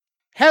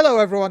Hello,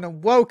 everyone,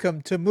 and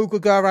welcome to Moogle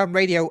Go Around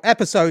Radio,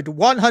 episode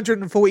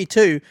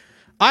 142.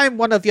 I'm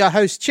one of your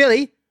hosts,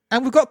 Chili,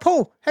 and we've got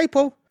Paul. Hey,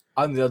 Paul.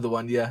 I'm the other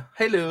one, yeah.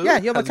 Hello. Yeah,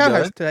 you're my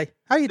co-host today.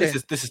 How are you doing?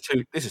 This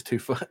is too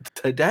fun.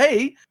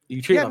 Today,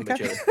 you cheating on me,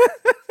 Chili.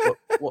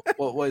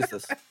 What is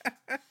this?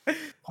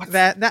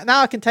 There,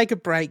 now I can take a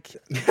break.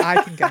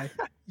 I can go.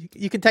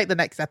 You can take the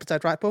next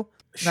episode, right, Paul?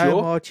 Sure.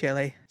 No more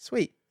Chili.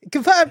 Sweet.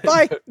 Confirmed.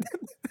 Bye.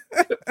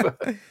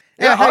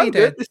 Yeah, how I'm you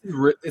doing?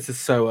 good. This is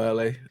so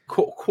early.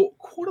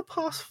 Quarter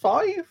past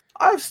 5?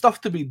 I have stuff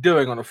to be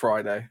doing on a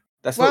Friday.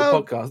 That's not a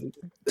podcast.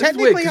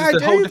 Technically, I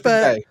do,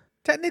 but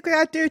technically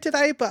I do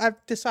today. But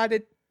I've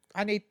decided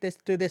I need to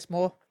do this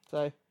more.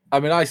 So I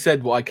mean, I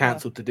said I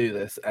cancelled to do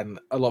this, and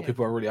a lot of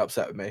people are really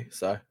upset with me.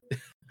 So,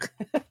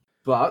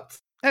 but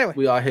anyway,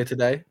 we are here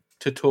today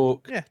to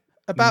talk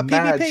about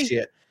mad PvP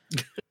shit.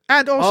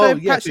 and also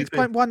patch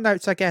 6.1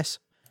 notes, I guess.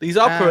 These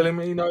are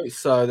preliminary notes,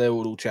 so they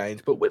will all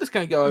change. But we're just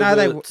going to go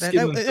over,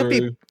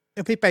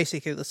 it'll be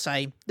basically the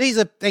same. These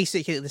are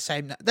basically the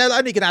same. They're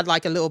only going to add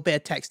like a little bit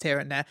of text here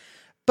and there.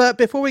 But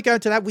before we go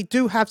into that, we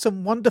do have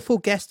some wonderful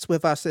guests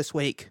with us this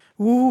week.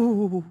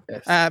 Ooh.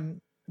 Yes.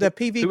 The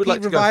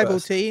PvP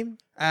Revival team.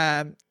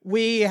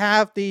 We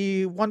have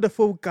the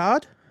wonderful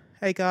Guard.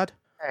 Hey, Guard.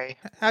 Hey.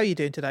 How are you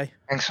doing today?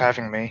 Thanks for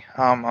having me.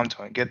 I'm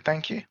doing good,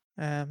 thank you.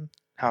 How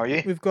are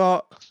you?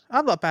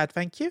 I'm not bad,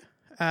 thank you.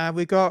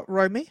 We've got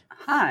Romy.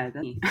 Hi.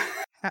 That's me.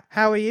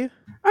 How are you?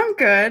 I'm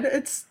good.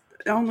 It's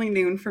only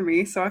noon for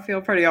me, so I feel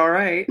pretty all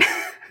right.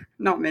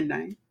 Not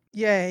midnight.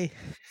 Yay.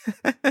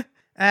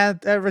 And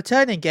a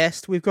returning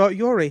guest, we've got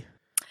Yuri.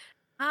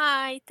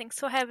 Hi, thanks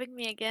for having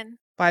me again.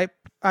 I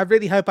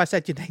really hope I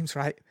said your names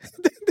right.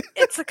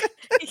 It's okay.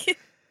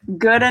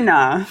 Good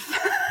enough.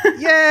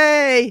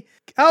 Yay!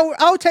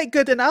 I'll take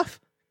good enough.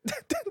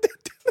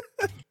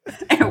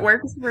 It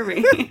works for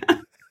me.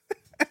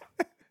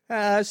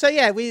 So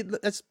yeah,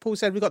 as Paul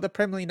said, we got the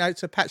preliminary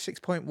notes of patch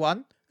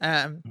 6.1.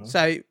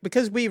 So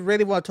because we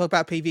really want to talk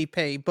about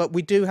PvP, but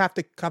we do have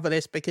to cover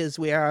this because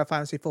we are a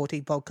Fantasy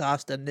 14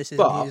 podcast, and this is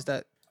news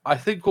that I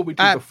think what we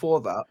did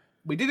before that,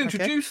 we did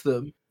introduce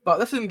them, but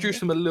let's introduce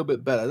them a little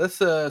bit better. Let's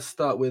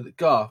start with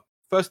Gar.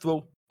 First of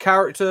all,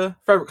 character,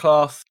 favorite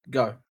class,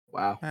 go.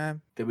 Wow.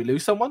 Did we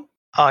lose someone?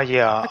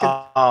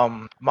 Yeah.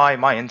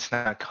 My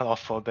internet cut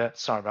off for a bit.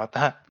 Sorry about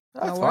that.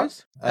 That's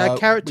fine.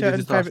 Character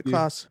and favorite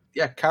class.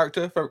 Yeah,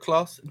 character, favorite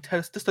class, and tell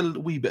us just a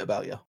wee bit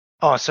about you.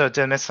 Oh, so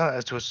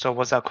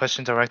was that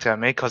question directed at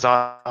me? Because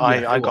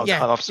I got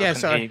cut off, so I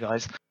couldn't hear you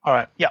guys. All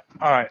right. Yeah.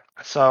 All right.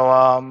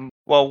 So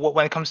well,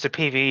 when it comes to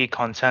PvE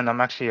content,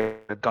 I'm actually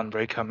a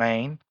Gunbreaker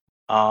main.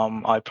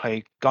 I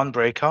play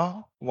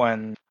Gunbreaker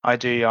when I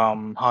do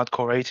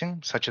hardcore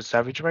rating, such as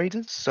Savage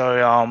Raiders.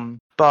 So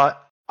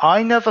but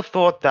I never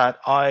thought that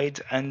I'd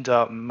end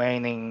up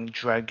maining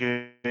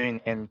Dragoon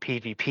in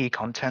PvP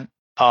content.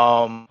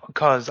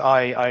 Because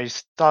I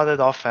started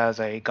off as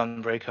a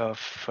Gunbreaker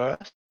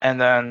first,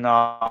 and then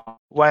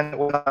when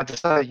I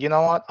decided, you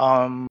know what,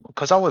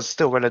 because I was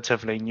still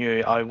relatively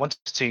new, I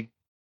wanted to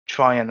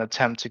try and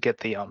attempt to get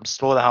the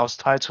Slaughterhouse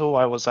title.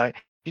 I was like,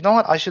 you know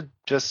what, I should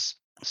just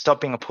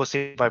stop being a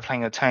pussy by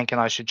playing a tank, and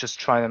I should just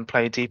try and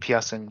play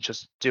DPS and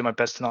just do my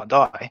best to not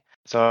die.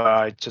 So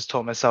I just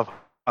taught myself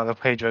how to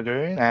play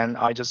Dragoon, and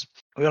I just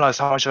realized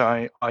how much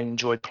I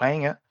enjoyed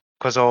playing it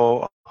because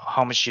of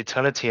how much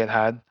utility it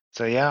had.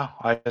 So yeah,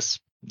 I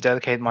just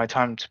dedicated my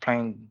time to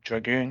playing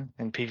Dragoon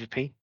in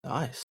PvP.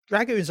 Nice.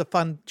 Dragoon is a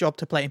fun job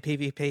to play in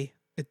PvP.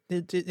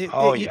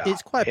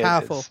 It's quite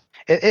powerful.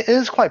 It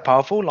is quite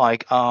powerful.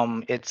 Like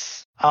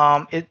it's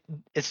not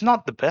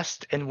the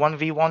best in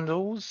 1v1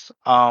 duels.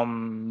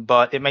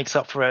 But it makes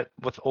up for it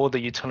with all the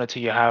utility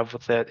you have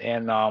with it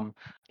in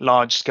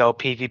large scale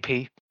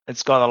PvP.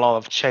 It's got a lot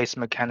of chase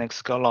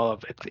mechanics, got a lot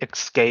of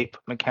escape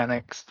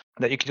mechanics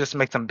that you can just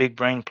make some big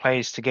brain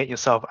plays to get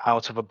yourself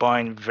out of a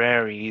bind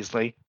very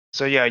easily.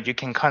 So yeah, you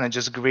can kind of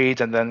just greed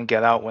and then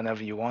get out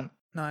whenever you want.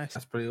 Nice.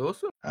 That's pretty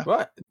awesome.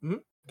 Right.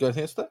 Go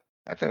ahead, Steph.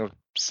 I think I'll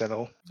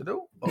settle.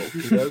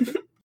 Okay.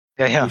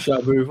 Yeah. We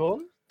shall move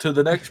on to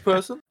the next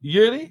person.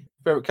 Yuri,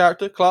 favorite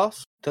character,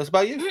 class. Tell us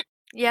about you.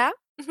 Yeah.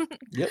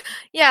 Yep.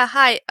 Yeah.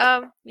 Hi.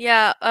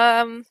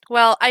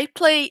 Well, I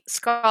play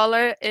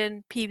Scholar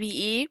in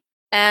PvE.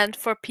 And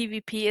for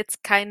PvP, it's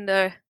kind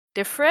of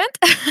different.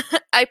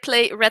 I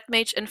play Red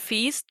Mage and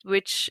Feast,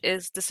 which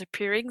is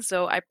disappearing,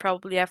 so I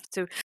probably have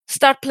to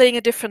start playing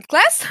a different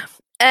class.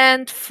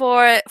 And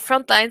for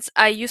Frontlines,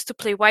 I used to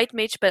play White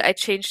Mage, but I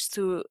changed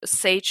to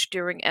Sage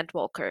during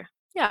Endwalker.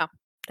 Yeah,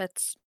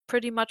 that's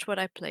pretty much what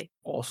I play.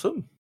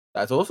 Awesome.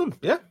 That's awesome.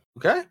 Yeah.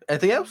 Okay.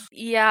 Anything else?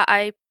 Yeah,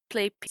 I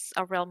play Peace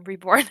of Realm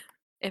Reborn,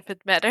 if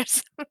it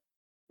matters.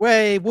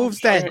 Wait, Wolf's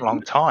dead. A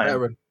long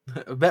time.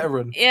 A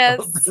veteran. Yes.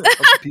 of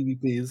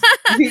PvPs.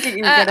 You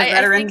can get a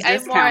veteran's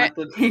discount.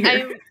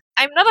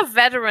 I'm not a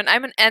veteran.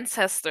 I'm an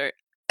ancestor.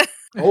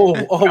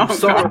 Sorry.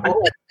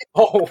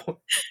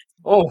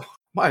 Oh,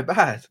 my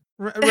bad.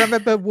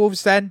 Remember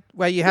Wolves Den,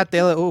 where you had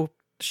the little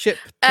ship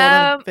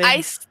tournament thing?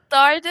 I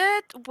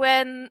started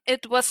when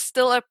it was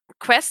still a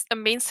quest, a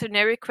main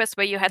scenario quest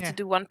where you had to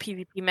do one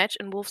PvP match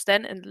in Wolf's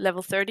Den in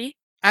level 30.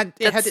 And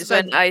it had its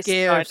own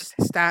gear,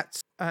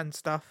 stats, and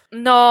stuff.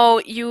 No,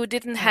 you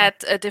didn't had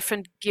a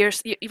different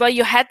gears.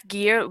 You had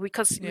gear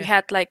because we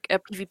had like a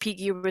PvP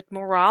gear with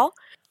morale.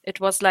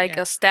 It was like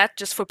a stat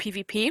just for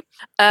PvP.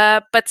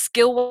 But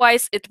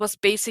skill-wise, it was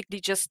basically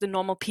just the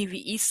normal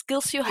PvE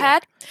skills you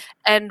had.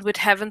 And with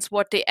Heaven's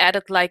Ward, they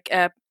added like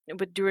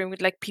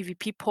with like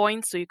PvP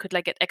points, so you could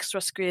like get extra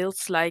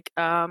skills like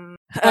sprint.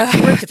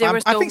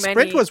 I think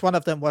sprint was one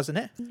of them, wasn't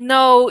it?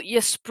 No,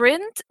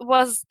 sprint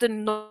was the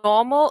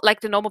normal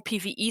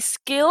PvE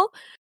skill,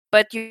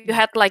 but you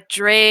had like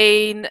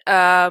drain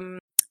and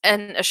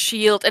a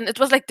shield, and it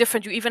was like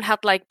different. You even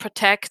had like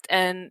protect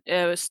and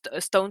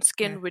stone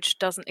skin, which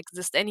doesn't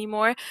exist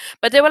anymore.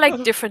 But they were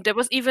like different. There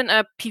was even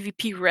a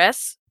PvP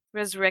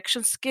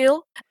resurrection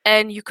skill,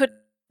 and you could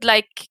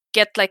like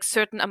get like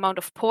certain amount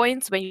of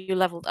points when you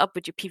leveled up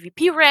with your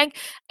PvP rank,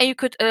 and you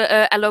could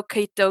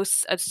allocate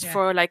those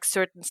for like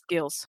certain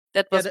skills.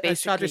 That was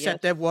basically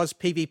said there was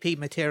PvP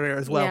material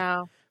as well.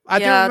 Yeah. I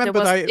do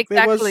remember though,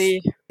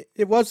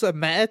 it was a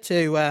meta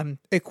to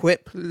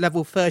equip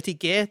level 30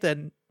 gear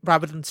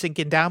rather than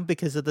sinking down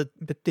because of the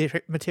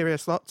material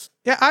slots.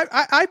 Yeah,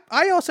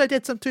 I also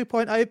did some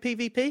 2.0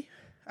 PvP.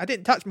 I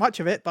didn't touch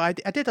much of it, but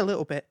I did a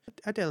little bit.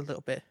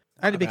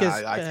 Only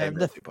because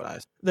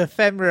the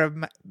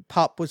ephemera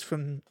pop was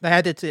from, they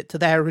added it to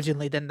there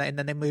originally, didn't they? And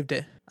then they moved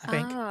it, I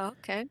think. Oh,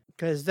 okay.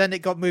 Because then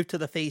it got moved to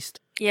the feast.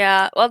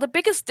 Yeah, well, the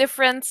biggest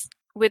difference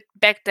with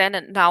back then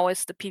and now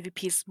is the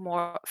PvP is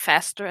more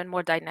faster and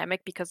more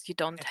dynamic because you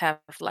don't have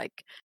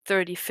like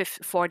 30,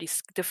 50, 40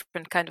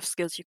 different kind of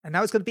skills. And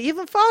now it's going to be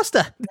even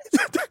faster.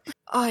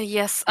 Oh,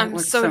 yes. I'm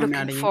so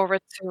looking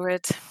forward to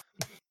it.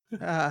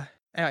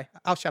 Anyway,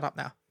 I'll shut up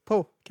now.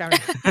 Paul, carry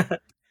on.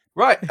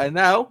 Right, and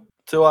now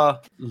to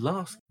our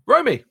last.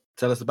 Romy,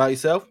 tell us about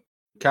yourself.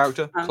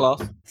 Character,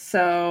 class.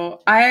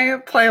 So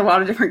I play a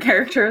lot of different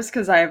characters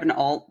because I have an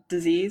alt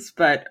disease,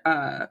 but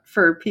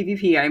for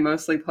PvP I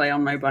mostly play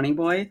on my bunny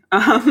boy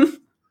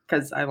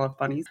because I love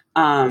bunnies.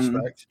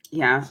 Respect.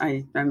 Yeah,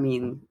 I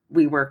mean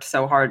we worked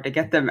so hard to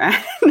get them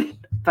added.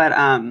 But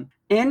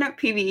in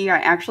PvE I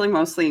actually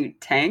mostly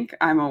tank.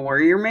 I'm a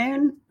warrior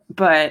man,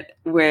 but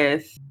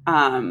with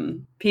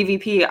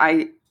PvP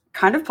I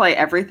kind of play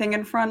everything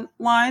in front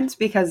lines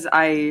because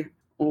I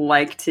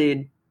like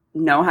to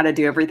know how to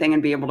do everything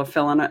and be able to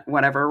fill in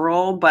whatever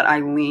role, but I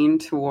lean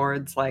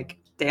towards like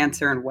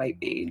dancer and white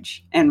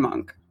mage and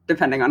monk,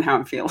 depending on how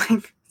I'm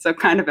feeling. So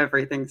kind of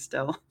everything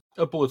still.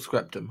 A board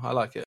scraptum. I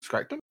like it.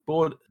 Scraptum?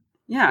 Board.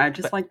 Yeah, I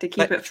just like to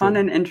keep it fun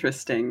and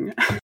interesting.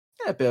 Yeah,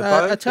 a bit of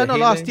both.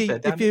 Eternal asked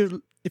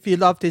if you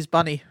loved his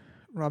bunny,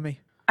 Romy.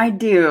 I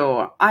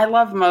do. I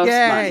love most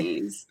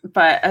bunnies,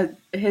 but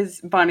his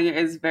bunny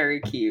is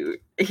very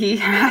cute. He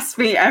asks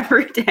me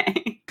every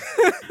day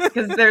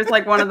because there's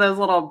like one of those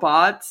little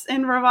bots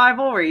in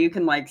Revival where you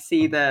can like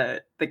see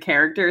the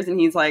characters, and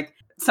he's like,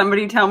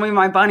 "Somebody tell me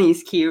my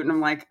bunny's cute," and I'm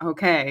like,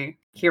 "Okay,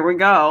 here we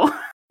go.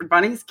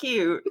 Bunny's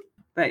cute."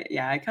 But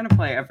yeah, I kind of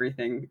play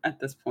everything at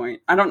this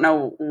point. I don't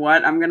know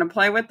what I'm gonna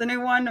play with the new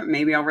one.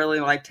 Maybe I'll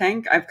really like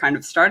tank. I've kind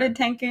of started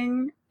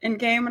tanking in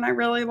game and I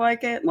really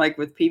like it, like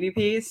with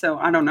PvP. So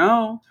I don't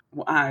know.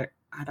 I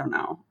don't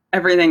know.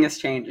 Everything is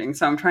changing,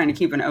 so I'm trying to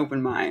keep an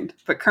open mind.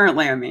 But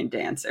currently I'm main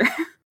dancer.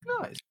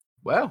 Nice.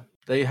 Well,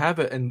 there you have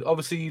it. And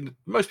obviously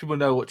most people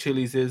know what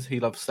Chili's is. He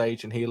loves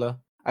Sage and Healer.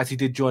 As he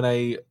did join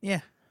a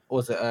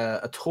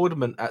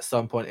tournament at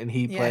some point, and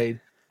he played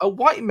a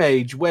white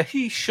mage where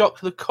he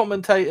shocked the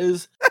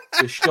commentators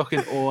to shocking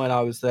awe, and I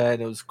was there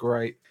and it was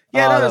great.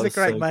 Yeah, that was a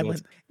great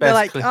moment. They're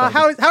like,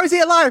 how is he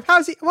alive?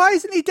 Why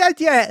isn't he dead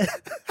yet?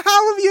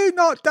 How have you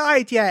not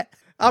died yet?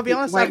 I'll be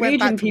honest, I went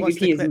back to watch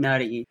the clip.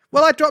 Nutty.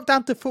 Well, I dropped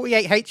down to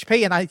 48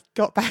 HP and I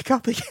got back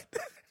up again.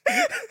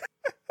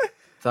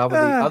 So the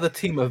other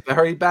team are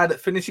very bad at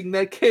finishing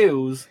their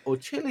kills, or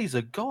Chili's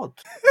a god.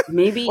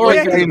 Maybe or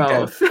a game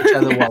dev,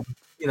 whichever one.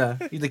 You know,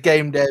 he's a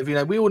game dev. You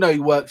know, we all know he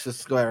works for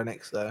Square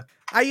Enix, though.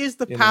 I use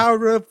the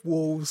power of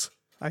walls.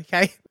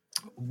 Okay.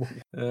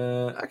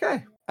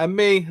 Okay. And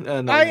me, no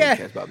one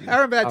cares about me. I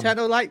remember that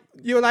channel. Like,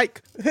 you were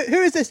like,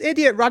 "Who is this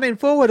idiot running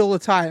forward all the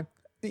time?"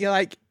 You're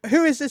like,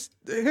 "Who is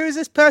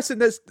this person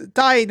that's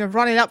dying and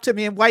running up to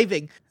me and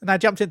waving?" And I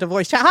jumped into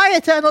voice chat. "Hi,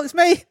 Eternal, it's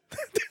me."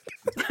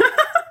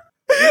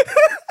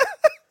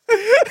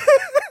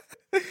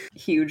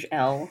 Huge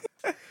L.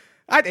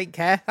 I didn't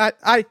care.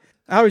 I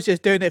was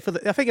just doing it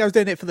I think I was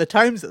doing it for the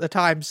tomes at the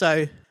time.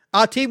 So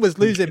our team was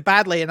losing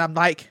badly, and I'm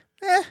like,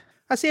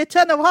 I see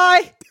Eternal.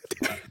 Hi.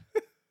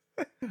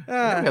 We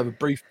have a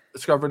brief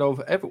discovering of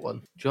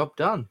everyone. Job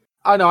done.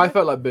 I know. I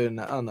felt like doing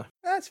that. I don't know.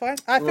 That's fine.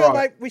 I feel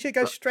like we should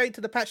go straight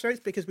to the patch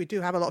notes because we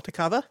do have a lot to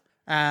cover.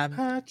 And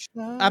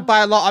by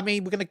a lot, I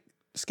mean we're going to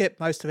skip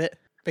most of it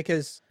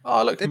because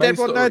did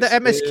everyone know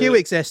that MSQ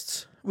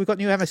exists? We've got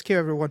new MSQ,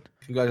 everyone.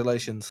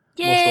 Congratulations.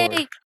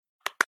 Yay!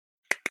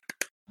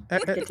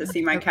 Get to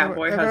see my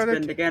cowboy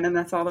husband again, and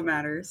that's all that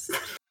matters.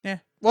 Yeah.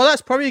 Well,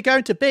 that's probably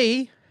going to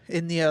be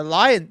in the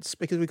Alliance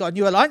because we got a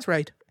new Alliance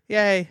raid.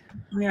 Yay!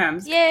 Yeah, I'm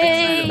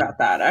excited about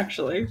that.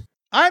 Actually,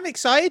 I'm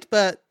excited,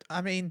 but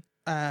I mean,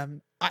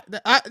 the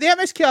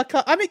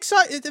MSQ. I'm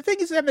excited. The thing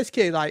is,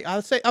 MSQ. Like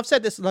I've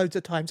said this loads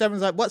of times.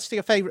 Everyone's like, "What's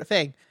your favorite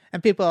thing?"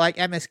 And people are like,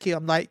 "MSQ."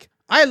 I'm like,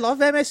 I love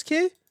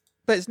MSQ,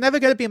 but it's never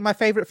going to be my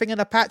favorite thing in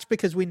a patch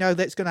because we know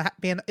that it's going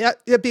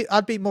to be.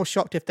 I'd be more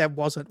shocked if there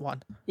wasn't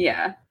one.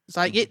 Yeah, it's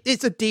like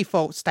it's a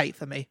default state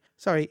for me.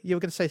 Sorry, you were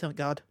going to say something,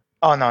 God.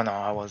 Oh no,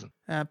 I wasn't.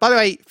 By the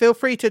way, feel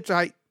free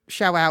to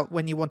shout out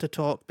when you want to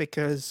talk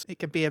because it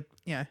can be a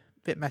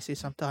bit messy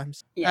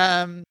sometimes.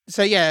 Yeah.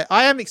 So yeah,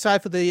 I am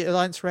excited for the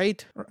Alliance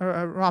raid.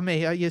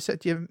 Rami, you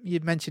said you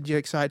mentioned you're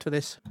excited for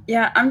this.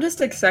 Yeah, I'm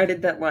just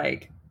excited that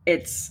like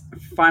it's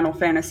Final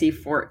Fantasy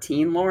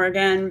 14 lore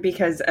again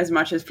because as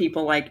much as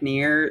people like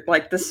Nier,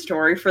 like the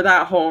story for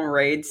that whole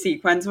raid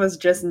sequence was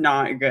just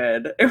not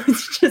good. It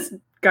was just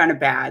kind of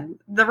bad.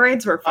 The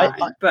raids were fine,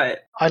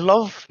 but I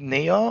love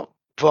Nier,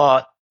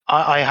 but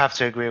I have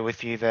to agree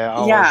with you there. I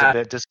was a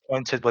bit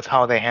disappointed with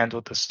how they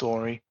handled the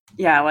story.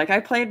 Yeah, like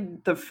I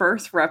played the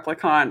first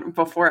Replicant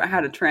before it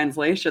had a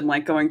translation,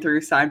 like going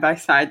through side by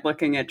side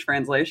looking at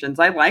translations.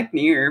 I like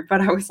Nier, but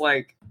I was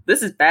like,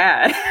 this is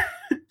bad.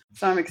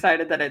 So I'm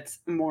excited that it's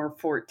more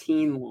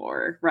 14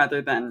 lore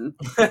rather than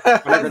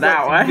whatever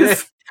that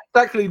was.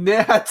 Exactly,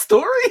 Nier had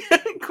story?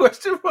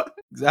 Question mark.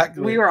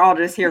 Exactly. We were all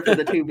just here for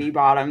the 2B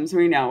bottoms.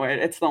 We know it.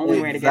 It's the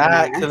only way to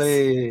get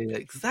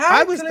Exactly.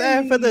 I was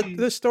there for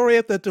the story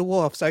of the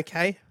dwarfs,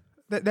 okay?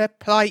 Their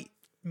plight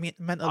meant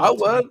a lot. I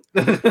weren't.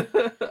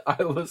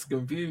 I was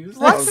confused.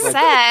 What's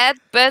sad,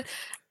 but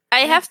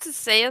I have to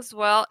say as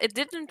well, it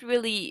didn't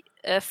really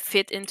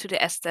fit into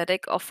the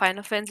aesthetic of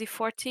Final Fantasy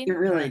 14. It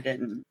really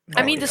didn't.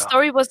 I mean, the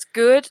story was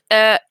good,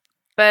 but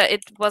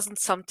it wasn't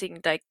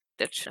something like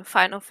that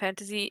Final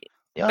Fantasy.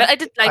 Yeah, but I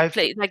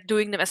did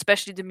doing them,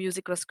 especially the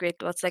music was great.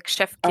 It was like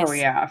Chef Kiss. Oh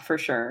yeah, for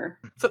sure.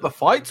 So the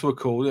fights were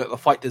cool. The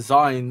fight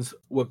designs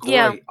were great.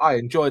 Yeah. I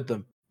enjoyed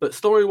them. But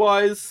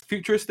story-wise,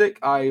 futuristic,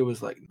 I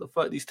was like, the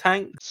fuck, these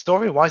tanks?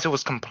 Story-wise, it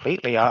was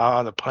completely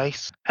out of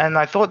place. And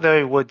I thought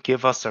they would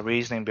give us a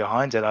reasoning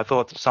behind it. I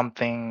thought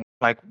something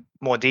like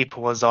more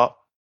deeper was up.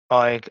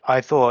 Like, I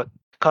thought,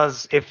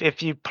 because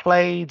if you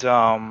played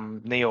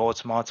Neo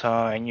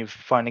Automata and you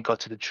finally got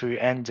to the true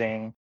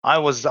ending, I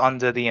was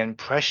under the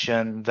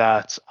impression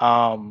that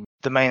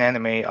the main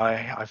enemy,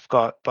 I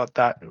forgot, but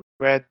that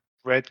red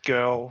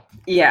girl.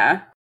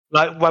 Yeah.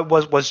 Like,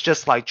 was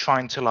just like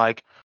trying to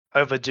like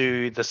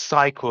overdo the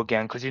cycle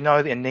again, because in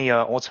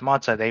Neo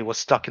Automata they were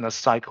stuck in a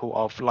cycle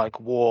of like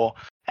war,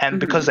 and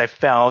because they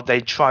failed,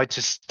 they tried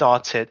to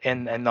start it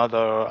in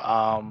another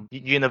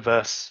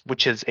universe,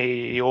 which is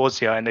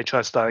Eorzea, and they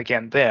tried to start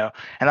again there.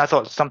 And I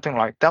thought something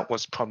like that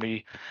was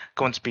probably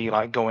going to be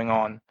like going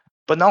on,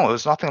 but no, it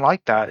was nothing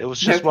like that. It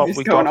was just what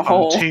we got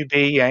from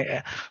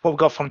 2B. What we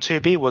got from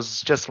 2B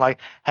was just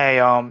like, hey,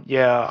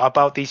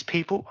 about these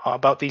people,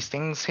 about these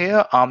things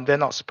here, they're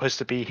not supposed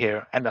to be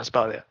here, and that's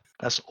about it.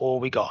 That's all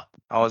we got.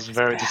 I was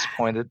very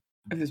disappointed.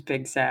 It was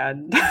big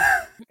sad.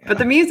 But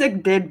the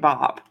music did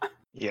bop.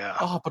 Yeah.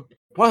 Oh, but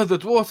one of the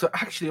dwarves are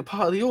actually a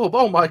part of the orb.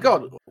 Oh my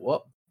god.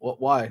 What?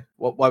 Why?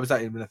 Why was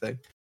that even a thing?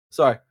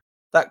 Sorry.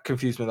 That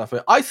confused me enough.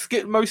 I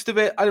skipped most of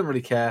it. I didn't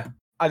really care.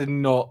 I did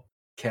not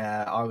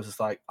care. I was just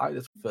like, I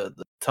just prefer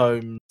the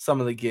tone,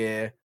 some of the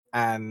gear,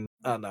 and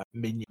I don't know,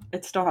 minion.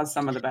 It still has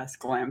some of the best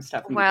glam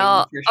stuff in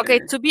the game, okay,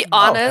 sure. To be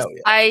honest,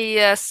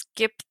 I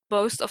skipped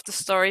most of the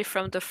story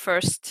from the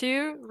first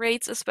two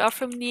raids as well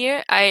from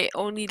Nier. I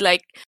only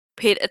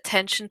paid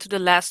attention to the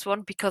last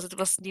one because it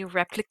was Nier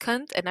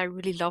Replicant, and I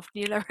really loved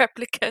Nier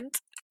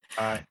Replicant.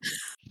 Alright.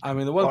 I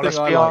mean, the one thing let's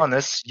be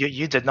honest,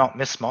 you did not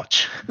miss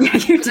much. Yeah,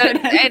 you did.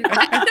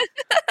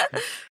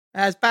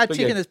 As Bad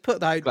Chicken has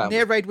put though,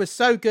 Nier Raid was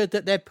so good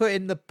that they're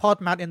putting the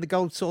pod mount in the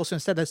gold source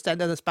instead of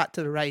sending us back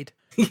to the raid.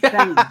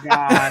 Thank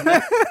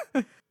God.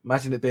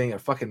 Imagine it being a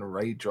fucking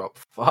raid drop.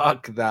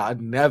 Fuck that.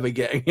 I'm never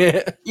getting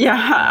it.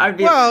 Yeah,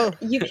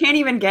 you can't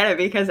even get it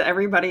because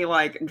everybody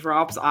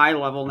drops eye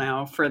level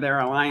now for their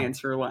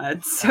Alliance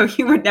roulette, so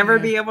you would never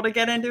be able to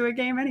get into a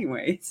game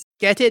anyways.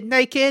 Get it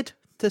naked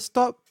to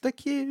stop the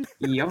queue.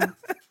 Yep.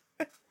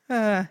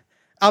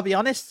 I'll be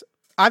honest,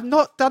 I've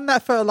not done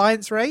that for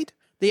Alliance raid.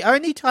 The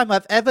only time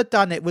I've ever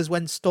done it was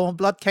when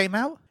Stormblood came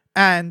out,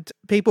 and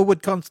people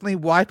would constantly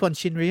wipe on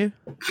Shinryu.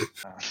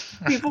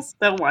 People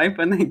still wipe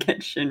when they get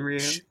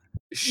Shinryu.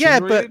 Yeah,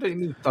 but do you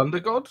mean Thunder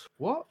God?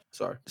 What?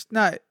 Sorry.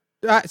 No.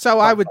 So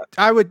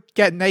I would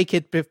get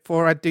naked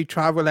before I do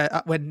trial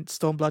roulette when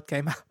Stormblood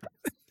came out.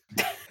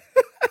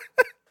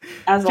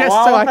 As a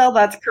Lalafell,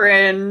 that's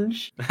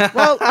cringe.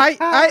 Well,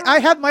 I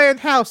have my own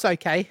house,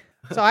 okay,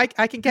 so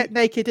I can get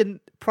naked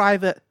in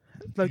private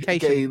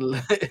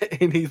location.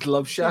 In his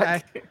love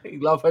shack,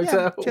 love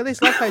hotel. Yeah,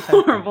 Chili's love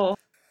hotel. Horrible.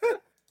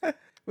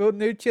 Will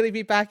Nude Chili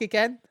be back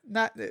again?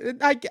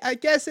 I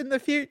guess in the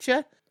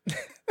future.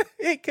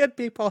 It could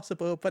be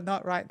possible, but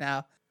not right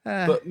now.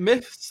 But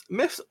Myths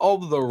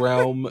of the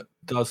Realm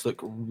does look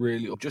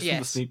really just from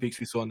the sneak peeks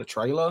we saw in the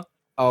trailer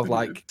of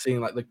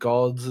seeing the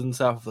gods and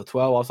stuff of the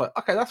 12. I was like,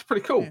 okay, that's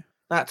pretty cool. Yeah.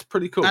 That's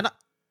pretty cool.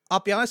 I'll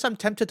be honest, I'm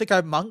tempted to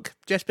go monk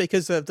just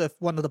because of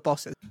one of the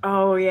bosses.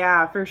 Oh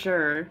yeah, for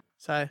sure.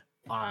 So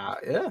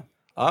yeah,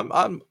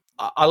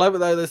 I love it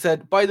though. They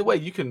said, by the way,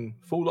 you can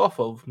fall off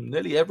of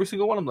nearly every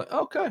single one. I'm like,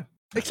 okay.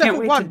 Except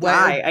for one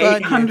where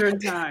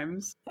 800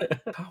 times.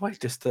 Can't wait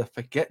just to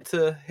forget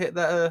to hit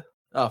that.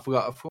 I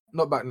forgot.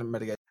 Not back in the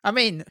metagame. I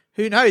mean,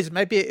 who knows?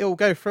 Maybe it'll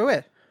go through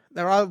it.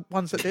 There are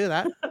ones that do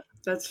that.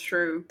 That's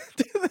true.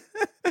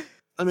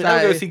 I mean,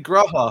 I'm going to see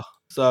Graha,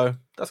 so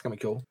that's going to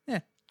be cool.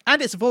 Yeah.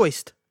 And it's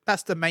voiced.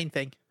 That's the main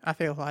thing, I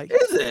feel like.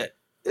 Is it?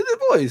 Is it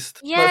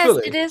voiced? Yes,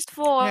 it is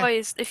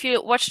voiced. Yeah. If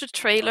you watch the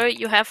trailer,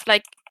 you have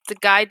like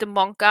the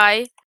monk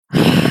guy.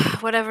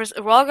 Whatever.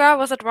 Ralgar?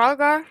 Was it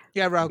Ralgar?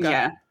 Yeah,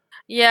 Ralgar.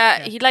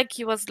 Yeah, he had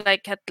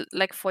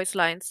voice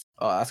lines.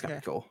 Oh, that's going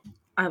to be cool.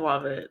 I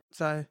love it.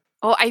 So.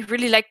 Oh, I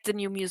really like the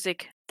new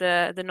music.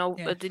 The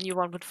new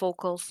one with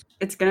vocals.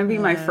 It's gonna be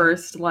my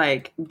first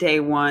day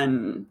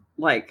one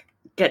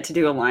get to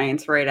do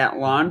Alliance right at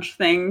launch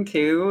thing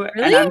too,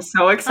 really? And I'm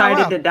so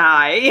excited to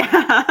die.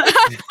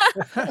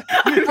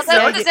 I'm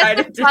so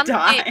excited to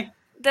die.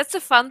 That's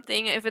a fun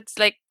thing. If it's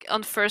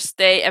on first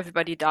day,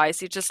 everybody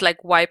dies. You just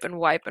wipe and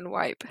wipe and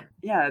wipe.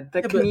 Yeah,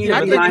 the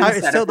community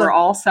mindset. We're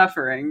all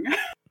suffering.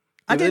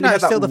 I didn't know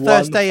it's still the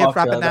first day of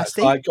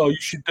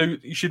Rabanasti.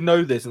 You should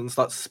know this, and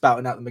start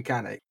spouting out the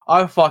mechanic.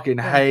 I fucking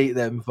hate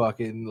them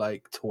fucking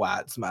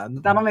twats,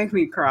 man. That'll make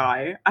me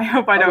cry. I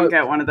hope I don't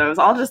get one of those.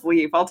 I'll just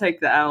leave. I'll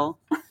take the L.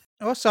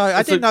 Also,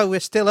 I didn't know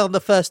we're still on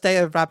the first day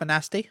of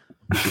Rabanasti.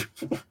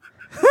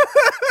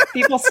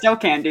 People still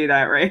can't do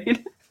that,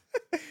 right?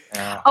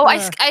 Yeah. Oh,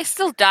 I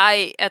still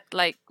die at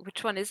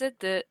which one is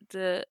it?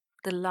 No,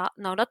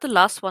 not the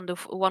last one. The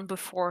one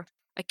before.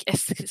 I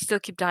still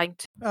keep dying.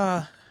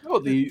 The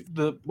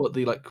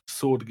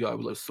sword guy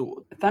with a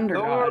sword? Thunder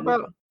God.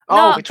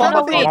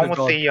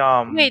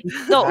 Wait,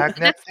 no,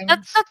 that's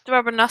not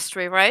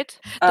Rabanasti, right?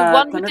 The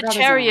one with the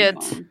chariot.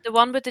 The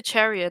one with the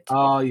chariot.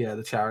 Oh yeah,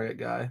 the chariot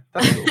guy.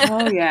 That's cool.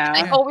 Oh yeah.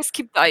 I always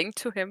keep dying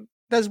to him.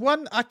 There's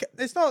one.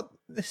 It's not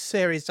this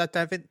series. I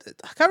don't think.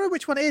 I can't remember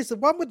which one it is. The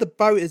one with the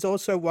boat is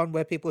also one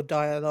where people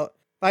die a lot.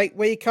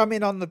 Where you come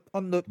in on the.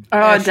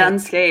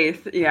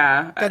 Dunscaith,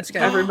 yeah.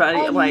 Dunscaith.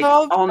 Everybody,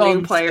 all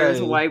new players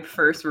wipe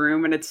first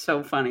room, and it's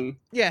so funny.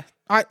 Yeah,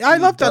 I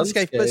love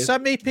Dunscaith, but so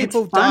many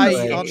people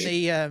die on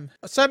the.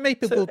 So many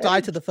people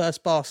die to the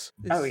first boss.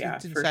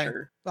 It's for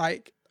sure.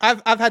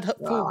 I've had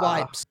full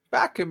wipes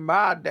back in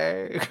my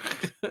day.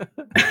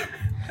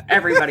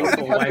 Everybody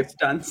full wipes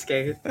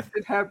Dunscaith.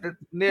 It happened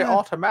near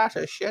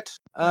automata shit.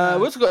 We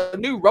also got a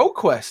new role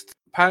quest,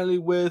 apparently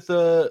with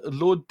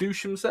Lord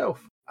Douche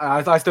himself.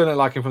 I still don't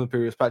like him from the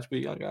previous patch, but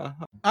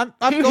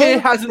who here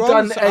hasn't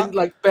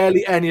done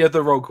barely any of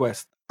the role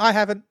quests? I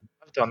haven't.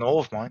 I've done all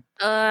of mine.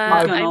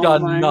 I've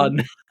done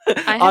none.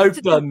 I've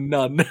done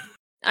none.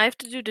 I have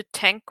to do the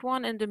tank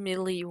one and the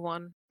melee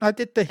one. I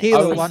did the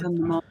healer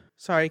one.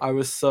 Sorry. I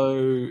was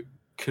so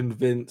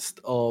convinced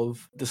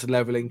of just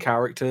leveling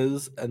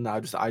characters, and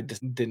I just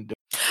didn't do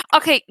it.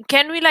 Okay,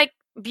 can we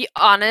be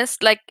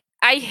honest?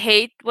 I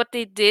hate what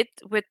they did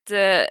with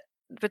the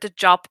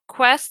job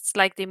quests.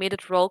 They made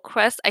it role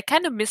quests. I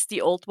kind of miss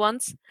the old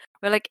ones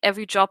where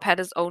every job had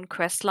its own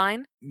quest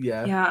line.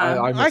 Yeah.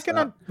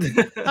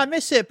 I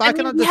miss it, but I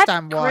can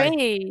understand why.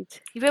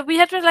 We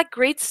had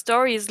great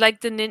stories, not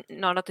the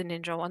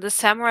ninja one. The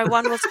samurai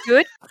one was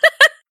good.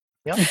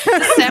 Yeah. The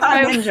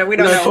samurai ninja. We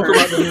don't talk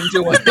about the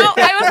ninja one. No,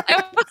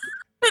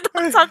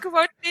 don't talk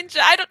about ninja.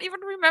 I don't even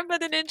remember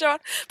the ninja one.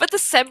 But the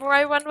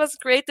samurai one was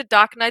great. The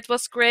Dark Knight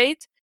was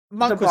great.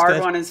 The bard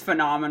one is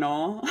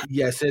phenomenal.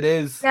 Yes, it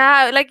is.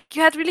 Yeah,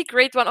 you had really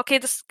great one. Okay,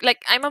 this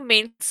I'm a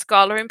main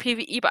scholar in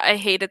PvE, but I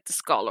hated the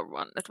scholar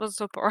one. It was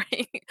so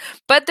boring.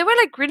 But there were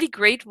really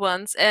great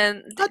ones,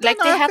 and I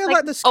feel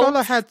like the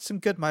scholar had some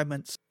good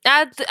moments.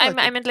 I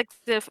meant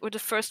with the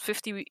first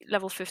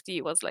level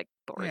 50 was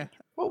boring. Yeah.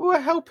 Well, we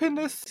were helping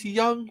this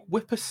young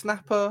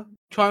whippersnapper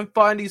try and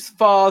find his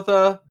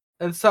father,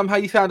 and somehow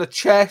he found a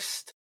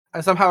chest.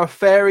 And somehow a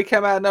fairy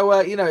came out of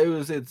nowhere. It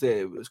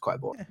was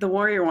quite boring. The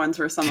warrior ones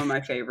were some of my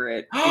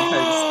favorite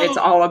because it's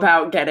all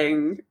about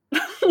getting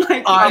your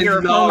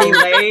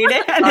homie laid.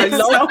 And I it's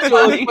love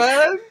so yours,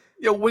 man.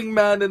 Your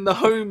wingman and the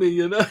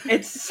homie,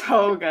 It's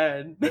so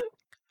good.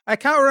 I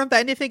can't remember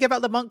anything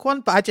about the monk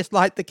one, but I just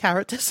liked the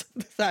characters.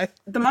 So.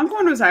 The monk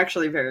one was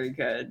actually very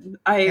good.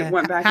 I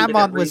went back.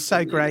 Hammond was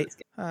so great.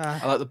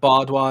 I like the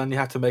bard one. You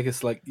have to make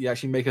us you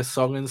actually make a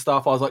song and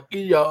stuff. I was like,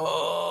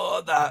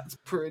 yo, that's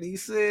pretty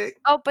sick.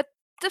 Oh, but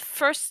the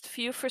first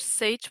few for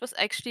Sage was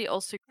actually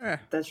also. Yeah,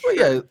 that's true.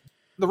 Well, yeah,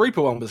 the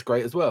Reaper one was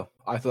great as well.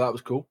 I thought that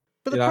was cool.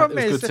 But the problem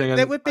is,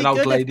 it would be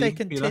good if they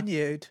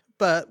continued,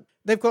 but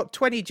they've got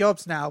 20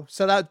 jobs now,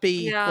 so that'd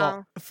be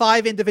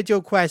 5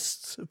 individual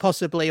quests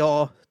possibly,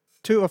 or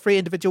 2 or 3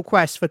 individual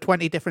quests for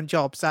 20 different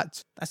jobs.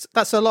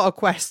 That's a lot of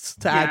quests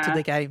to add to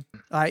the game.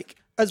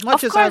 As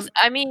much of course,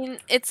 I mean,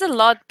 it's a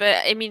lot,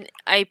 but I mean,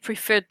 I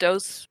prefer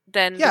those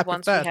than the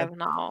ones we have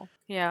now.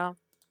 Yeah.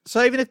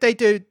 So even if they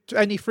do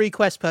only 3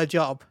 quests per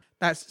job,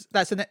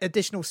 that's an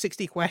additional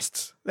 60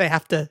 quests they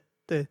have to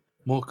do.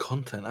 More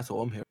content. That's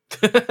all I'm hearing.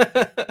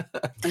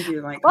 I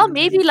do like. Well,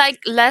 maybe like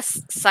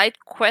less side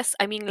quests.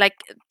 I mean,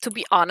 like, to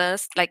be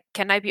honest, like,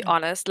 can I be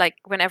honest? Like,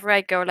 whenever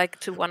I go like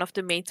to one of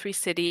the main 3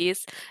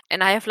 cities,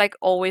 and I have like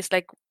always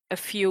like a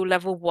few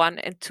level 1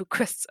 and 2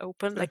 quests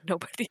open, like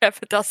nobody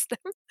ever does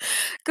them,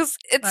 because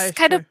it's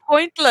kind of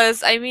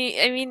pointless. I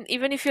mean,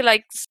 even if you're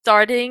like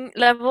starting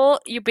level,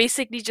 you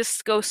basically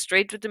just go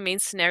straight with the main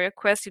scenario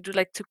quest. You do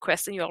like 2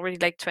 quests, and you're already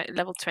like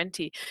level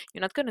 20.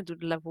 You're not gonna do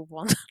the level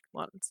 1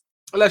 ones.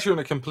 Unless you're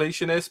a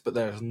completionist, but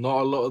there's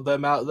not a lot of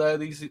them out there.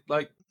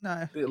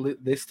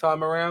 This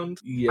time around.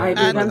 Yeah, I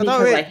do them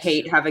because I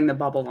hate having the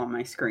bubble on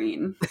my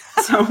screen.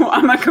 So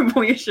I'm a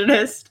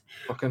completionist.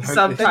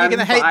 Sometimes you're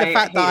gonna hate the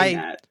fact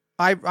that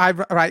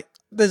I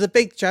there's a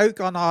big joke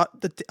on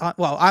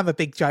well, I'm a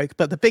big joke,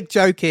 but the big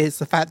joke is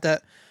the fact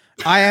that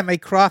I am a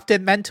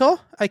crafting mentor.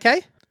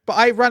 Okay. But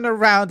I run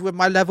around with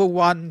my level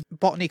 1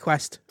 botany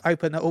quest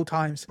open at all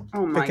times.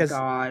 Oh my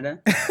god.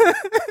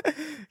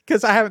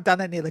 Because I haven't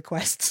done any of the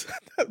quests.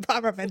 But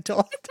I'm a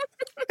mentor.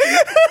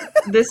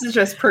 This is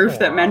just proof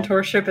that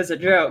mentorship is a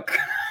joke.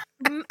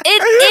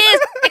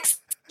 It is!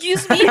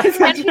 Excuse me,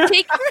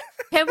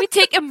 can we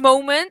take a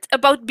moment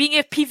about being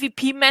a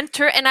PvP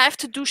mentor and I have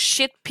to do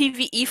shit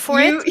PvE for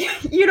it?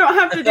 You don't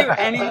have to do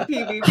any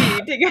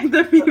PvP to get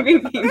the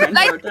PvP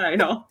mentor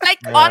title.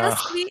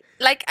 Honestly,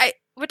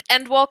 with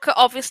Endwalker,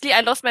 obviously,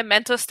 I lost my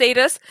mentor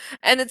status,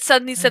 and it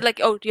suddenly said,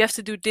 like, oh, you have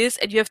to do this,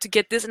 and you have to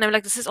get this, and I'm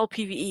like, this is all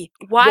PvE.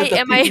 Why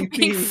am I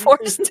being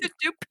forced to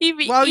do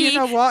PvE well, you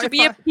know what? to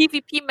be a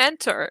PvP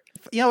mentor?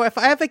 You know, if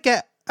I ever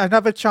get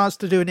another chance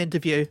to do an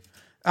interview,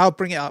 I'll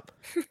bring it up.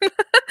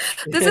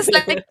 This is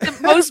like the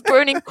most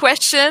burning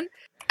question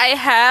I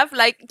have.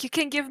 Like, you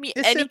can give me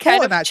any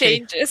kind of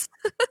changes.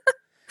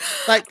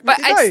 But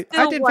I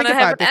didn't think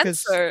about it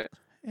because...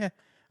 Yeah.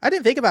 I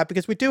didn't think about it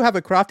because we do have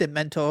a crafting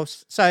mentor,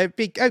 so it'd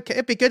be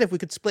good if we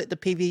could split the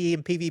PvE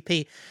and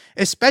PvP,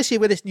 especially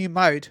with this new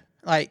mode.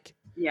 Like,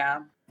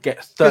 yeah,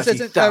 get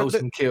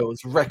 30,000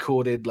 kills,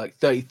 recorded like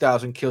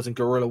 30,000 kills in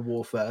guerrilla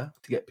warfare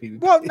to get PvP.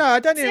 Well, no, I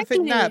don't even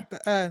think that.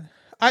 But,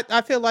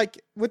 I feel like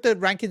with the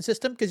ranking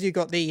system, because you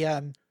got the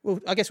well,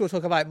 I guess we'll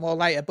talk about it more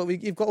later, but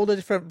you've got all the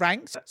different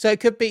ranks, so it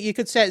could be you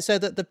could set it so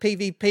that the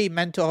PvP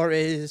mentor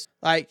is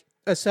like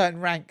a certain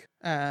rank.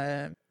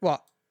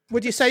 What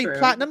would you say?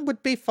 Platinum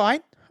would be fine.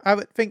 I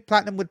would think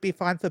platinum would be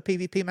fine for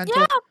PvP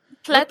mentor.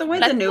 Yeah, the way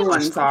the new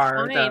ones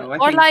are, though,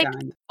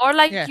 or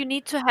you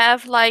need to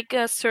have like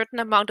a certain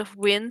amount of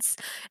wins,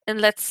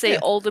 and let's say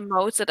all the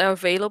modes that are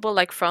available,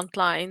 like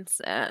Frontlines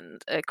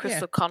and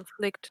Crystal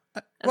Conflict.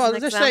 Well,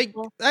 just say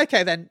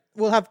okay, then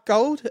we'll have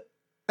gold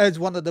as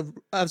one of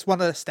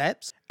the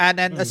steps, and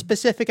then a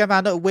specific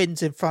amount of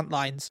wins in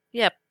Frontlines.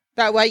 Yep.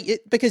 That way,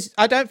 because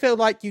I don't feel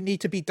like you need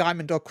to be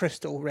diamond or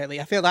crystal,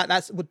 really. I feel like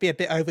that would be a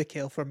bit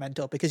overkill for a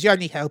mentor because you're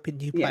only helping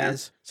new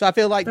players. So I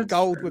feel like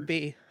gold would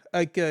be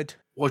a good...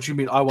 What do you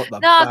mean? I want the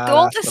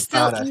gold is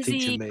still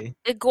easy.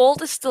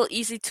 Gold is still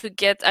easy to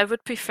get. I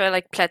would prefer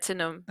like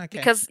platinum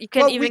because you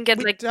can even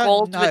get like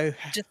gold with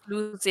just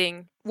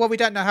losing. Well, we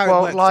don't know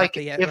how it works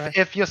exactly yet.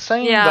 If you're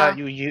saying that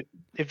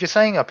if you're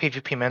saying a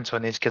PvP mentor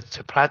needs to get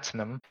to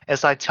platinum,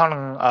 it's like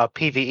telling a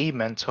PvE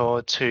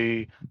mentor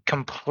to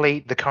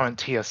complete the current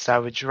tier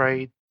Savage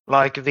Raid.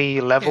 Like the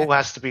level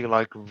has to be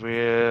like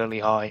really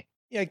high.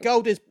 Yeah,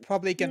 gold is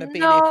probably going to be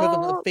the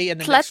equivalent of being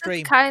an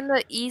extreme. Platinum's kind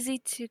of easy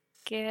to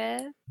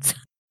get.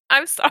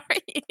 I'm sorry.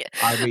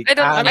 I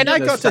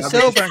got to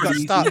silver and got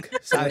stuck.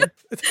 So.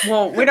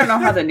 Well, we don't know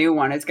how the new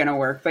one is going to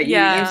work, but you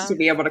used to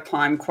be able to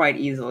climb quite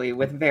easily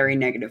with very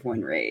negative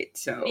win rate.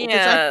 So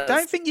I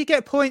don't think you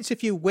get points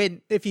if you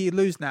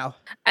lose now.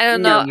 I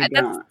don't know.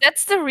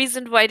 That's the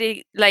reason why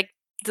they like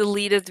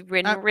deleted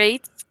win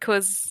rates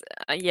because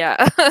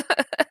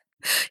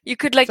you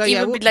could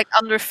be like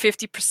under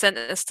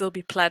 50% and still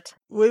be plat.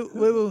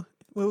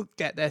 We'll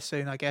get there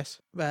soon, I guess.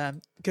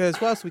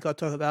 Because what else we got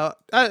to talk about?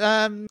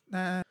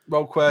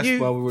 Roll quest.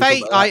 New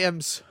fate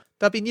items.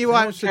 There'll be new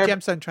items for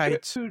gemstone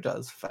trades. Who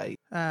does fate?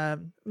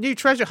 New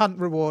treasure hunt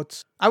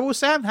rewards. I will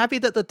say I'm happy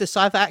that the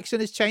decipher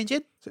action is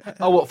changing.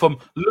 What, from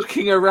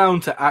looking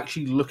around to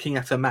actually looking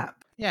at a map?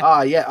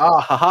 Yeah.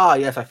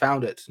 Yes, I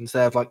found it.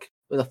 Instead of like,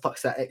 where the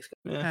fuck's that X?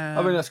 Yeah,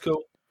 I mean that's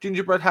cool.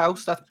 Gingerbread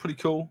house. That's pretty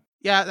cool.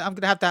 Yeah, I'm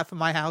going to have that for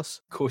my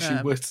house. Of course you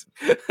would.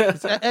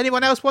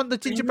 Anyone else want the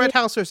gingerbread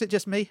house, or is it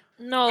just me?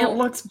 No. It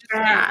looks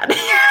bad.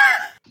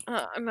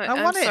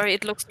 I'm sorry,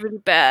 it looks really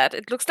bad.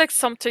 It looks like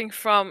something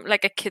from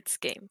like a kid's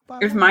game.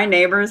 If my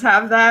neighbors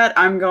have that,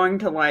 I'm going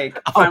to like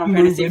Final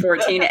Fantasy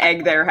 14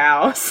 egg their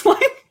house.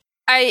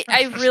 I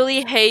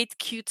really hate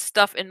cute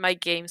stuff in my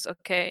games,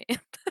 okay?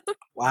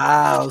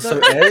 Wow, so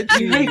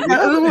edgy.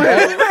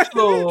 But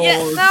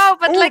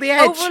like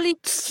overly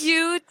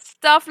cute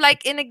stuff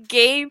like in a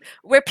game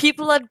where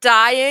people are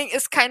dying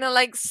is kind of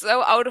like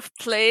so out of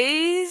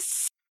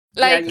place.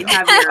 Like you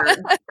have your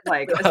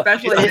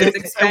especially this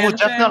expansion. It will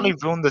definitely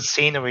ruin the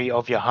scenery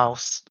of your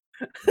house.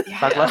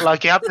 Yeah.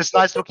 Like you have this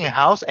nice looking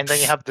house and then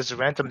you have this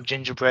random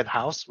gingerbread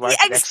house right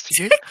next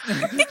to you.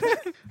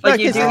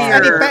 Like you do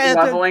your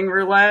leveling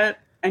roulette.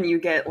 and you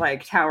get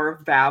like Tower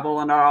of Babel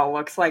and it all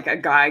looks like a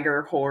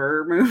Geiger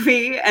horror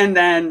movie, and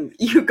then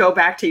you go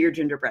back to your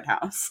gingerbread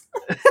house.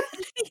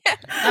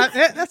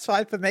 Yeah, that's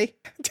fine for me.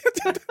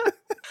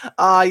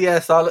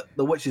 Yes, the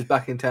witch is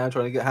back in town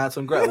trying to get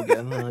Hansel and Gretel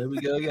again. Here we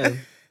go again.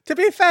 To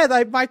be fair,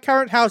 though, my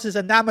current house is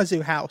a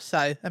Namazu house,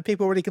 and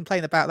people already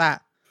complain about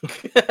that.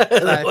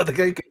 Well, they're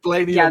going to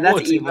complain even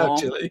more, evil.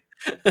 Actually.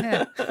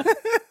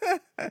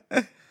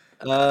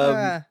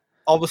 Yeah.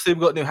 Obviously,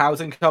 we've got new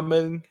housing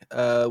coming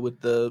with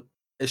the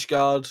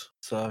Ishgard.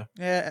 So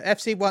yeah,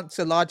 FC wants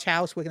a large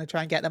house. We're going to try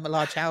and get them a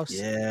large house.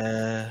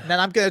 Yeah. And then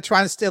I'm going to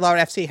try and steal our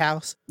FC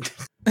house.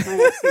 My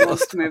FC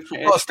wants to move to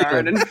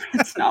Ishgard, and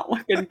it's not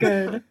looking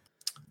good.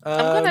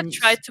 I'm going to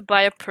try to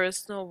buy a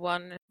personal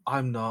one.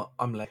 I'm not.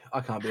 I'm late. I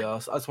can't be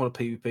asked. I just want a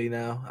PvP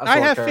now. I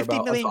have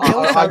 50 million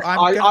kills.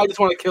 I just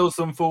want to kill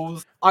some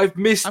fools. I've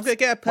missed. I'm going to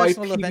get a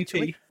personal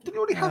eventually. Didn't you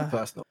already have a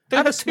personal? I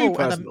have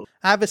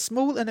a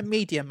small and a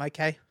medium.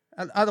 Okay.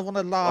 I don't want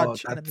a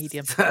large and a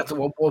medium. That's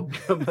more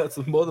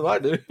than I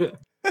do.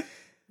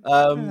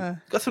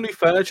 Got some new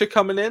furniture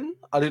coming in.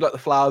 I do like the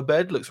flower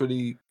bed. Looks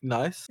really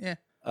nice. Yeah.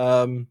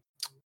 A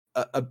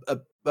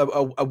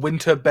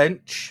winter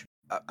bench.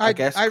 I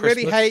guess. I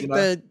really hate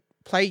the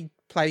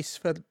place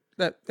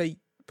that they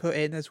put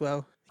in as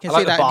well. You can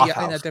see like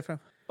that in a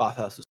different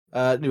bathhouses.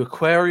 New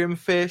aquarium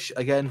fish.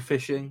 Again,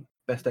 fishing.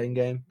 Best end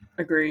game.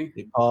 Agree.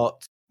 New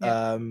part.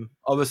 Yeah.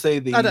 Obviously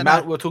the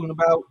mount we're talking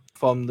about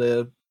from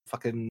the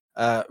fucking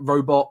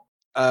robot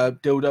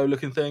dildo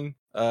looking thing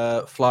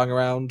flying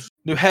around.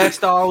 New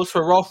hairstyles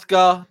for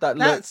Rothgar.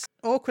 That's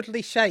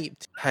awkwardly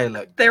shaped. Hey,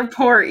 look. Their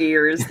poor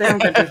ears. They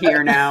don't get to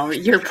hear now.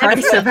 Your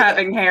price of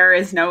having hair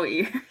is no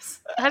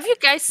ears. Have you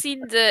guys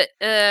seen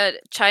the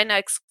China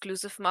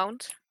exclusive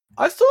mount?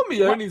 I saw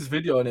Mioni's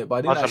video on it,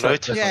 but I didn't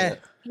actually it.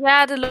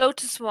 Yeah, the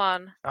Lotus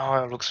one.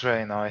 Oh, it looks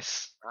very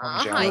nice.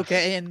 We'll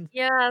get in.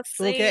 Yeah,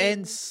 we'll get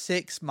in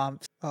 6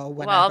 months or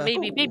whenever. Well,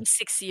 maybe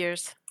 6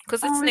 years.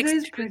 Because it's an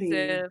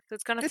exclusive.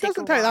 It's gonna it take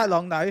doesn't take that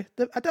long though.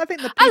 I don't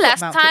think the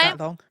peacock mount took that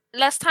long.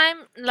 Last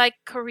time, like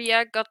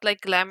Korea got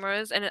like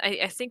glamorous, and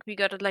I think we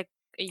got it like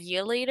a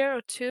year later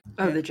or 2.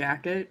 Oh, the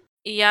jacket.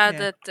 Yeah,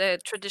 the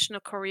traditional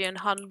Korean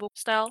hanbok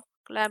style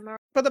glamour.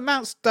 But the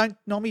mounts don't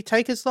normally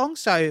take as long,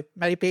 so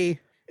maybe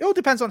it all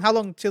depends on how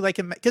long till they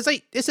can make. Because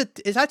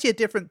it's actually a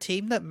different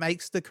team that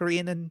makes the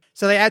Korean, and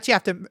so they actually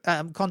have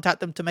to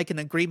contact them to make an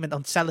agreement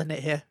on selling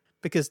it here.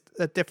 Because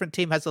a different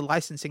team has the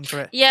licensing for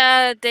it.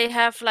 Yeah, they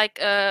have like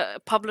a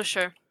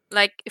publisher.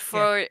 Like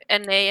for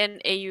NA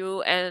and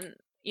AU and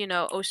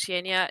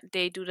Oceania,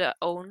 they do their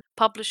own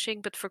publishing.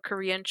 But for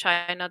Korea and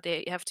China,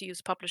 they have to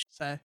use publishing.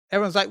 So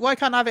everyone's like, "Why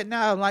can't I have it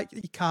now?" I'm like,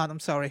 "You can't.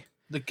 I'm sorry."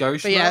 The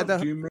Ghost Mount?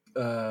 Do you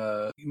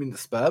mean the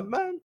Sperm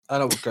Mount? I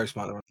know what Ghost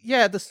Mount.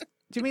 Yeah, do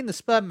you mean the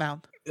Sperm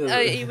Mount?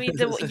 You mean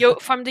the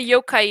from the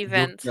Yokai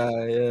event?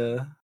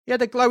 Yeah. Yeah,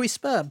 the glowy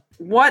sperm.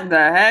 What the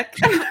heck?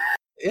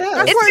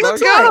 Yeah,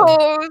 it's a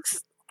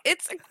ghost.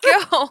 It's a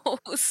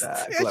ghost.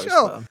 Yeah,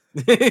 sure.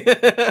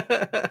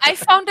 I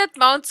found that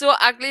mount so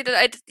ugly that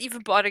I didn't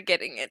even bother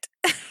getting it.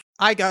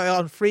 I go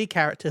on 3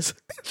 characters.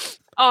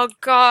 Oh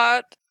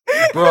God.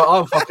 Bro,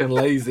 I'm fucking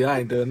lazy. I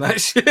ain't doing that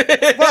shit.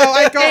 Well,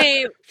 I got.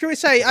 Should we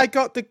say I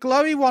got the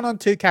glowy one on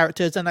 2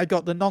 characters, and I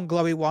got the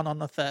non-glowy one on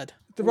the 3rd.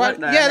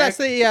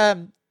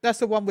 That's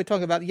the one we're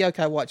talking about. The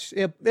Yokai Watch.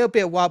 It'll be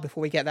a while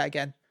before we get that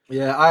again.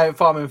 Yeah, I am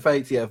farming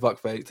Fates. Yeah, fuck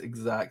Fates.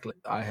 Exactly.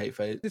 I hate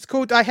Fates. It's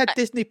called. I had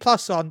Disney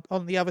Plus on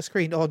the other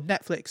screen, or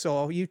Netflix,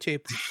 or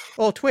YouTube,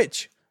 or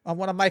Twitch. On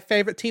one of my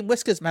favorite Team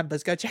Whiskers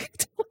members. Go check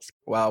it out.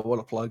 Wow, what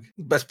a plug!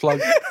 Best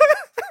plug.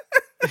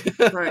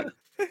 Right.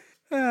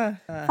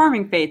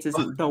 Farming Fates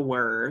isn't the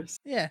worst.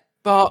 Yeah,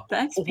 but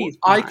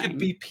I could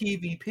be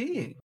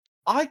PvPing.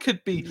 I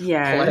could be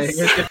playing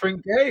a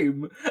different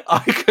game. I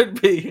could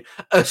be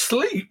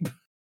asleep.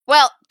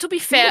 Well, to be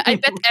fair, I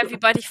bet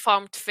everybody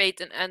farmed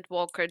Fate and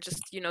Endwalker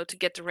just, to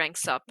get the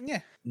ranks up.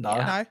 Yeah. No.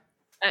 Yeah.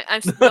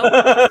 I'm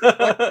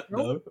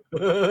no.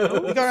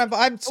 You gotta remember,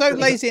 I'm so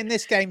lazy in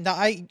this game that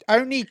I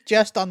only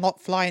just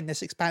unlocked flying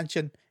this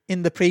expansion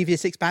in the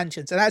previous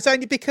expansions. And that's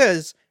only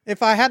because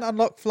if I hadn't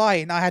unlocked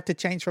flying, I had to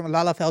change from a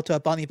Lalafell to a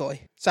Bunny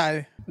Boy.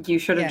 So you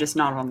should have just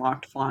not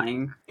unlocked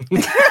flying.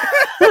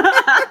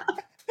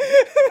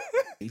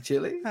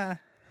 Chili?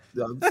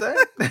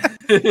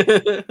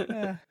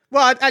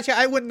 Well, actually,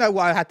 I wouldn't know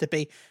what I had to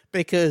be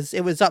because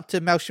it was up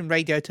to Melsham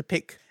Radio to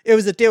pick. It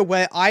was a deal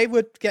where I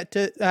would get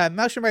to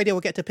Melsham Radio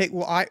would get to pick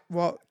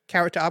what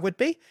character I would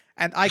be,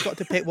 and I got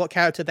to pick what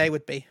character they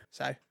would be.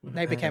 So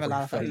they became a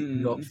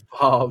Lalafell. Not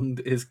farmed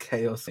is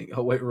chaos.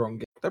 Oh wait,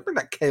 wrong. Don't bring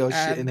that chaos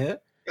shit in here.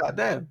 God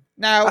damn.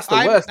 Now that's the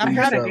worst. I'm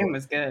glad the game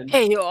was good.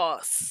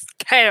 Chaos.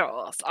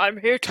 I'm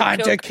here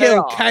to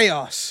kill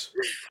chaos.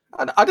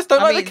 I just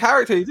don't like the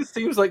character. He just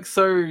seems like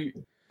so.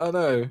 I don't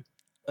know.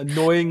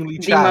 Annoyingly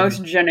the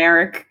most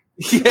generic.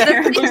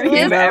 Yeah.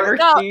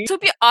 To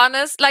be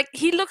honest, like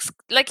he looks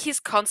like he's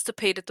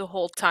constipated the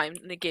whole time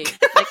in the game.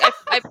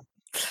 Like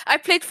I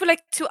played for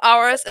like 2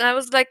 hours and I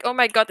was like, oh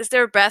my god, is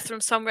there a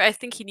bathroom somewhere? I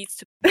think he needs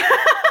to.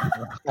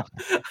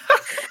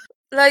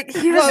 Like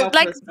he was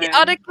the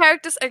other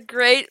characters are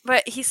great,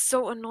 but he's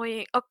so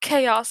annoying. Oh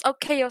chaos,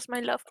 my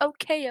love. Oh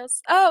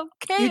chaos.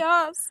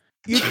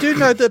 You do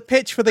know the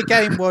pitch for the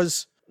game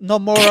was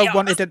Nomura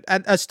wanted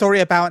a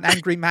story about an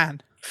angry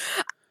man.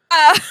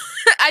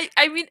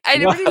 I mean, I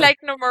really like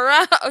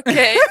Nomura.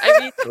 Okay, I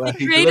mean,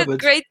 he created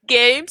great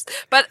games,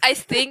 but I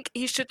think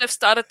he should have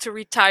started to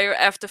retire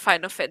after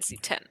Final Fantasy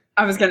X.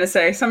 I was gonna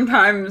say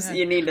sometimes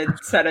you need to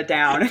set it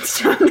down. It's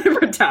time to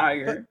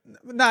retire.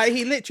 But, no,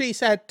 he literally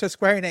said to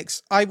Square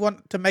Enix, "I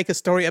want to make a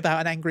story about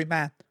an angry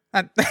man,"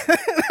 and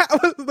that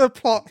was the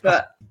plot.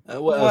 But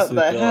what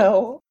the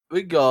hell?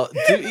 We got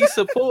duty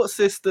support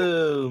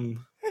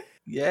system.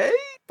 Yay!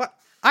 But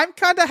I'm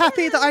kind of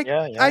happy that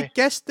I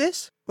guessed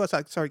this. What's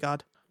that? Sorry,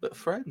 God. But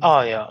friend.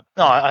 Oh yeah.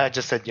 No, I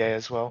just said yay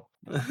as well.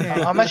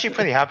 I'm actually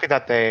pretty happy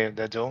that they're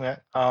doing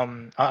it.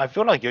 I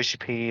feel like Yoshi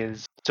P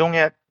is doing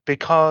it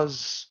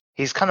because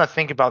he's kind of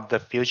thinking about the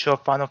future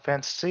of Final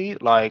Fantasy.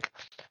 Like,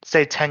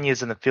 say 10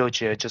 years in the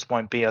future, it just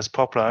won't be as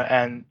popular.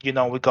 And,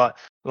 we got,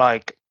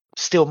 like,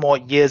 still more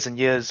years and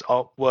years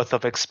worth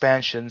of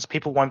expansions.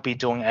 People won't be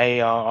doing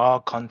ARR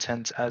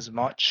content as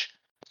much.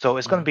 So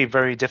it's going to be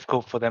very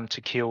difficult for them to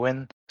queue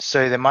in.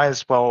 So they might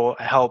as well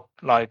help,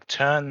 like,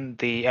 turn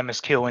the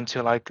MSQ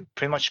into, like,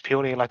 pretty much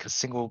purely like a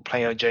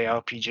single-player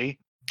JRPG.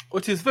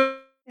 Which is a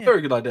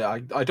very good idea.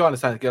 I do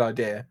understand it's a good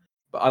idea.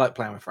 But I like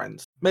playing with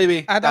friends.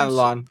 Maybe down the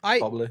line,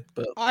 probably.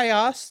 But I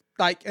asked,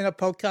 like, in a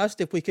podcast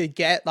if we could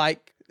get,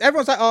 like,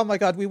 everyone's like, oh my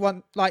God, we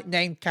want, like,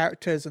 named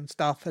characters and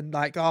stuff. And,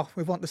 like, oh,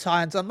 we want the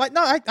Scions. I'm like,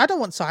 no, I don't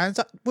want Scions.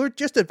 We're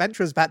just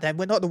adventurers back then.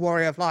 We're not the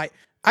Warrior of Light.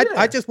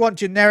 I just want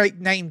generic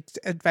named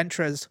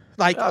adventurers.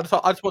 Like, I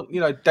just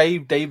want,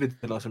 Dave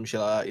Davidson or some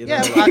shit like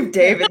that. Dave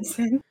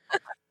Davidson.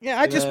 Yeah,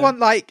 I just want,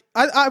 like,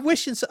 I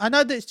wish, I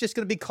know that it's just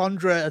going to be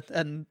Conjurer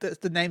and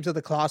the names of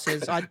the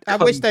classes. I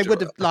wish they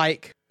would have,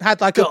 like,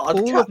 had, like, a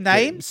pool of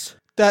names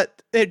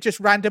that it just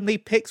randomly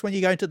picks when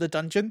you go into the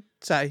dungeon.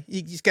 So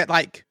you just get,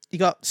 like, you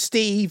got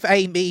Steve,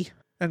 Amy,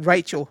 and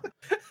Rachel.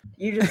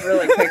 You just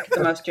really picked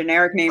the most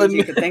generic names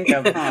you could think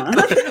of, huh?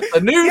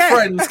 The new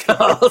Friends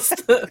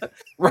cast.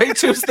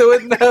 Rachel's still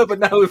in there, but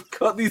now we've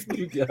got these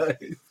new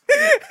guys.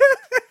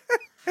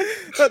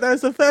 But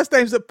those are the first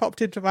names that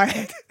popped into my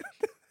head.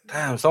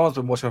 Damn, someone's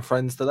been watching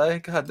Friends today.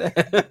 God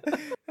damn.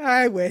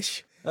 I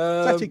wish.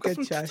 Such a good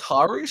show.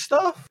 Atari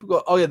stuff. We've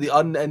got the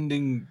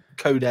unending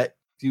codex.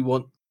 You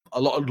want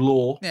a lot of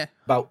lore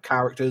about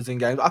characters in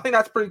games. I think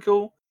that's pretty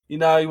cool. You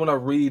want to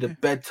read a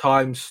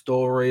bedtime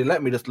story.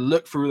 Let me just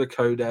look through the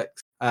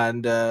codex,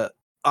 and I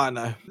don't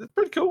know, it's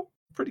pretty cool.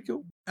 Pretty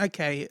cool.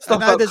 Okay, stuff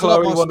about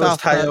Chloe, one of those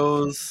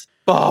tales.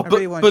 But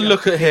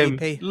look at him.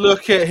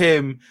 Look at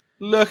him.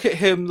 Look at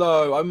him,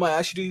 though. I might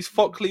actually do these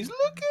Fockleys.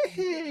 Look at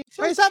him.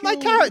 So is that my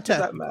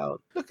character?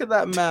 Look at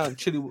that mount.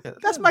 Chili.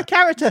 That's my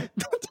character.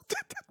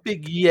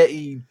 Big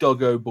Yeti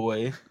doggo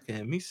boy. Look at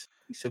him. He's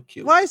so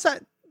cute. Why is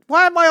that?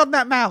 Why am I on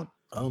that mount?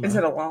 Oh, is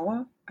it a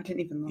Lala? I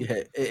didn't even know. Yeah,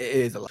 it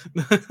is a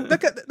Lala.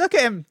 Look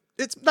at him.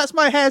 That's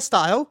my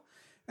hairstyle,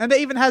 and it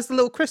even has the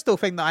little crystal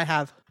thing that I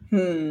have.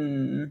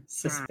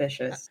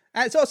 Suspicious.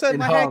 And it's also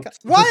my haircut.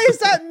 Why is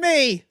that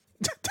me?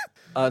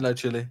 No,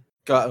 Chili.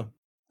 Go.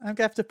 I'm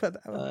gonna have to put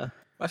that.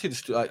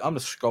 Actually, I'm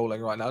just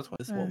scrolling right now.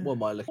 What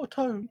am I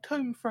looking?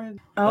 Tome friend.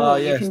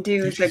 You can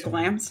do the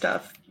glam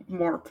stuff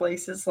more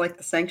places like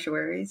the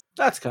sanctuaries.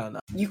 That's kind of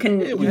nice. You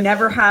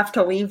never have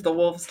to leave the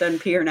Wolf's Den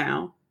Pier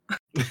now.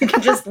 You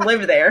can just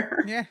live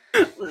there. Yeah.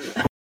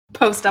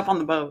 Post up on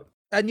the boat.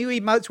 A new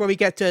emotes where we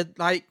get to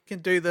can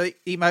do the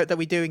emote that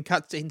we do in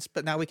cutscenes,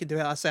 but now we can do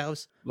it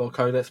ourselves. Lore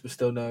Codex, but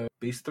still no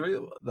Beast 3.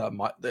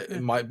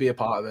 It might be a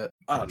part of it.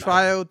 I don't know.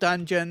 Trial,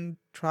 dungeon,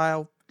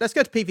 trial. Let's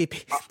go to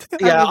PvP.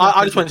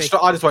 I just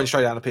went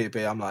straight down to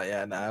PvP. I'm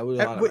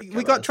like,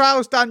 we got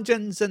trials,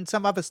 dungeons, and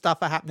some other stuff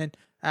are happening.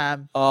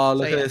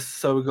 Look at this.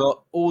 So we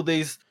got all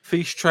these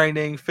feast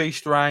training,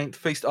 feast ranked,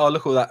 feast. Oh,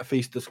 look at all that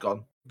feast has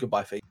gone.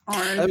 Goodbye, feast.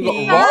 And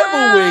we've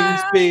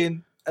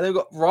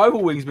got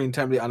rival wings being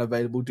temporarily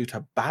unavailable due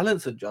to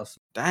balance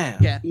adjustment.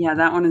 Damn. Yeah,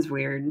 that one is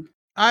weird.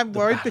 I'm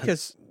worried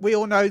because we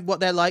all know what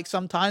they're like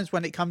sometimes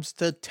when it comes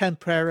to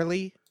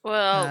temporarily.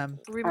 Well,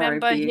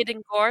 remember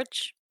Hidden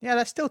Gorge? Yeah,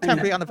 that's still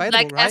temporarily unavailable,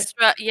 like right?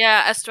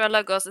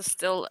 Astrologos is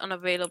still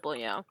unavailable,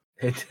 In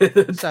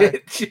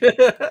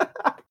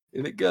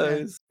it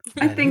goes.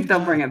 I think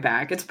they'll bring it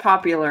back. It's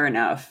popular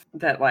enough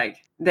that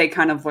they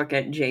kind of look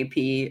at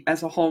JP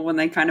as a whole when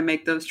they kind of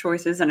make those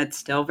choices, and it's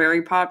still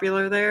very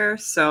popular there.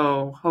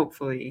 So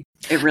hopefully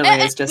it really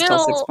is just till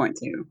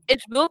 6.2.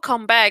 It will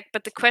come back,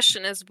 but the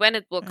question is when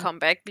it will come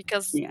back,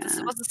 because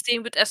this was the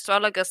same with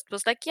Astrologos. It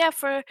was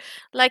for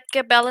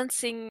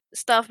balancing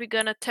stuff, we're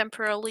gonna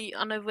temporarily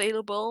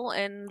unavailable,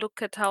 and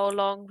look at how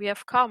long we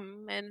have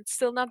come, and it's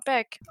still not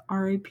back.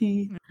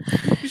 R.I.P.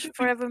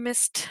 Forever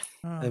missed.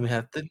 Then we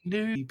have the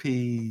new EP.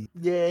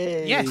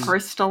 Yay! Yes.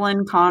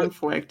 Crystalline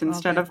Conflict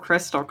instead of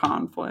Crystal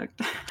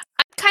Conflict. I'm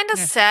kind of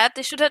sad.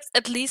 They should have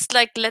at least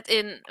like let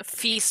in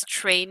Feast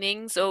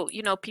training, so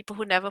people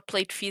who never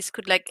played Feast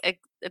could like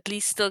at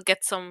least still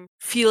get some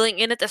feeling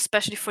in it,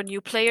 especially for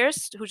new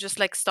players who just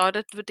like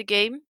started with the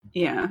game.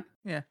 Yeah.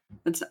 Yeah.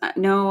 I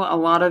know a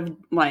lot of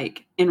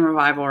like in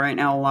Revival right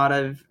now, a lot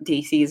of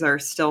DCs are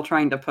still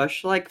trying to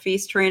push like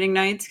Feast training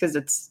nights because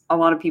it's a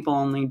lot of people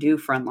only do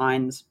front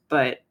lines,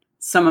 but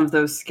some of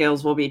those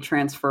skills will be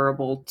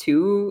transferable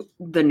to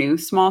the new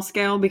small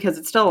scale because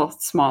it's still a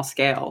small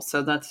scale.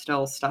 So that's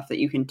still stuff that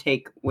you can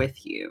take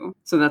with you.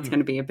 So that's going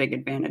to be a big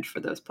advantage for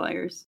those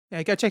players.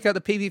 Yeah, go check out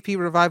the PvP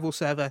Revival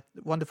server.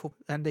 Wonderful.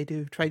 And they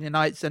do training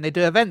nights and they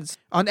do events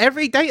on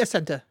every data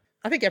center.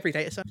 I think every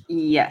data center.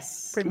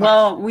 Yes.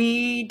 Well,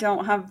 we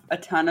don't have a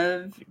ton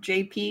of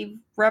JP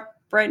rep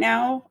right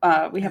now.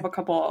 We have a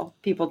couple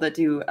people that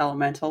do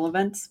elemental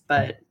events,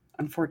 but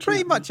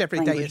unfortunately, pretty much every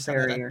data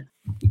center.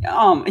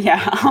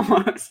 Yeah,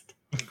 almost.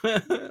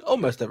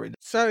 Almost every day.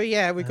 So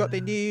yeah, we've got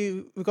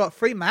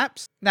 3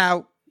 maps.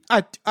 Now,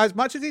 as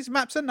much as these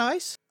maps are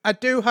nice, I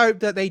do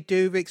hope that they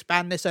do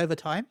expand this over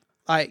time.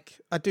 Like,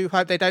 I do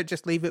hope they don't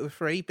just leave it with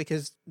 3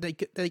 because they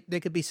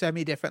could be so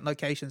many different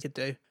locations to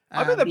do.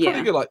 I think they're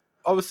pretty good. Like,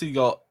 obviously you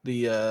got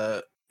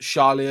the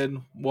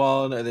Charlian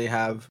one, and they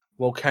have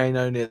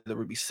Volcano near the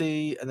Ruby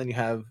Sea, and then you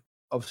have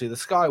obviously the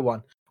Sky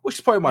one, which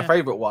is probably my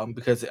favorite one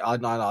because I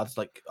just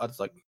like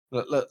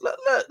look,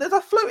 there's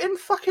a floating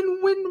fucking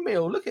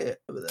windmill. Look at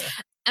it over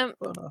there.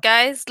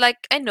 Guys,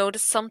 like I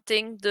noticed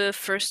something. The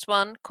first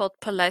one called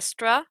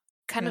Palestra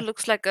kind of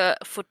looks like a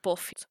football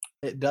field.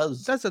 It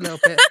does. That's a little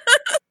bit.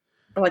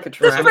 Or like a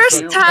track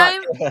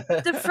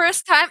the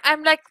first time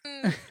I'm like,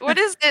 what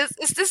is this?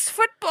 Is this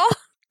football?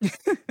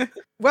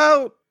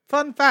 Well,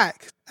 fun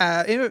fact,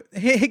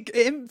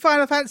 in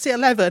Final Fantasy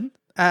 11,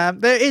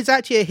 there is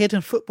actually a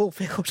hidden football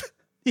field.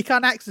 You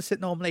can't access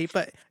it normally,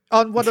 but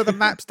on one of the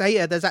map's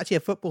data, there's actually a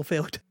football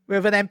field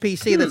with an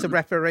NPC that's a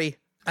referee.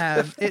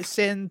 It's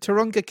in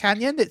Turunga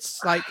Canyon.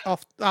 It's like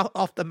off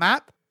the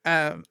map.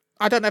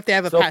 I don't know if they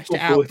ever patched it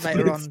out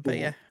later on, but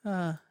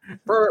yeah.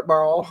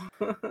 Football.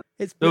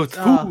 It's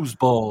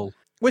foosball.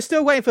 We're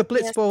still waiting for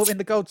Blitzball in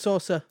the Gold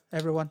Saucer,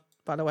 everyone,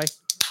 by the way.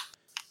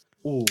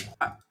 Ooh.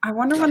 I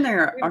wonder when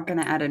they're going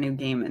to add a new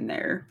game in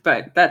there,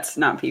 but that's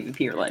not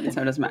PvP related,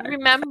 so it doesn't matter.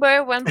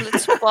 Remember when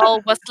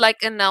Blitzball was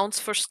like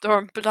announced for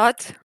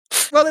Stormblood?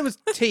 Well, it was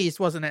teased,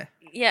 wasn't it?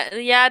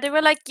 Yeah, they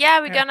were like,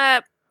 we're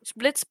gonna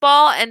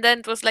Blitzball, and then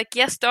it was like,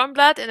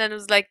 Stormblood, and then it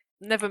was like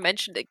never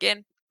mentioned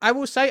again. I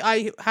will say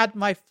I had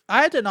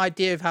an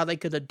idea of how they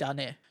could have done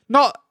it.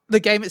 Not the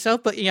game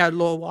itself, but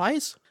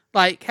lore-wise.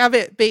 Like, have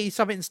it be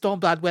something in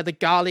Stormblood where the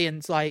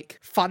Garleans like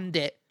fund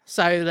it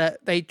so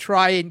that they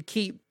try and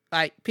keep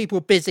like people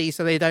busy,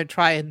 so they don't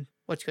try and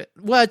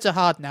words are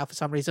hard now for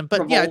some reason,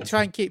 but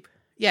try and keep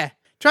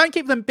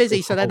them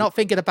busy so they're not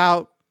thinking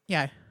about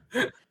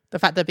the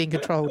fact they're being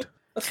controlled.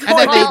 And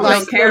then they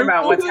don't care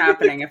about what's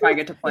happening if I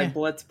get to play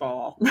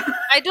Blitzball.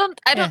 I don't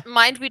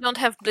mind we don't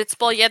have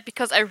Blitzball yet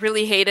because I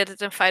really hated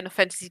it in Final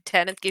Fantasy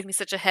X. It gave me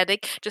such a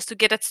headache just to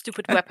get that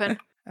stupid weapon.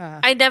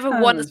 I never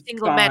won a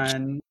single match.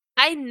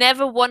 I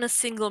never won a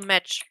single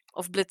match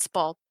of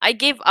Blitzball. I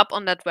gave up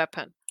on that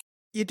weapon.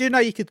 You do know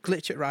you could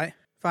glitch it, right?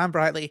 Fine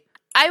brightly.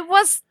 When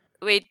was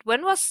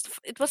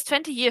it? Was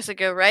 20 years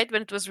ago, right?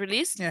 When it was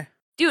released? Yeah.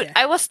 Dude,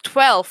 I was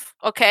 12,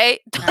 okay?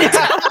 Don't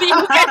tell me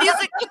you can use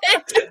a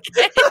glitch,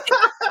 okay?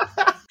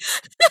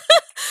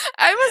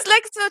 I was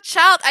like so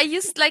child. I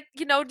used like,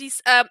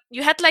 these,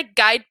 you had like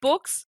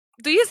guidebooks.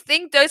 Do you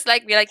think those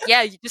like, be like,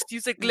 yeah, you just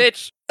use a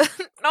glitch?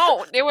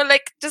 No, they were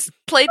like, just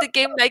play the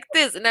game like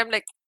this. And I'm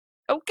like,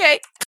 okay.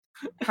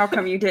 How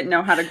come you didn't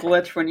know how to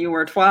glitch when you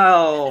were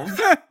 12?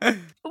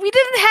 We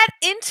didn't have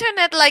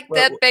internet like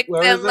that back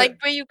then,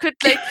 like where you could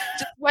like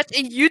just watch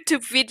a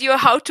YouTube video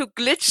how to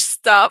glitch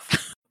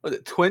stuff. Was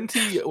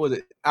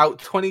it out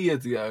 20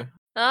 years ago?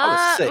 I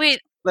was 6.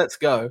 Wait. Let's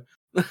go.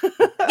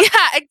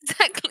 Yeah,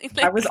 exactly.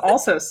 Like, I was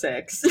also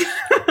 6.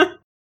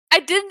 I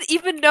didn't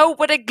even know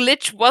what a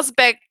glitch was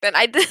back then.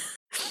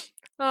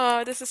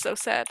 Oh, this is so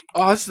sad.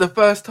 Oh, this is the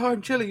first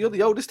time, Chili. You're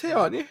the oldest here,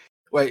 aren't you?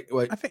 Wait.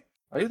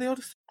 Are you the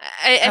oldest?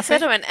 I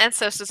said I'm an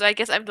ancestor, so I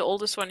guess I'm the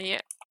oldest one here.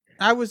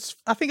 I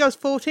think I was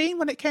 14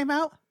 when it came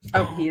out.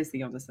 Oh, he is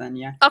the oldest then,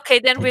 yeah. Okay,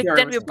 then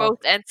we're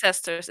both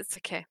ancestors. It's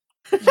okay.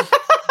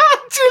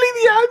 Chili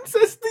the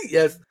ancestor.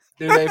 Yes,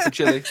 new name for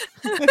Chili.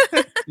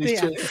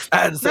 Chili.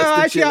 Ancestor. No,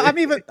 actually,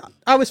 Chili.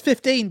 I was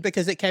 15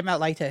 because it came out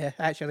later here.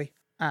 Actually,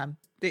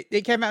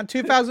 it came out in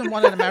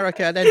 2001 in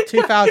America, then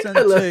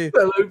 2002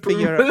 for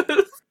Europe.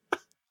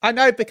 I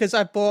know because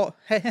I bought.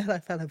 Hello,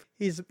 fellow.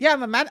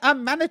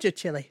 I'm manager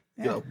Chili.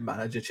 Yeah. You're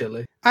manager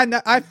Chili. I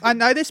know. I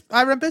know this.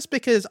 I remember this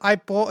because I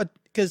bought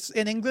because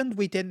in England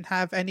we didn't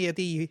have any of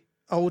the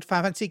old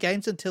Final Fantasy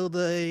games until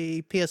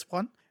the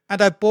PS1,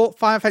 and I bought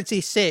Final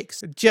Fantasy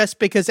 6 just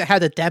because it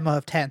had a demo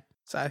of 10.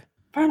 So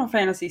Final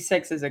Fantasy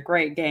 6 is a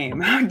great game.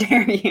 How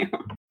dare you?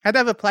 I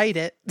never played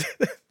it.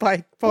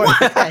 By what?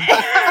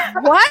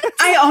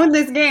 I own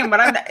this game, but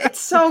it's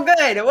so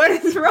good. What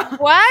is wrong?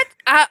 What?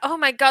 Oh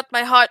my god,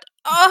 my heart.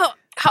 Oh,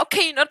 how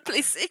can you not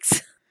play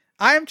 6?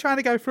 I am trying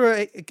to go through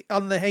it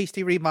on the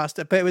hasty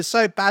remaster, but it was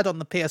so bad on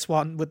the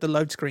PS1 with the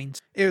load screens.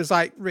 It was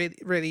like really,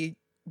 really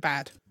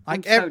bad.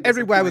 Like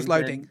everywhere was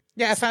loading.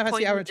 Yeah, Final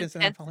Fantasy Origins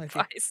and Anthology.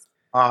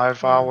 I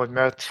will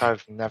admit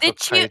I've never played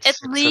 6 as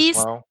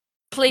well.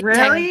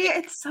 Really?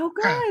 It's so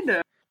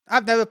good.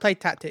 I've never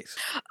played Tactics.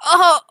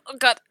 Oh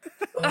God!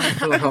 I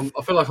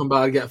feel like I'm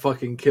about to get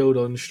fucking killed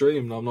on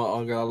stream. I'm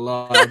gonna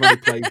lie. I've only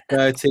played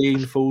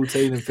 13,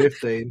 14, and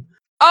 15.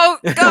 Oh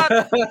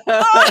God!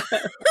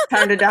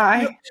 Time to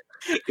die.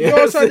 You're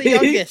also the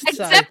youngest.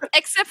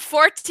 Except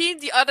 14,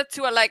 the other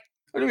two are like.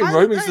 What do you mean?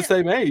 Roman's the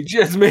same age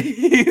as me,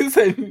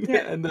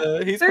 and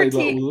he's 13. Played like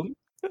all of them.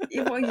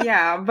 Well,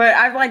 yeah, but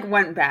I've like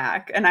went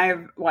back, and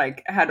I've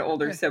like had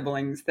older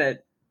siblings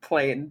that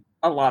played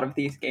a lot of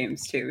these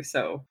games too.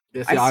 So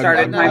I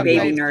started my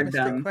baby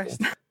nerddom.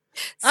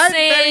 I'm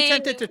very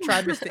tempted to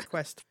try Mystic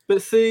Quest.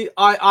 But see,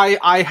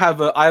 I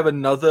have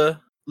another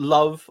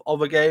love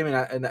of a game,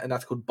 and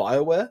that's called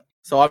BioWare.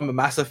 So I'm a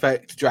Mass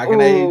Effect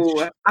Dragon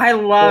Age. I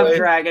love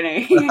Dragon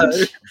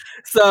Age.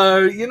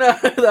 So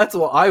that's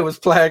what I was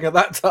playing at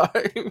that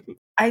time.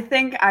 I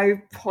think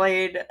I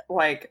played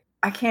like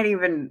I can't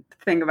even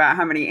think about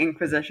how many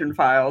Inquisition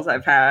files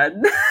I've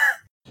had.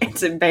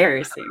 It's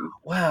embarrassing.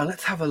 Wow,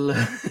 let's have a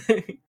look.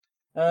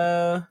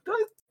 I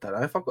don't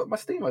know if I've got my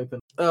Steam open.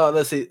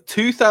 Let's see.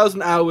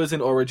 2,000 hours in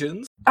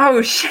Origins.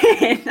 Oh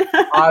shit!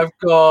 I've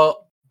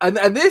got,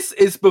 and this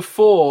is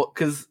before,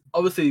 because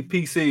obviously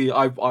PC.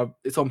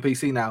 It's on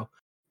PC now.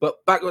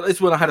 But back when this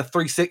is when I had a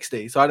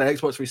 360, so I had an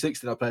Xbox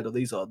 360 and I played all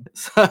these on.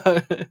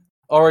 So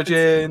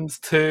Origins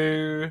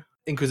 2,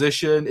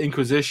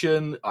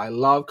 Inquisition. I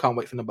love. Can't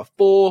wait for number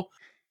 4.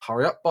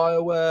 Hurry up,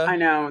 BioWare. I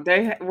know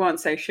they won't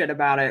say shit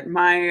about it.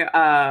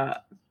 My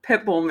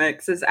Pitbull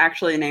mix is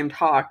actually named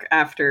Hawk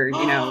after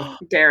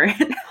Garrett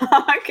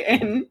Hawk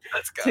in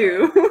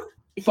 2.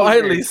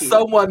 Finally,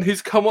 someone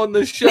who's come on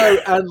the show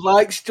and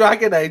likes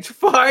Dragon Age.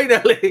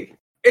 Finally,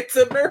 it's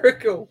a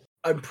miracle.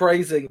 I'm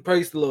praise the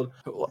Lord.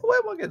 Where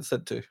am I getting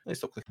sent to?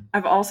 Stop clicking.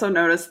 I've also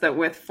noticed that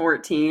with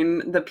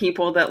 14, the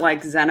people that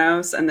like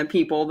Xenos and the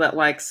people that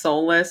like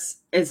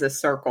Soulless is a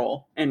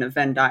circle in a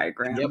Venn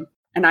diagram. Yep.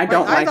 And I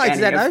don't like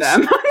any Xenos. Of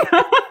them.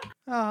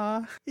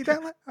 Aw, you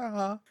don't like?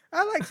 Aw,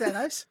 I like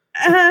Xenos.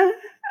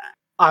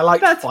 I like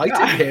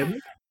fighting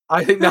him.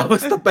 I think that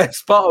was the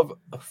best part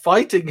of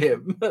fighting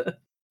him.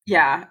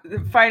 Yeah,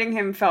 fighting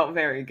him felt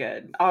very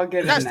good. I'll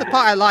give That's him the that.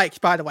 part I liked,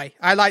 by the way.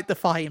 I liked the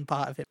fighting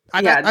part of it.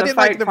 I didn't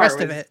like the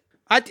rest of it.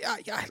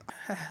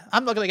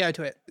 I'm not going to go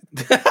to it.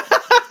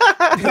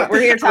 We're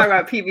here to talk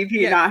about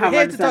PvP, not how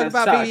much Xenos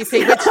sucks.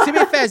 PvP, which, to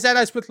be fair,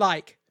 Xenos would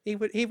like. He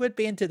would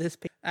be into this.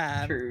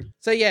 True.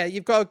 So yeah,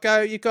 you've got to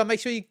go. You've got to make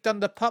sure you've done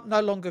the Pup No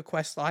Longer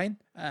quest line,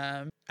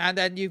 and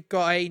then you've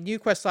got a new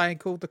quest line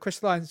called the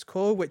Crystalline's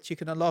Core, which you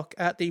can unlock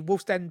at the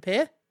Wolf's Den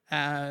Pier.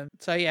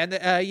 So yeah,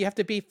 and, you have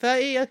to be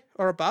 30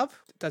 or above.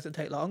 It doesn't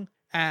take long,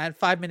 and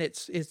 5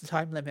 minutes is the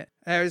time limit.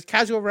 There is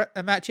casual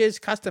matches,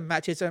 custom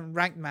matches, and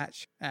ranked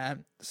match.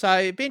 So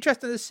it'd be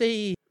interesting to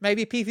see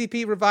maybe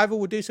PvP Revival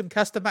will do some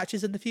custom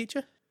matches in the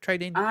future.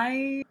 Trading.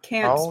 I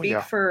can't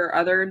speak for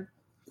other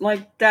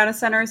like data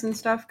centers and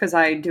stuff because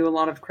I do a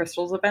lot of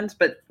Crystals events,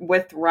 but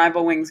with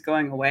Rival Wings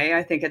going away,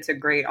 I think it's a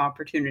great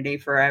opportunity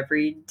for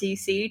every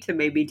DC to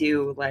maybe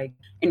do like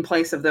in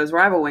place of those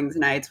Rival Wings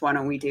nights, why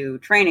don't we do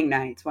training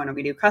nights? Why don't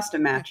we do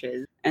custom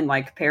matches and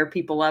like pair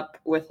people up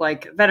with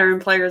like veteran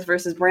players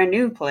versus brand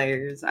new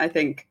players? I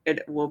think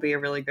it will be a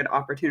really good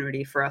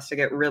opportunity for us to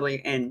get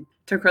really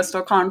into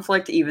Crystal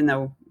conflict, even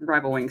though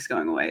Rival Wings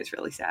going away is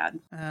really sad.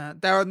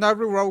 There are no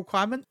role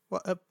requirement.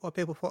 What are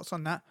people's thoughts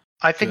on that?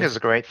 I think it's a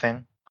great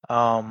thing.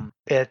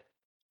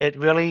 It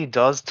really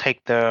does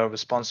take the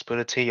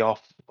responsibility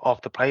off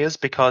the players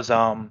because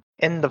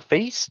in the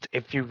feast,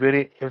 if you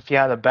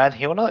had a bad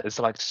healer, it's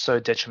like so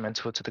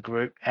detrimental to the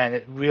group, and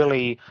it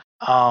really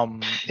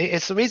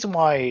it's the reason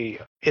why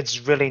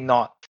it's really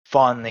not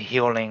fun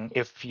healing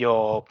if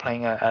you're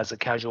playing as a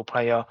casual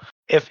player.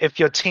 If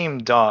your team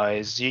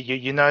dies,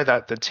 you know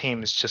that the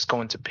team is just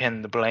going to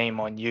pin the blame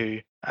on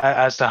you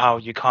as to how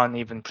you can't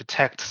even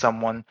protect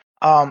someone.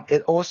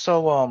 It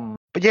also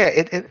but yeah,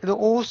 it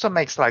also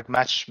makes like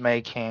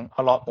matchmaking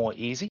a lot more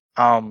easy.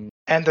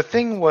 And the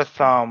thing with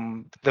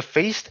the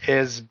feast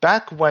is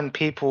back when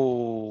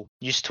people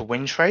used to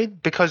win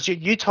trade, because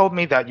you told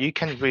me that you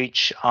can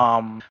reach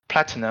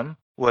platinum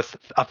with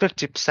a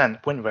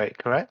 50% win rate,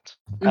 correct?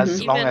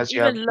 As long as you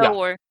have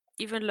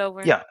even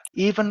lower. Yeah,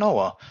 even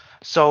lower.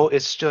 So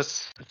it's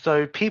just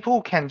so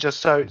people can just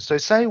so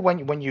say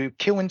when you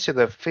kill into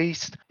the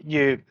feast,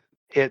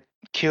 it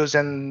kills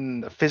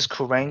in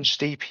physical range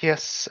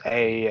DPS,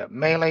 a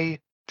melee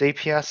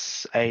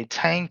DPS, a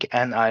tank,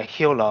 and a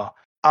healer.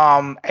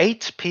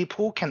 8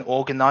 people can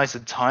organize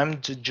a time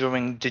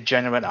during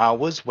degenerate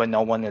hours when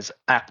no one is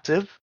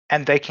active,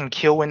 and they can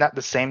kill in at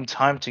the same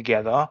time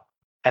together,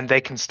 and they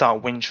can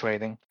start win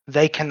trading.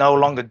 They can no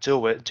longer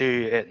do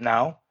it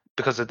now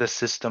because of this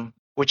system,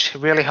 which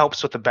really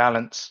helps with the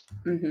balance.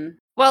 Mm-hmm.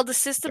 Well, the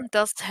system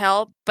does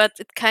help, but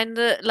it kind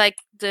of like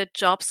the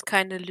jobs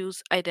kind of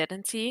lose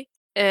identity.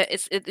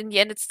 in the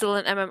end it's still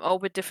an MMO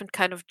with different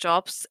kind of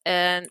jobs,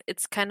 and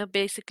it's kind of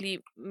basically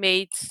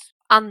made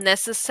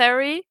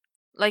unnecessary.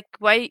 Like,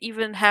 why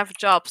even have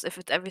jobs if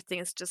everything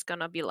is just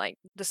gonna be like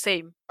the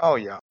same? Oh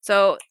yeah.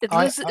 So it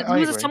I loses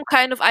agree. some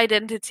kind of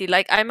identity.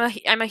 Like, I'm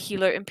a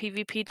healer in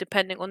PvP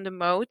depending on the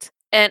mode,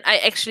 and I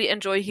actually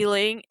enjoy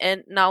healing.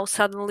 And now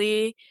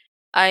suddenly,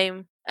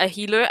 I'm a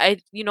healer.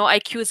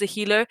 IQ is a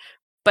healer,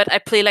 but I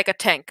play like a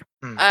tank.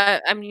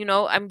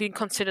 I'm being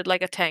considered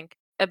like a tank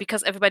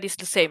because everybody's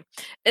the same.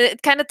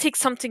 It kind of takes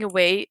something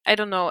away. I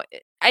don't know.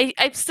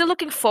 I'm still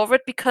looking forward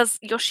because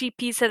Yoshi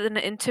P said in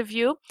an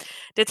interview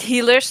that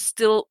healers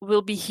still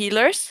will be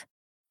healers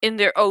in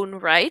their own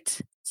right.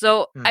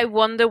 So I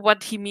wonder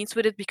what he means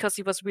with it because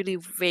he was really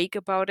vague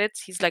about it.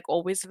 He's like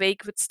always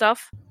vague with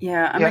stuff.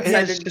 Yeah, I'm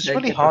excited. It's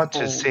really hard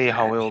to see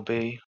how it'll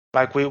be.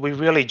 Like we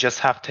really just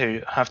have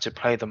to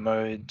play the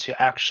mode to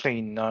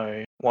actually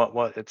know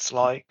what it's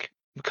like.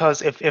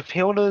 Because if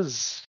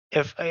healers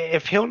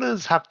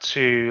have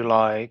to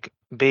like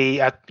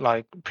be at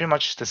like pretty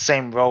much the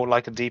same role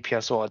like a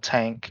DPS or a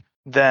tank,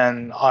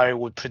 then I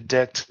would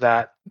predict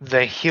that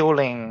their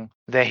healing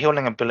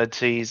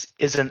abilities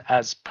isn't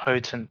as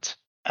potent,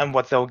 and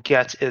what they'll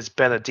get is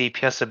better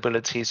DPS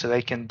ability, so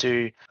they can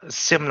do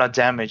similar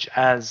damage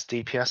as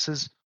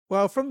DPSs.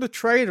 Well, from the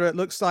trailer, it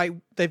looks like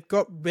they've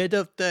got rid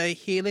of the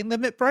healing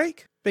limit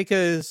break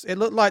because it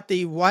looked like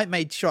the White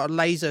Mage shot a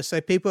laser,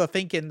 so people are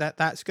thinking that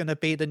that's going to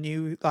be the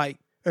new like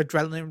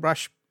adrenaline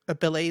rush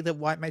ability that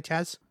White Mage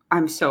has.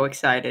 I'm so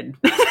excited.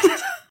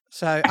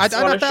 So I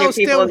don't know if that'll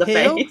still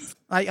heal.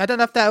 I don't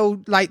know if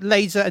that'll like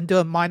laser and do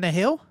a minor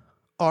heal,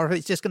 or if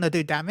it's just going to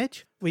do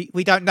damage.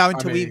 We don't know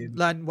until we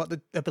learn what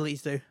the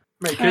abilities do.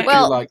 It could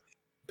do like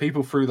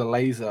people through the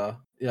laser.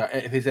 Yeah,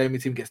 if his enemy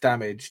team gets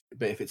damaged,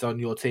 but if it's on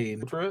your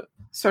team, through it.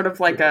 Sort of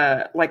like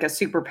a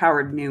super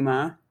powered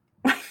Numa.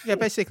 Yeah,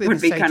 basically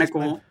would be kind of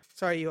cool. Move.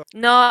 Sorry, you.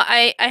 No,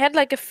 I had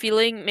like a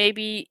feeling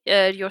maybe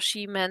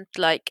Yoshi meant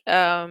like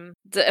the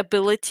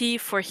ability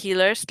for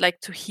healers like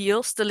to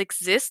heal still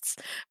exists,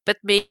 but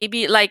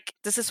maybe like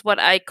this is what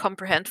I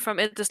comprehend from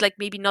it. Is like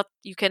maybe not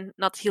you can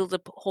not heal the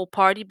whole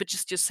party, but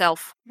just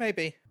yourself.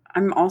 Maybe.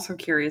 I'm also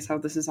curious how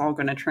this is all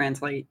going to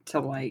translate to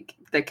like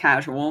the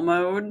casual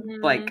mode,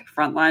 like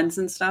Frontlines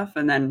and stuff,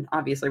 and then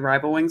obviously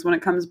Rival Wings when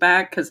it comes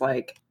back. Because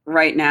like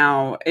right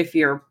now, if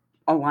your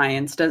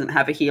alliance doesn't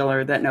have a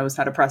healer that knows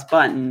how to press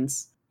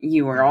buttons,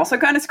 you are also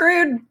kind of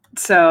screwed.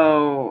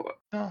 So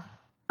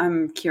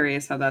I'm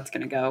curious how that's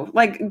going to go.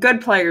 Like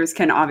good players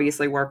can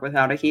obviously work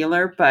without a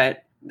healer,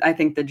 but I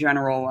think the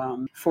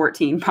general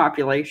 14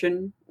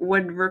 population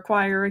would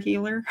require a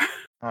healer.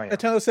 Oh, yeah.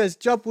 Eternal says,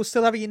 Job will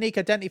still have a unique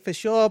identity for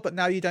sure, but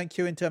now you don't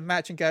queue into a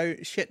match and go,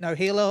 shit, no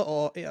healer,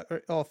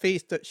 or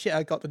Feast that shit,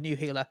 I got the new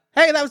healer.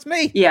 Hey, that was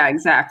me! Yeah,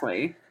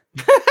 exactly.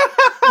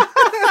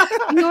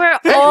 You were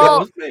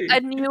all a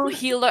new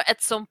healer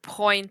at some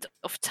point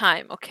of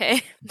time,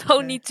 okay?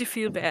 No need to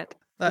feel bad.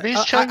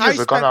 These changes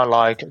are gonna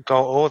like go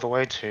all the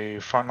way to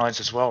Frontlines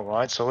as well,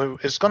 right? So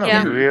it's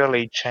gonna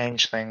really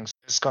change things.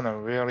 It's gonna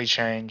really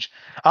change.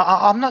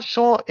 I'm not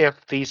sure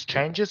if these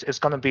changes is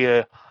gonna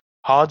be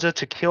harder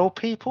to kill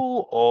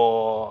people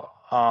or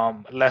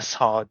less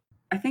hard.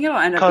 I think it'll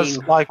end up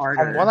being like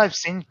harder. From what I've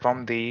seen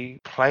from the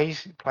play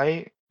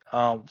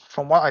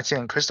from what I've seen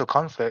in Crystal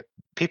Conflict,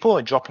 people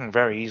are dropping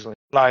very easily.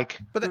 Like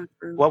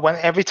when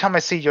every time I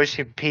see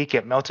Yoshi P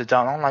get melted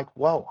down, I'm like,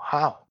 whoa,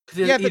 how?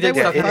 Yeah, but they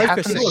were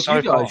focusing.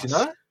 So guys, you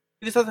know,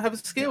 he just doesn't have a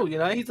skill. You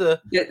know, he's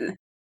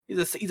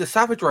a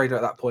savage raider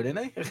at that point,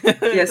 isn't he?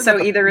 Yeah.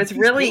 So either it's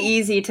really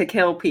easy to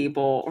kill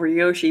people, or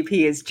Yoshi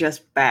P is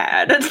just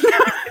bad.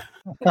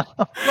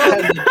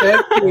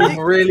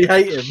 Really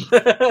hate him.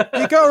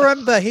 You gotta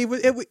remember,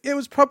 it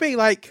was probably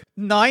like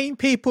 9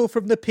 people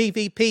from the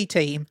PvP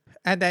team,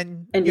 and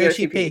then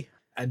Yoshi P,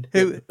 and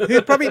who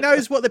probably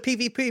knows what the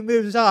PvP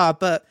moves are,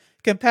 but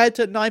compared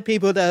to 9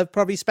 people that have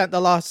probably spent the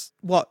last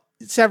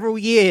several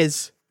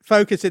years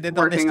focusing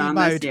on this new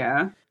mode.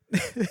 Yeah.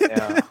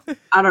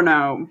 I don't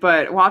know,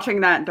 but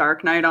watching that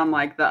Dark Knight on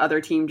like the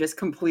other team just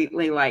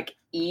completely like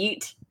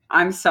eat,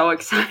 I'm so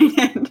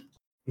excited.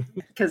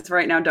 Because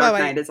right now Dark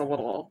Knight is a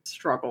little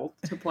struggle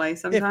to play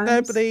sometimes.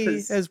 If nobody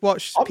has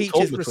watched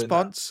Peach's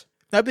response,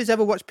 nobody's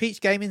ever watched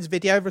Peach Gaming's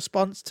video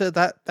response to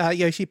that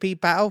Yoshi P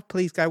battle,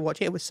 please go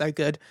watch it. It was so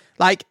good.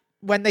 Like,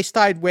 when they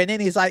started winning,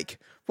 he's like,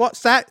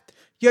 what's that?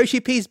 Yoshi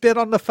P's been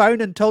on the phone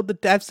and told the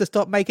devs to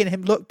stop making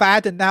him look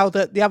bad, and now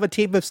that the other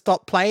team have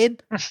stopped playing.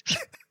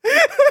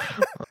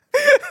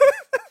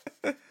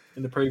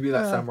 In the preview,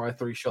 that Samurai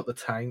 3 shot the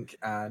tank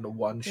and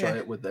one-shot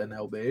it with an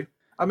LB.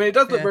 I mean, it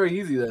does look very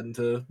easy then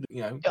to,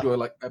 do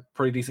like a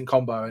pretty decent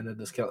combo and then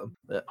just kill them.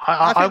 Yeah.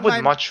 I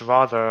would much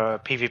rather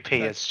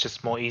PvP. It's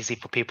just more easy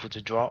for people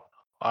to drop.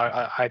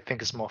 I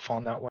think it's more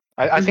fun that way.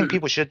 I think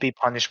people should be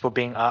punished for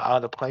being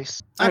out of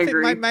place. I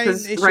agree.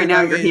 Because right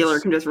now your healer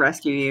can just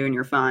rescue you and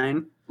you're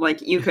fine.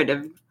 Like, you could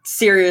have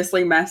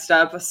seriously messed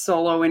up a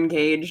solo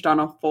engaged on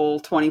a full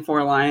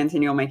 24 lions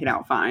and you'll make it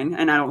out fine.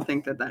 And I don't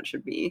think that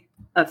should be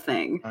a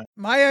thing.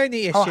 My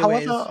only issue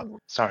is...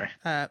 Sorry.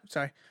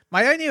 Sorry.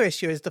 My only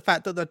issue is the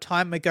fact that the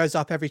timer goes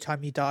up every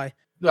time you die.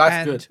 No,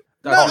 that's good.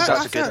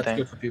 That's a good thing.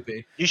 Good for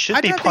PvP. You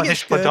should be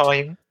punished for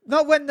dying.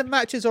 Not when the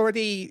match is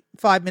already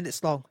 5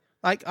 minutes long.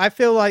 Like, I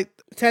feel like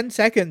 10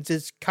 seconds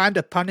is kind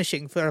of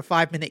punishing for a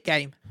 5-minute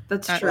game.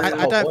 That's true.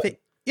 I don't think.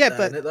 Yeah,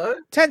 but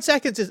 10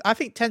 seconds is. I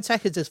think 10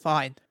 seconds is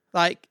fine.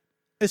 Like,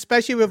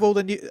 especially with all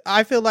the new.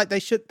 I feel like they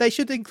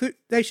should include.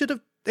 They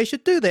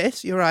should do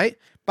this. You're right,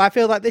 but I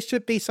feel like this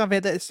should be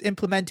something that's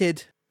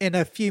implemented in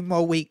a few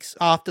more weeks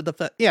after the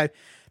first.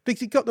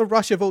 Because you've got the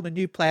rush of all the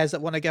new players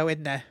that want to go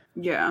in there.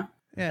 Yeah.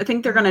 I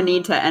think they're going to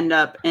need to end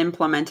up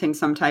implementing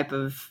some type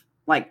of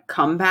like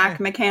comeback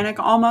mechanic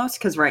almost,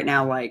 because right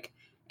now, like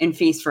in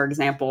Feast, for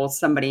example,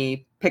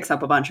 somebody picks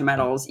up a bunch of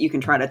medals, you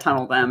can try to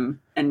tunnel them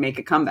and make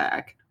a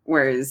comeback.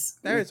 Whereas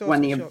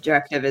when the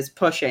objective is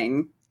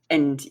pushing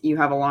and you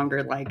have a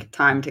longer like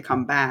time to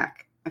come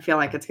back, I feel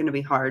like it's going to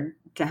be hard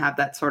to have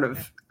that sort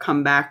of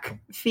comeback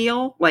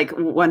feel. Like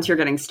once you're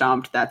getting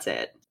stomped, that's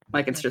it.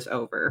 Like it's just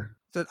over.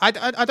 So I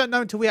don't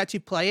know until we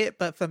actually play it,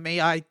 but for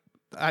me, I'm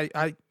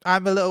a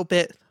little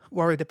bit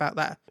worried about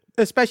that,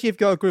 especially if you've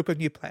got a group of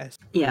new players.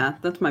 Yeah,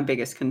 that's my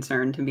biggest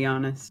concern, to be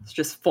honest. It's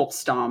just full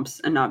stomps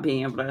and not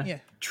being able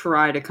to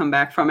try to come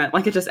back from it.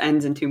 Like it just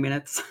ends in 2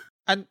 minutes.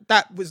 And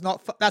that was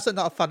not. That's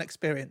not a fun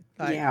experience.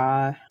 Like,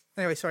 yeah.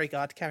 Anyway, sorry,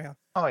 God, carry on.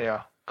 Oh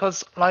yeah,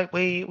 because like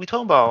we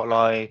talk about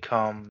like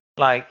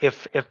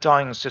if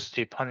dying is just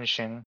too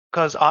punishing.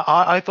 Because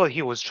I thought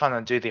he was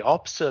trying to do the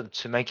opposite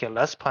to make it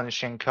less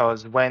punishing.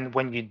 Because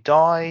when you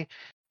die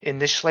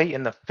initially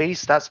in the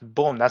feast, that's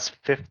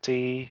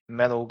 50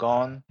 medal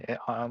gone.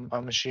 I'm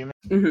assuming.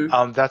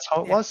 Mm-hmm. That's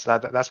how it was.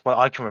 That's what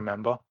I can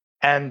remember.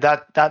 And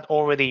that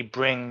already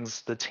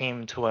brings the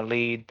team to a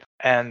lead.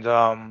 And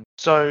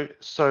so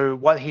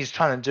what he's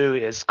trying to do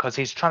is, because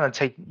he's trying to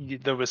take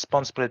the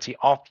responsibility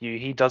off you,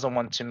 he doesn't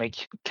want to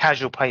make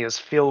casual players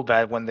feel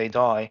bad when they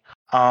die.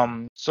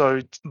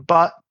 So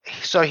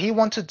he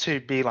wanted to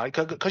be like,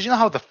 because you know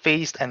how the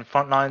feast and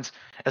frontlines,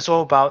 it's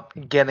all about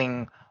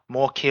getting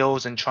more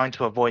kills and trying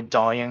to avoid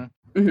dying.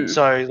 Mm-hmm.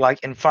 So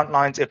like in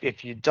frontlines,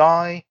 if you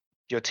die,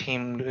 your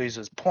team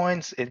loses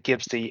points, it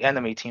gives the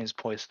enemy team's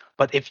points.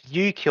 But if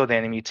you kill the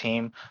enemy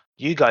team,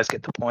 you guys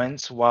get the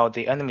points while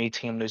the enemy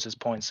team loses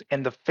points.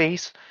 In the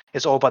feast,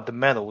 it's all about the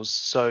medals.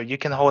 So you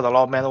can hold a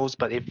lot of medals,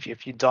 but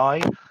if you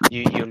die,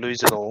 you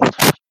lose it all.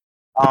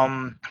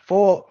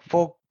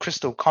 For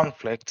Crystal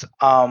Conflict,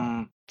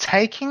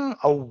 taking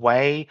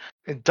away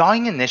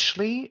dying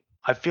initially,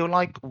 I feel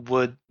like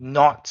would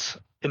not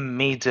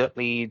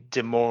immediately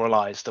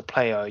demoralize the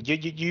player.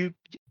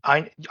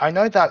 I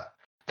know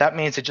that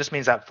means it just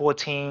means that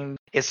 14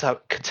 is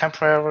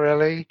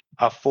contemporarily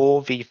a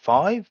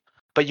 4v5,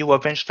 but you will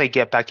eventually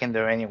get back in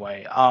there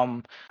anyway.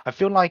 I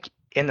feel like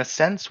in a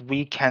sense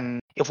we can,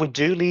 if we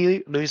do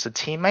lose a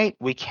teammate,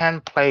 we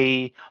can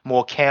play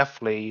more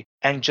carefully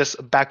and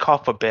just back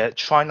off a bit.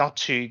 Try not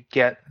to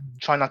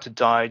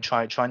die.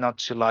 Try not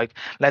to like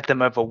let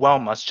them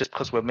overwhelm us just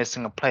because we're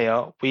missing a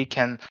player. We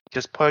can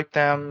just poke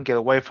them, get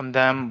away from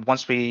them.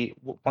 Once we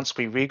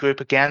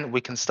regroup again,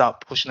 we can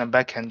start pushing them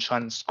back and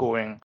trying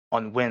scoring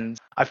on wins.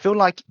 I feel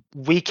like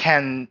we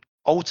can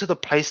alter the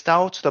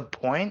playstyle to the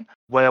point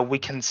where we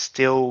can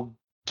still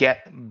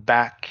get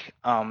back,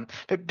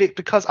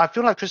 because I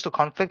feel like Crystal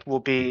Conflict will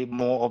be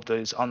more of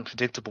those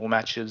unpredictable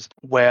matches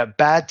where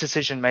bad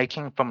decision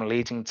making from a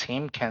leading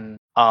team can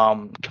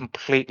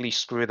completely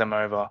screw them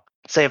over.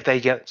 Say if they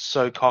get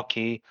so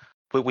cocky,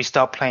 we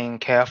start playing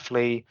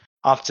carefully.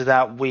 After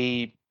that,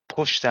 we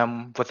push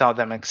them without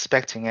them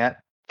expecting it.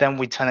 Then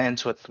we turn it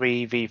into a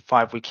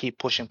 3v5. We keep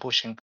pushing.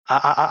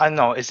 I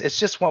know it's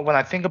just when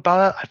I think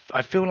about it,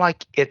 I feel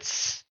like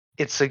it's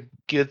a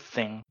good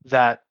thing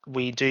that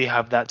we do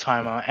have that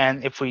timer,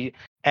 and it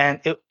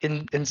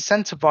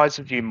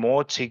incentivizes you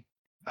more to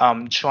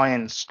try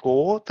and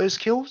score those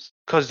kills,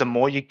 because the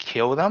more you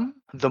kill them,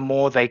 the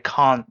more they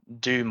can't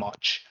do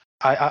much.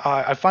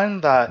 I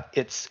find that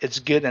it's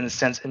good in a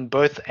sense in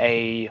both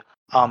a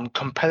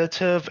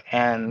competitive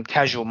and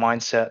casual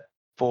mindset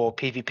for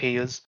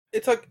PvPers.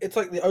 It's like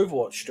the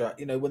Overwatch strat,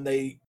 you know, when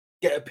they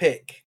get a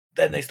pick,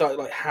 then they start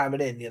like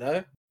hammering in, you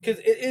know, because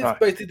it is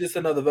basically just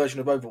another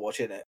version of Overwatch,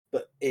 in it,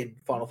 but in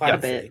Final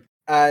Fantasy.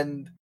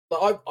 And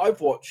like,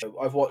 I've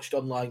watched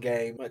online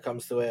game when it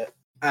comes to it,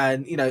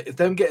 and you know, if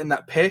them getting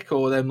that pick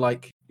or them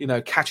like, you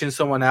know, catching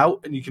someone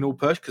out and you can all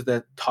push because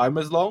their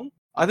timer's long,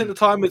 I think the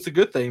timer's a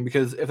good thing,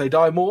 because if they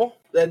die more,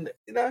 then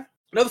you know,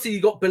 and obviously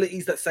you got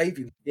abilities that save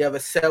you. You have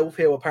a self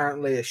heal,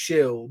 apparently a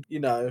shield,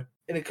 you know.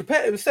 In a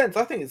competitive sense,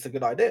 I think it's a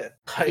good idea.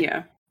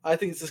 Yeah. I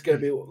think it's just going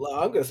to be, like,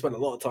 I'm going to spend a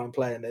lot of time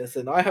playing this,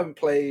 and I haven't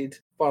played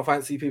Final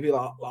Fantasy PvP.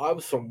 Like I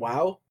was from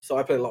WoW, so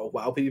I played a lot of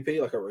WoW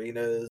PvP, like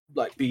arenas,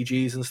 like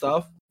BGs and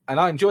stuff, and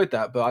I enjoyed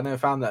that. But I never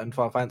found that in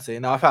Final Fantasy,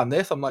 and now I found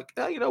this. I'm like,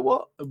 you know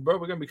what, bro,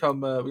 we're going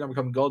to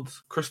become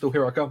gods. Crystal,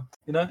 here I come.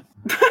 You know,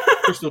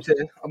 Crystal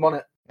tier, I'm on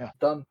it. Yeah,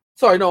 done.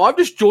 Sorry, no, I've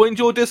just joined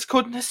your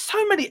Discord, and there's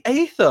so many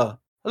Aether.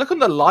 I look on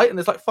the light, and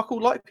there's like fuck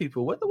all light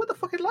people. Where the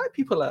fucking light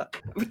people at?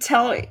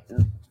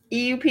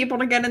 EU people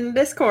to get in the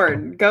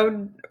Discord.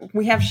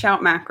 We have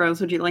shout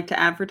macros. Would you like to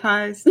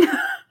advertise?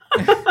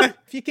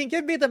 If you can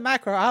give me the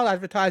macro, I'll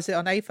advertise it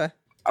on Aether.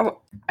 Oh,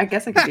 I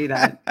guess I could do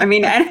that. I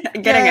mean,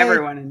 getting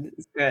everyone in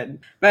is good.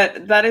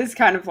 But that is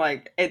kind of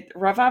like it.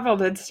 Revival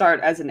did start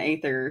as an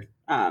Aether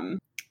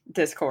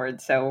Discord,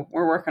 so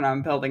we're working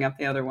on building up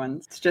the other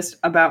ones. It's just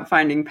about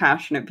finding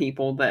passionate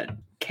people that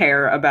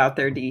care about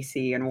their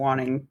DC and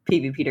wanting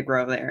PvP to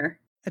grow there.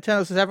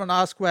 Eternals, does everyone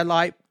ask where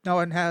Light? No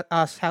one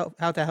asks how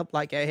to help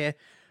Light get here.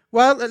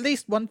 Well, at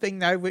least one thing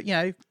though, with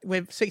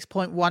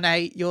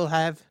 6.18, you'll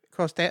have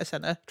cross data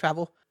center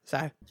travel.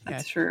 So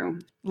that's true.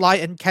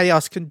 Light and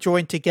Chaos can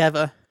join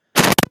together.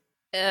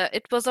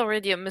 It was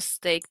already a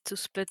mistake to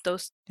split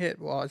those. It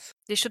was.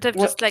 They should have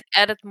just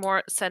added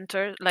more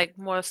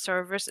more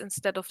servers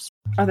instead of.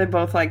 Are they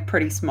both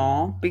pretty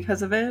small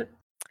because of it?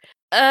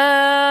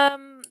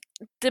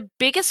 The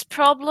biggest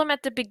problem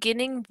at the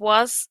beginning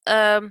was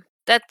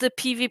that the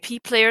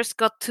PvP players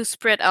got too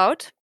spread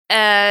out,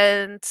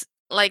 and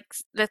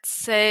let's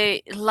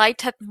say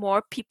Light had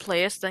more P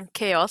players than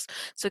Chaos,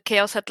 so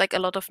Chaos had a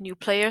lot of new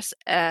players,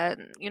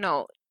 and you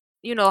know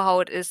how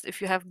it is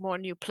if you have more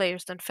new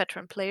players than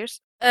veteran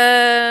players.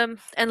 And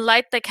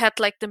Light had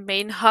the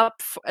main hub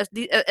for,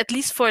 at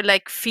least for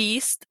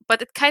Feast,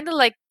 but it kind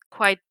of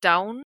quite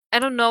down. I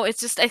don't know. It's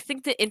just I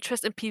think the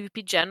interest in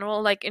PvP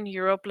general, in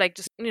Europe,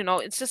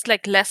 it's just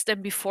less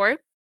than before.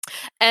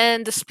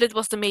 And the split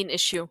was the main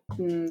issue.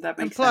 That makes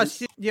and plus,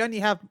 sense. You only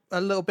have a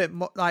little bit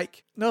more.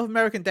 North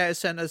American data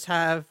centers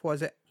have,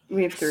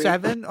 we have 3.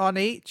 7 on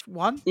each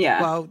one?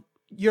 Yeah. Well,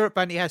 Europe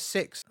only has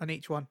 6 on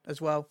each one as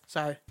well.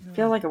 So I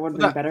feel like it would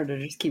be better to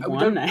just keep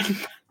one then.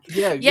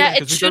 Yeah,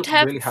 it should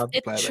have.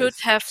 It should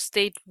have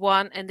stayed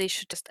 1, and they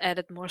should just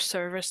added more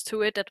servers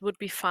to it. That would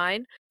be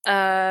fine.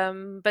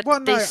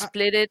 But they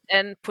split it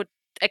and put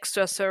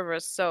extra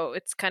servers, so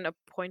it's kind of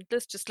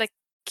pointless. Just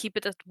keep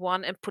it at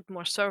 1 and put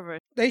more servers.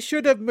 They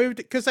should have moved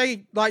it because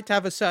they like to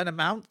have a certain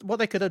amount. What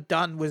they could have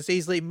done was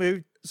easily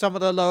moved some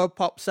of the lower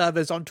pop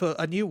servers onto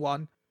a new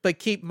one, but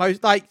keep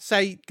most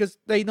because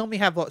they normally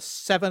have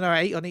 7 or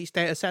 8 on each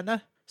data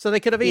center, so they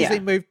could have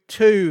easily moved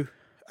 2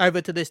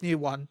 over to this new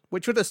one,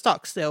 which would have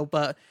stuck still,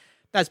 but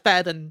that's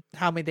better than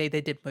how many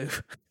they did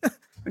move.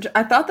 Which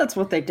I thought that's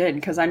what they did,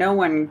 because I know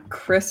when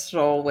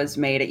Crystal was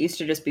made, it used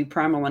to just be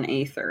Primal and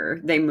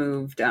Aether. They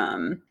moved,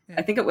 I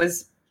think it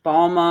was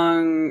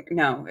Diabolos,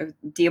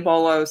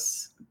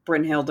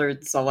 Brynhildr,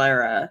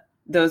 Zalera.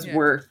 Those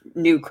were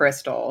new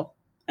Crystal,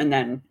 and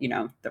then,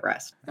 the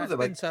rest.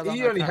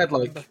 You only had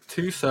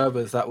 2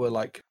 servers that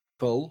were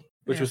full,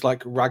 which was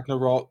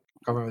Ragnarok.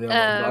 I can't remember the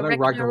other one. I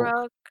know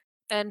Ragnarok.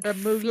 And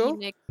Moogle?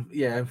 Phoenix.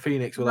 Yeah, and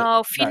Phoenix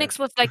were Phoenix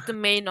was the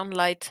main on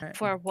Light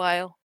for a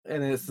while.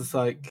 And it's just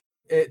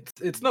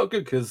it's not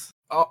good because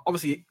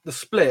obviously the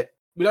split,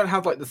 we don't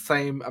have the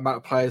same amount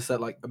of players that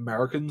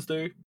Americans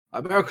do.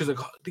 Americans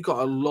they got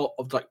a lot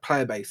of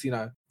player base,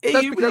 That's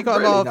because they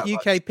got a lot of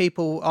UK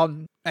people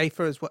on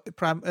Aether as well,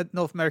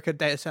 North American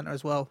data center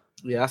as well.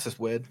 Yeah, that's just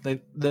weird.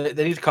 They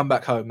need to come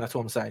back home. That's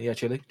what I'm saying. Yeah,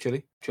 Chili.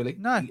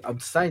 No, I'm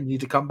saying you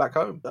need to come back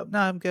home. No,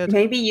 I'm good.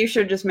 Maybe you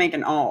should just make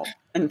an alt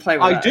and play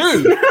with us.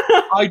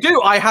 I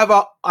do.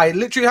 I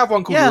literally have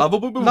one called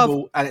Lovable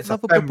Booble, and it's a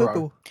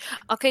Fembro.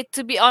 Okay,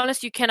 to be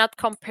honest, you cannot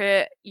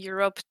compare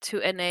Europe to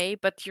NA,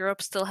 but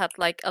Europe still had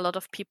a lot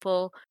of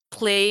people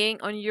playing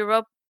on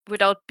Europe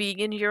without being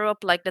in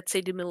Europe. Let's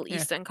say the Middle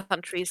Eastern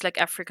countries,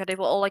 Africa, they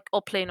were all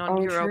playing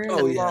on Europe.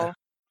 True. As well.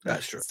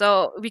 That's true.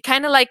 So we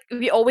kind of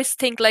we always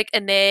think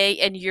NA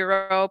and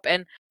Europe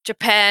and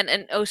Japan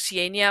and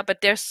Oceania,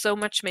 but there's so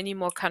many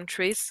more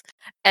countries,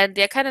 and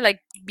they're kind of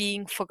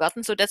being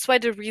forgotten. So that's why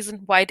the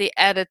reason why they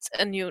added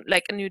a new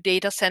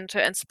data center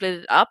and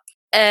split it up.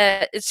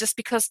 It's just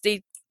because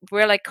they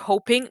were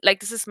hoping,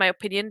 this is my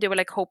opinion, they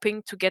were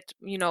hoping to get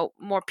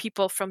more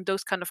people from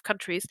those kind of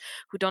countries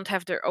who don't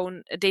have their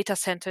own data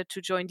center to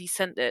join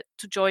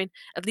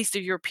at least the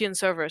European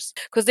servers,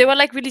 because they were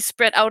really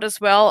spread out as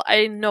well.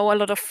 I know a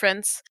lot of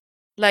friends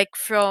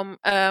from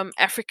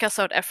Africa,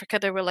 South Africa,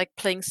 they were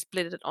playing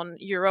split on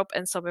Europe,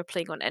 and some were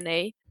playing on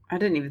NA. I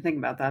didn't even think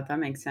about that. That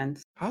makes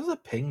sense. How's the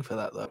ping for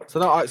that though?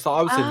 So I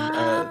was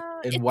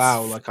in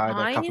WoW. I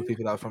had a couple of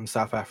people that were from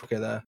South Africa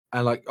there,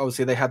 and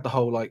obviously they had the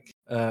whole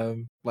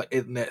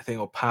internet thing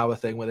or power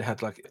thing where they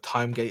had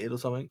time gated or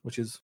something, which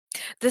is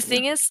the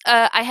thing is,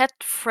 I had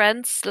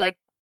friends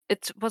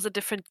it was a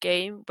different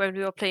game when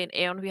we were playing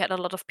Aeon. We had a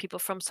lot of people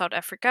from South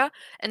Africa,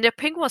 and their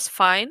ping was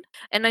fine.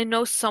 And I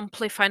know some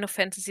play Final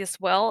Fantasy as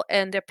well,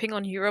 and their ping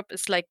on Europe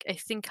is I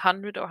think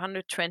 100 or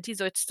 120,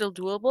 so it's still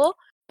doable.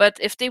 But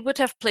if they would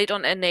have played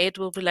on NA, it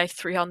will be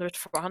 300,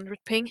 400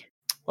 ping.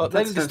 Well,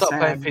 they need to stop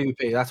playing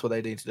PvP. That's what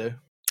they need to do.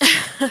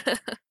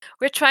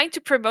 We're trying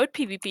to promote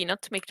PvP,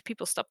 not to make the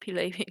people stop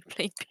playing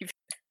PvP.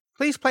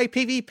 Please play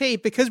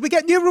PvP because we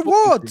get new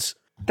rewards.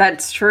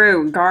 That's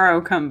true.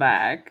 Garo come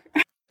back.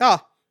 Oh,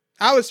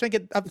 I was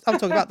thinking, I'm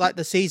talking about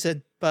the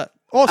season, but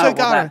also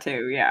Garo. That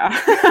too, yeah.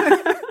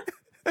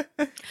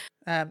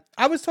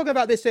 I was talking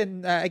about this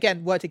in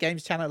again Word to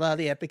Games channel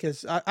earlier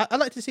because I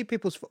like to see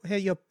hear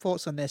your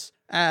thoughts on this.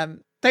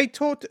 They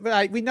talked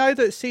like we know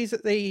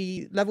that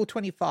the level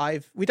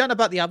 25. We don't know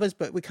about the others,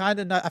 but we kind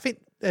of know. I think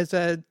there's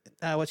a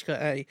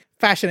a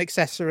fashion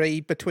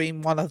accessory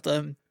between one of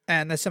them,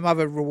 and there's some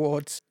other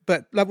rewards.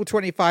 But level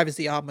 25 is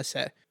the armor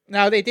set.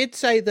 Now they did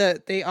say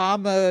that the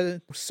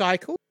armor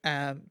cycle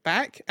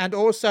back, and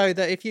also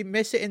that if you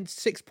miss it in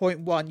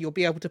 6.1, you'll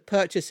be able to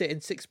purchase it in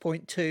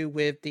 6.2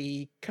 with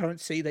the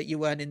currency that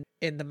you earn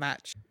in the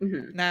match.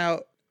 Mm-hmm. Now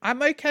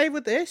I'm okay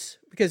with this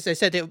because they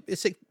said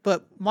it's,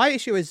 but my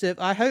issue is that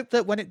I hope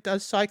that when it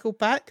does cycle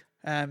back,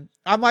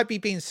 I might be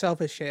being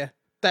selfish here,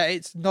 that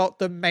it's not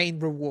the main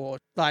reward.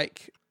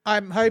 Like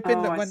I'm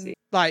hoping that when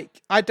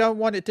I don't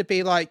want it to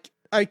be like,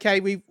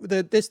 okay,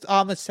 this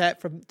armor set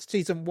from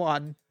season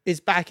 1 is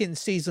back in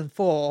season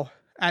 4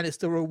 and it's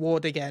the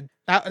reward again.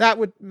 That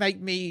would make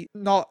me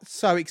not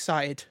so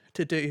excited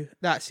to do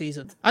that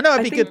season. I know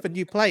it'd be good for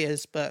new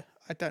players, but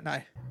I don't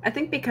know. I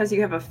think because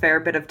you have a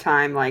fair bit of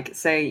time, like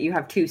say you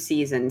have 2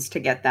 seasons to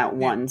get that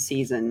one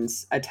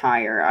season's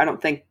attire. I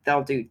don't think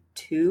they'll do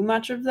too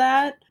much of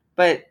that.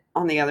 But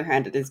on the other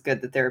hand, it is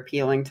good that they're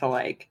appealing to,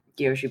 like,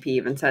 GeoGP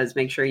even says,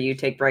 make sure you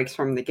take breaks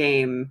from the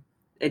game.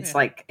 It's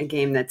like a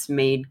game that's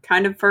made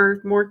kind of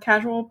for more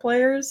casual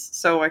players.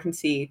 So I can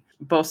see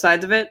both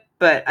sides of it.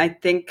 But I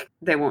think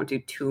they won't do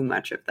too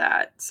much of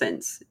that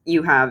since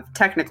you have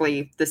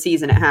technically the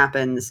season it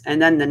happens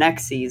and then the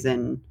next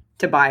season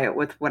to buy it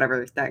with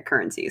whatever that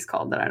currency is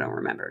called that I don't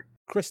remember.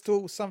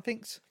 Crystal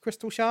somethings?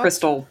 Crystal shards?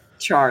 Crystal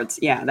shards,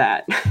 yeah,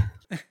 that.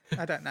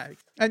 I don't know.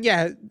 And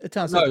yeah, it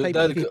turns out play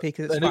PvP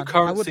because it's fun. A new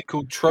currency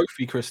called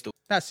Trophy Crystal.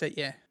 That's it,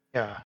 yeah.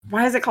 Yeah.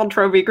 Why is it called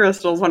Trophy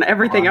Crystals when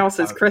everything else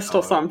is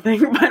Crystal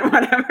something? But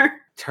whatever.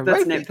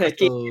 That's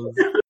nitpicky.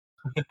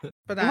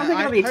 But I don't think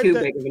it'll be too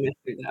big of an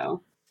issue,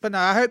 though. But no,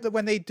 I hope that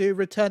when they do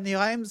return the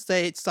items,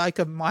 it's like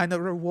a minor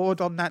reward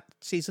on that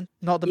season,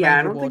 not the main reward. Yeah,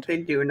 I don't think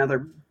they'd do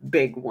another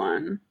big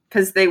one.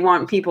 Because they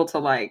want people to,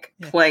 like,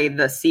 play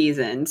the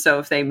season. So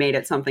if they made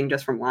it something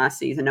just from last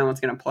season, no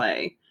one's going to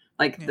play.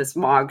 Like, this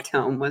Mog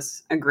tome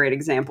was a great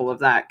example of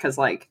that. Because,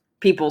 like,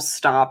 people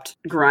stopped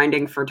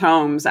grinding for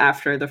tomes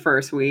after the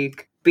first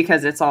week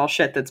because it's all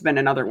shit that's been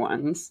in other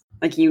ones.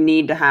 Like, you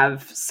need to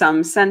have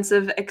some sense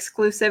of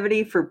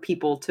exclusivity for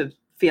people to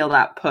feel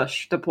that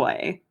push to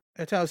play.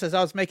 It says I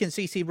was making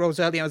CC rolls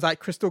earlier. I was like,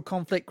 Crystal,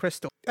 Conflict,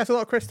 Crystal. That's a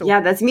lot of Crystal. Yeah,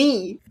 that's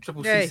me.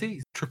 Triple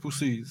CCs. Triple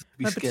C's.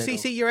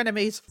 CC your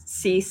enemies.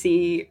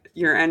 CC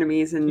your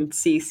enemies and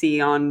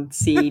CC on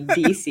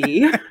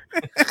CDC.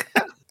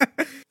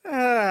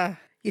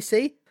 You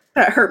see?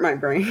 That hurt my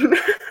brain.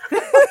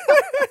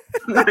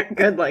 I'm not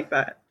good like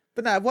that.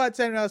 But no, what does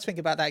anyone else think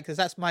about that? Because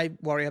that's my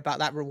worry about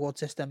that reward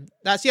system.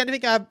 That's the only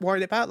thing I'm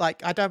worried about.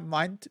 Like, I don't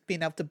mind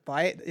being able to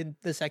buy it in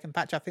the second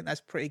patch. I think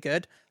that's pretty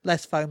good.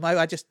 Less FOMO.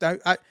 I just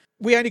don't.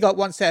 We only got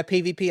one set of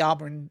PvP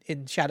armor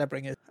in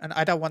Shadowbringers, and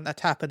I don't want that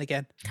to happen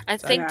again. I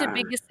think the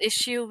biggest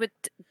issue with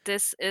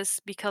this is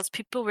because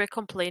people were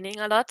complaining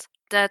a lot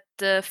that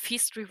the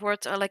feast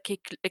rewards are like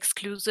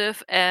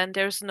exclusive and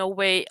there's no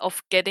way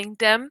of getting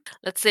them.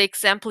 Let's say,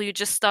 example, you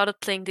just started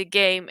playing the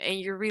game and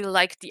you really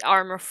like the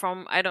armor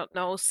from, I don't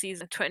know,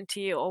 season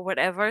 20 or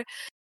whatever,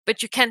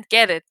 but you can't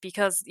get it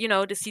because, you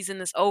know, the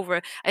season is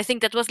over. I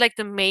think that was like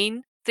the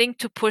main thing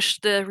to push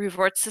the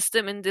reward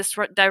system in this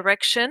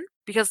direction.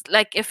 Because,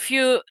 like, if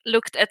you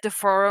looked at the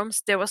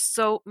forums, there was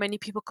so many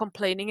people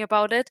complaining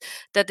about it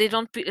that they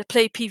don't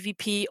play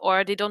PvP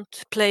or they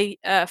don't play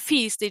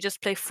Feast, they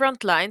just play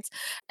Frontlines,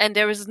 and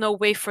there is no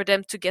way for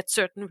them to get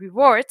certain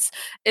rewards.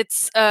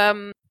 It's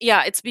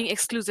it's being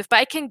exclusive, but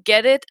I can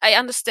get it. I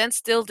understand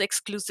still the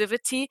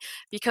exclusivity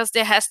because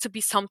there has to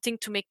be something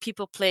to make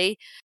people play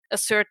a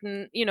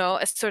certain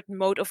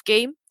mode of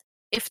game.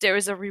 If there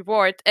is a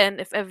reward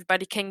and if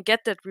everybody can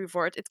get that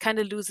reward, it kind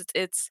of loses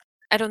its,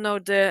 I don't know,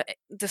 the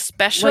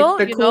special,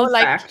 like the cool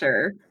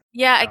factor.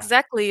 Yeah,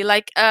 exactly.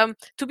 Like,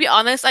 to be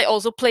honest, I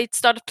also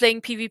started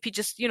playing PvP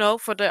just,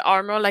 for the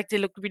armor, like they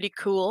look really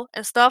cool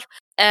and stuff.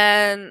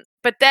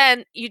 But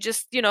then you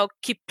just,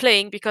 keep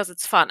playing because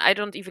it's fun. I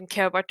don't even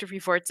care about the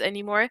rewards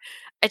anymore.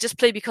 I just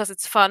play because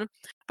it's fun.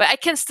 But I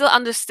can still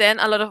understand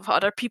a lot of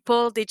other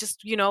people. They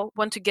just,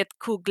 want to get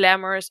cool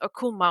glamours or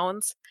cool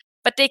mounts,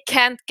 but they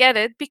can't get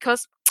it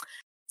because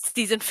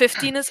season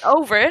 15 is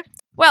over.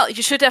 Well,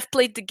 you should have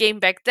played the game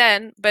back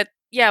then, but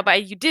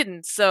you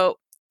didn't. So,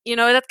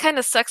 that kind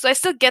of sucks. So I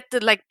still get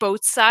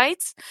both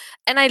sides,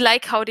 and I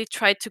like how they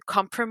try to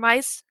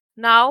compromise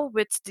now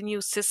with the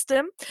new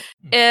system.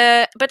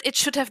 But it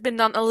should have been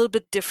done a little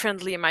bit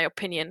differently, in my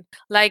opinion.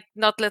 Like,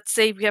 not, let's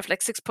say we have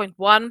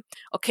 6.1.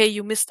 Okay,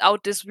 you missed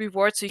out this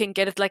reward, so you can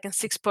get it in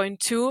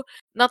 6.2.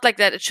 Not like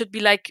that. It should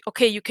be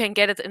okay, you can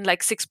get it in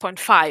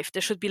 6.5.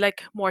 There should be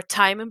more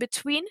time in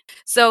between,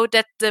 so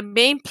that the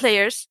main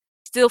players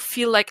still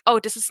feel oh,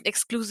 this is an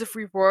exclusive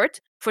reward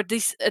for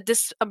this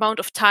amount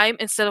of time,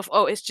 instead of,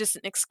 oh, it's just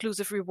an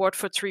exclusive reward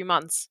for 3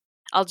 months.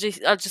 I'll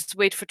just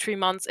wait for 3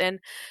 months and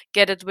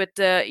get it with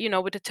the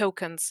with the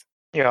tokens.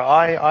 Yeah,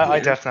 I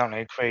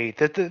definitely agree.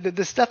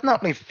 This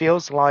definitely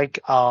feels like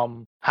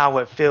how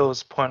it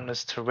feels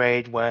pointless to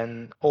raid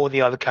when all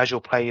the other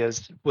casual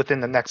players within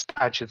the next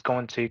patch is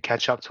going to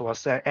catch up to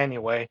us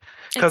anyway.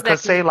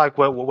 Because say like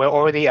we're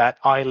already at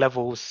eye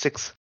level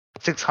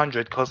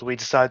 600 because we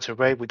decided to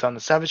raid, we've done the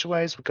Savage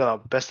Ways, we got our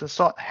best in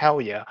slot, hell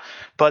yeah.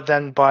 But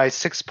then by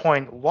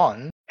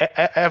 6.1,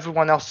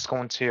 everyone else is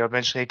going to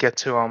eventually get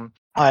to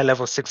eye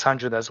level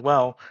 600 as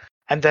well.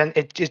 And then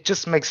it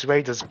just makes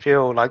raiders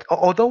feel like,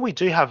 although we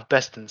do have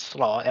best in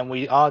slot and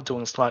we are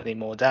doing slightly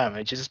more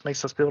damage, it just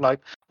makes us feel like,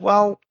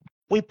 well,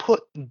 we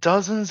put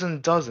dozens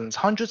and dozens,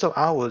 hundreds of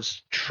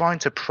hours trying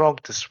to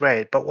prog this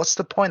raid, but what's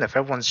the point if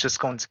everyone's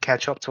just going to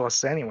catch up to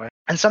us anyway?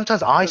 And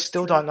sometimes I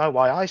still don't know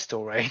why I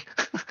still raid.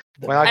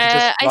 When I could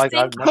just I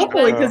think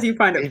hopefully because you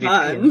find it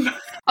fun.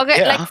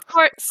 Okay, like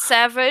for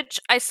Savage,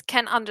 I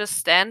can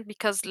understand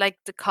because like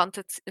the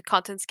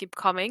contents keep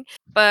coming.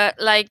 But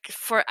like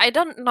for I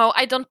don't know,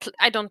 I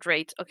don't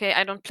rate. Okay,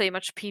 I don't play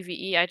much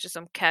PvE. I just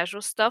some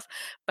casual stuff.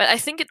 But I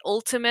think in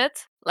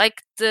Ultimate,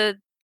 like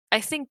I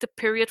think the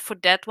period for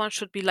that one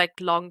should be like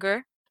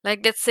longer.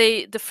 Like let's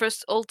say the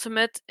first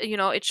Ultimate,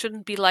 it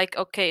shouldn't be like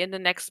okay in the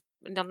next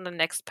not in the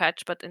next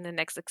patch, but in the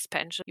next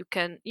expansion, you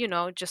can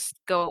just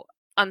go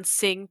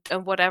unsynced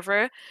and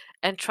whatever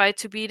and try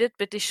to beat it,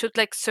 but they should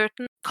like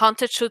certain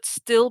content should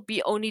still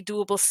be only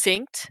doable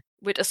synced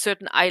with a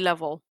certain eye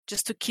level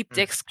just to keep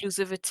the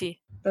exclusivity.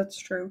 That's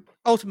true.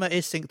 Ultimate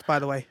is synced, by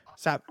the way.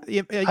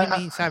 You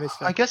mean Savage?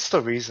 I guess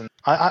the reason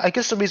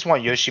why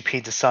Yoshi P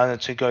decided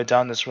to go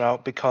down this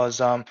route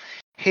because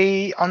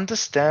he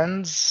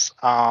understands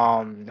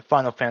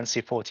Final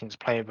Fantasy XIV's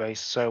player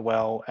base so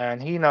well,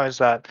 and he knows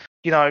that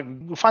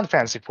Final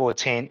Fantasy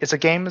XIV is a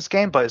gamer's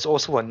game, but it's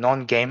also a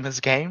non-gamer's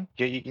game.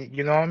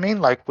 You know what I mean?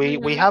 Like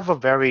we have a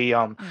very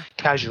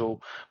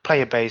casual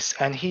player base,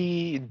 and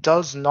he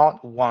does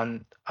not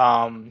want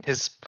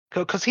his.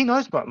 Because he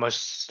knows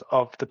most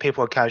of the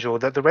people are casual,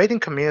 that the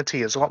raiding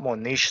community is a lot more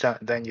niche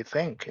than you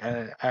think,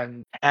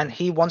 and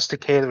he wants to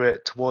cater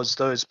it towards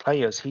those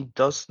players. He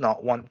does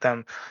not want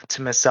them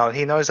to miss out.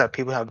 He knows that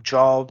people have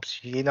jobs.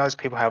 He knows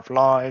people have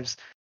lives.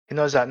 He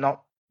knows that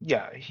not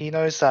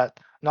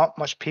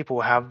much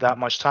people have that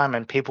much time,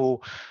 and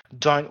people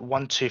don't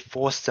want to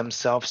force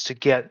themselves to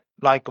get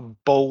like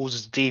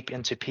balls deep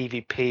into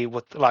PvP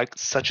with like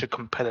such a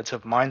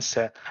competitive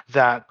mindset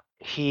that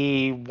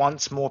he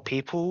wants more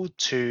people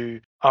to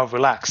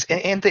relax.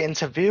 In the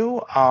interview,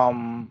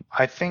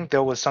 I think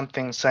there was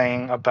something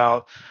saying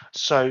about,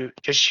 so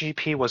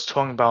GP was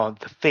talking about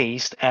the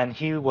feast, and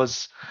he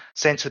was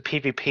saying to the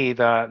PvP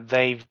that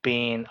they've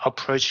been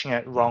approaching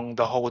it wrong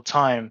the whole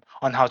time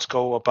on how to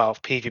go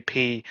about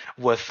PvP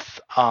with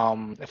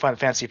Final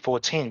Fantasy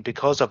XIV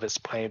because of its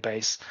player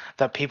base,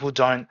 that people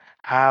don't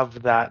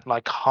have that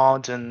like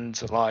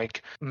hardened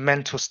like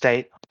mental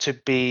state to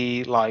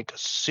be like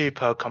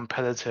super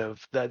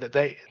competitive.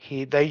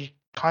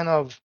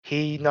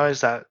 He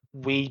knows that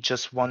we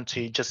just want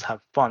to just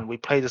have fun. We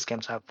play this game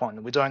to have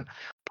fun. We don't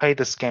play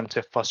this game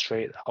to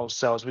frustrate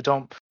ourselves. We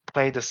don't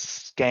play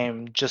this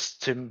game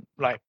just to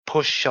like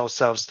push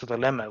ourselves to the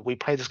limit. We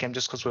play this game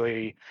just because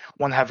we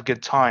want to have a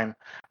good time.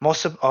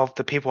 Most of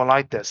the people are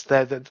like this.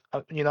 There's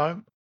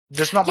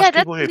not much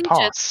people who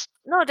pass.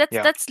 No,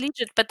 that's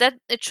legit, but that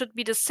it should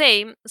be the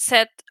same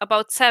said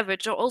about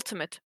Savage or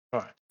Ultimate.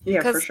 Right.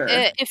 Yeah, for sure.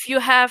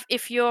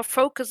 If your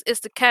focus is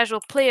the casual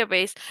player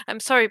base,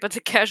 I'm sorry, but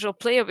the casual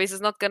player base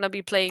is not gonna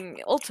be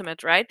playing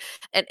Ultimate, right?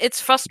 And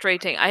it's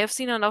frustrating. I have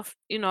seen enough,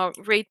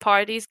 raid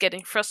parties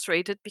getting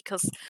frustrated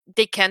because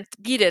they can't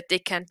beat it, they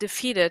can't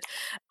defeat it.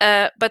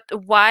 But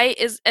why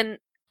and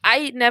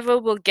I never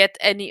will get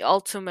any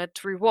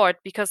Ultimate reward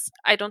because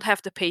I don't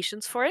have the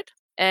patience for it.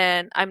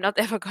 And I'm not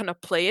ever gonna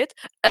play it.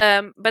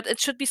 But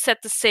it should be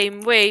set the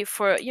same way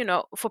for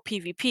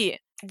PvP.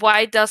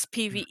 Why does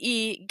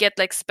PvE get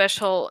like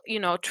special,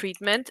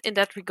 treatment in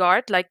that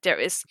regard? Like there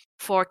is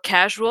for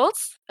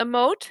casuals a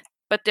mode,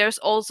 but there's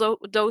also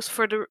those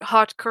for the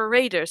hardcore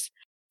raiders.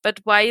 But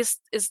why is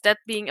that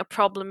being a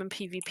problem in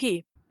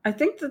PvP? I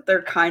think that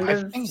they're kind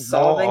of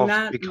solving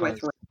that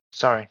with.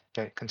 Sorry,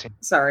 okay, continue.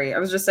 Sorry, I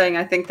was just saying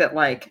I think that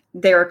like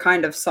they're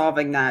kind of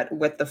solving that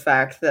with the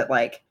fact that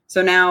like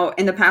so now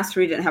in the past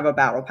we didn't have a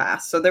battle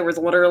pass, so there was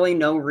literally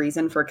no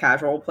reason for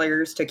casual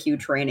players to queue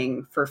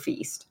training for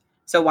Feast.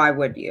 So why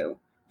would you?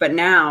 But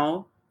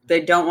now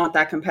they don't want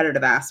that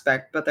competitive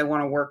aspect, but they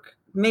want to work,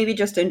 maybe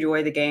just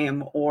enjoy the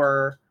game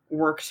or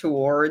work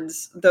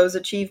towards those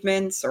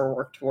achievements or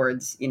work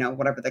towards,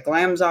 whatever the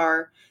glams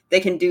are. They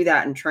can do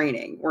that in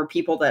training, where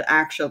people that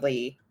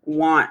actually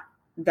want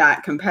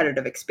that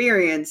competitive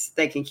experience,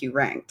 they can queue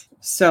ranked.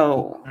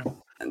 So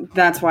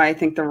that's why I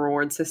think the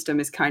reward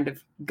system is kind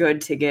of good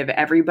to give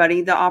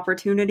everybody the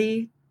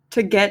opportunity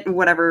to get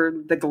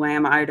whatever the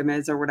glam item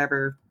is or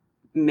whatever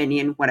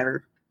minion,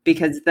 whatever.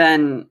 Because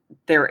then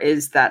there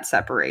is that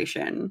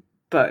separation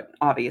But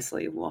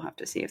obviously, we'll have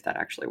to see if that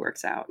actually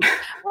works out.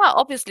 Well,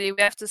 obviously,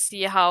 we have to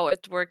see how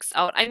it works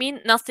out. I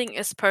mean, nothing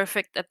is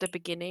perfect at the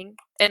beginning.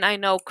 And I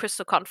know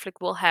Crystal Conflict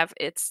will have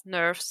its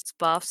nerfs,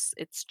 buffs,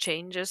 its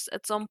changes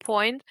at some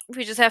point.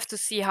 We just have to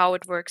see how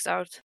it works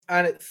out.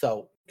 And it's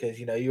so, because,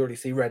 you already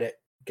see Reddit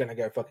gonna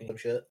go fucking some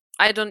shit.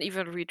 I don't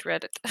even read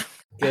Reddit.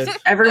 Good.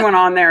 Everyone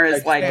on there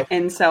is like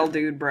incel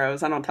dude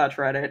bros. I don't touch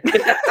Reddit.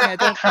 Yeah,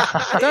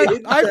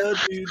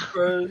 Incel dude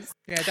bros.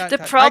 Yeah, don't. The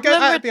touch.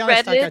 problem I with be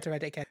honest, Reddit, I go to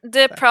Reddit.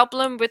 the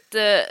problem with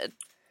the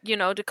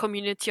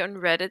community on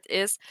Reddit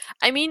is,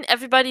 I mean,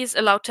 everybody is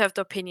allowed to have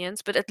their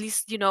opinions, but at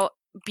least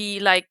be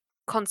like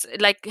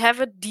have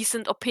a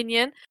decent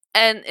opinion.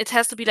 And it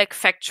has to be like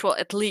factual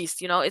at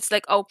least, it's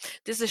like, oh,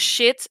 this is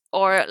shit,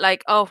 or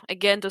like, oh,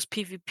 again, those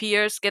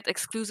PvPers get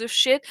exclusive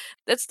shit.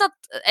 That's not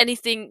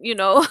anything,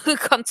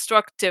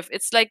 constructive.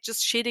 It's like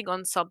just shitting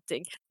on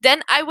something.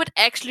 Then I would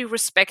actually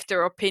respect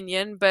their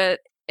opinion.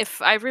 But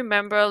if I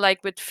remember,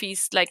 like with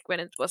Feast, like when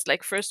it was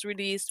like first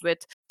released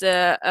with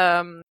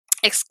the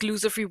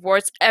exclusive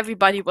rewards,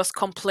 everybody was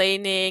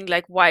complaining,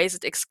 like, why is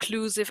it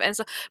exclusive? And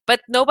so, but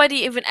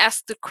nobody even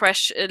asked the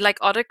question, like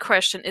other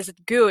question, is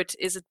it good?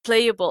 Is it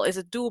playable? Is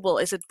it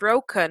doable? Is it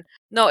broken?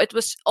 No, it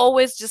was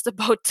always just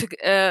about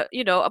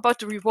about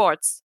the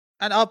rewards.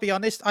 And I'll be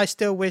honest, I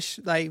still wish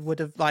they would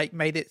have like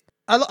made it.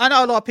 I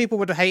know a lot of people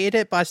would have hated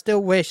it, but I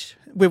still wish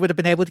we would have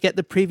been able to get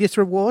the previous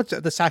rewards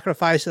at the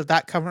sacrifice of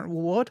that current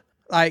reward.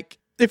 Like,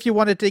 if you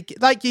wanted to,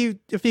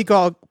 if you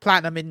got a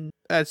platinum in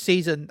a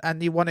season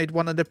and you wanted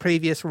one of the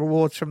previous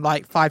rewards from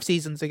like 5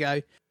 seasons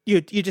ago, you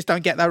just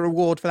don't get that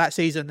reward for that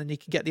season, and you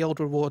can get the old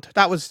reward.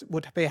 That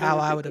would be how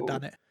I would have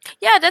done it.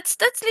 Yeah, that's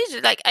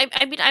legit. Like,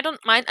 I mean, I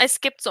don't mind. I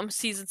skipped some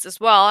seasons as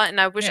well,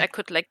 and I wish I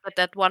could like get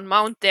that one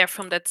mount there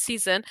from that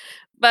season.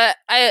 But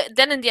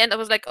then in the end, I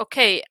was like,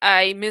 okay,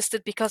 I missed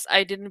it because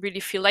I didn't really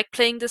feel like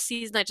playing this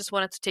season. I just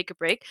wanted to take a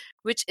break,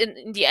 which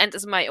in the end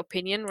is my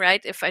opinion,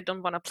 right? If I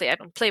don't want to play, I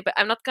don't play. But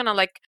I'm not gonna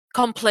like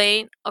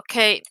complain.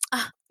 Okay,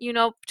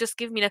 just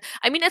give me that.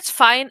 I mean, it's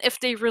fine if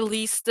they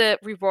release the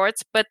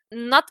rewards, but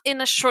not in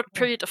a short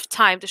period of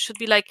time. There should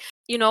be like,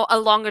 a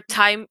longer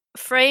time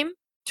frame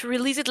to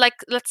release it. Like,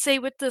 let's say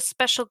with the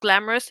special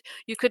glamours,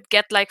 you could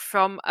get like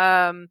from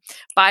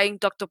buying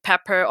Dr.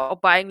 Pepper or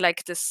buying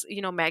like this,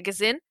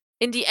 magazine.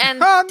 In the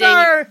end,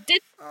 they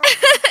did.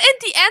 In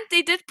the end,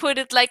 they did put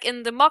it like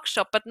in the mock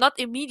shop, but not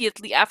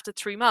immediately after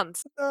 3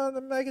 months. Oh,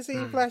 the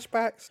magazine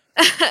flashbacks.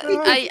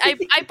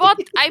 I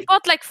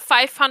bought like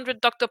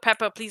 500 Dr.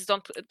 Pepper. Please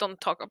don't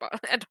talk about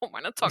it. I don't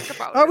want to talk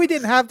about it. Oh, we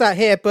didn't have that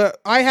here, but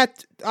I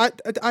had. I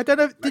don't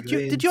know.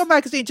 Did your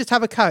magazine just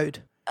have a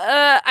code?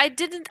 I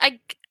didn't. I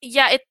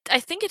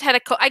think it had a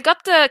code. I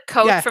got the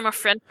code from a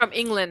friend from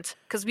England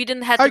because we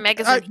didn't have the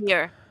magazine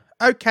here.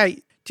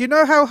 Okay. Do you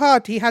know how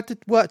hard he had to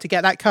work to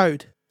get that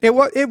code? It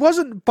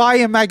wasn't buy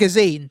a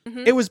magazine.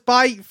 Mm-hmm. It was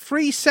buy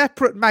 3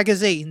 separate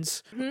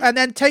magazines and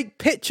then take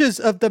pictures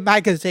of the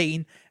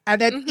magazine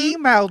and then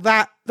email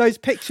those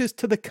pictures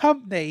to the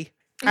company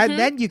and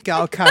then you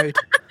got a code.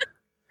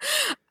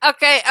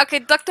 Okay,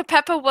 Dr.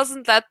 Pepper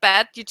wasn't that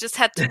bad. You just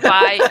had to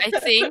buy,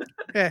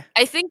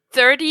 I think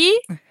 30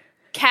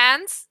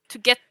 cans to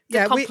get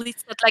the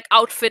complete set, like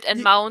outfit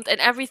and mount and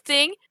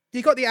everything.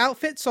 You got the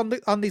outfits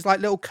on these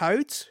like little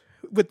codes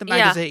with the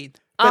magazine,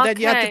 but then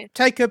you had to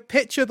take a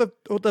picture of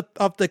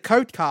the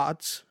code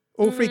cards,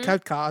 all 3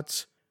 code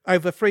cards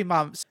over 3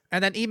 months,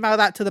 and then email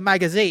that to the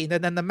magazine,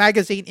 and then the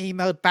magazine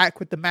emailed back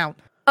with the mount.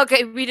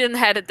 Okay, we didn't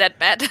have it that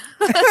bad.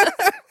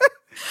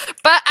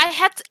 But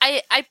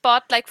I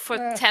bought like for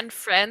 10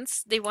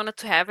 friends. They wanted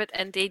to have it,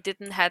 and they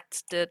didn't have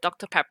the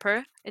Dr.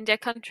 Pepper in their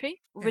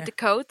country with the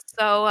code.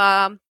 So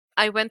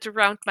I went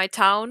around my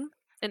town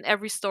in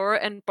every store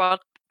and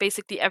bought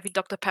basically every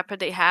Dr. Pepper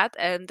they had,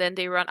 and then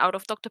they ran out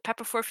of Dr.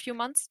 Pepper for a few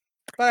months.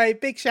 But a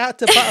big shout out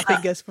to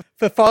Butterfingers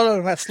for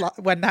following us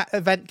when that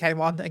event came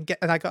on,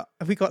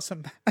 we got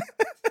some.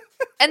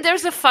 And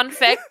there's a fun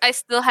fact: I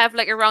still have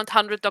like around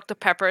 100 Dr.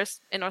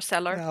 Peppers in our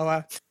cellar. Oh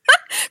wow!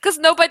 Because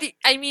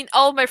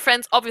all my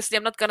friends, obviously,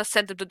 I'm not gonna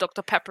send them the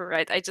Dr. Pepper,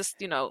 right? I just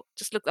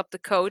looked up the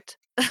code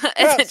and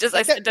I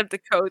sent them the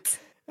codes.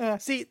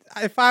 See,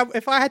 if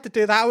I had to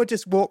do that, I would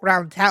just walk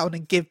around town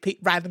and give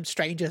random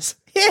strangers.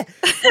 Here,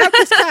 have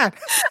this can.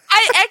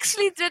 I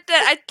actually did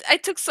that. I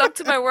took some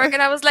to my work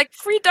and I was like,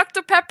 free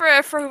Dr.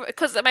 Pepper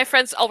because my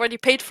friends already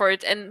paid for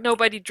it and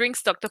nobody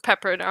drinks Dr.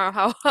 Pepper in our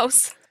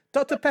house.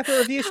 Dr. Pepper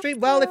review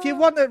stream. Well, if you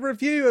want a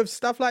review of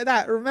stuff like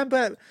that,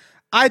 remember,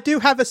 I do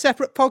have a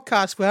separate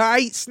podcast where I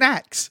eat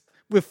snacks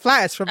with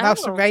Flatters from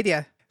Mouse and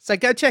Radio. So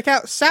go check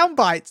out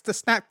Soundbites, the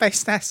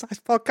snack-based snack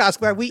size podcast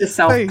where we eat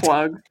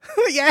self-plug.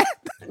 Yeah.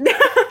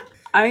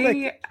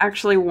 I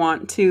actually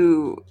want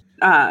to.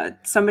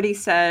 Somebody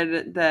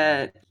said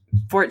that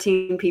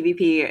 14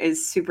 PvP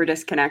is super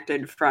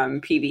disconnected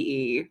from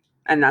PvE,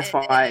 and that's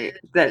why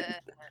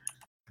that.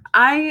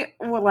 I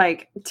will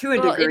to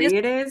a degree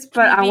it is,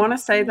 but I want to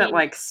say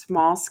that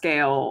small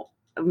scale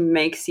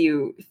makes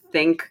you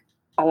think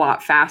a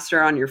lot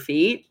faster on your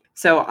feet.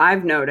 So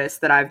I've noticed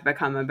that I've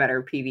become a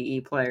better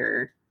PvE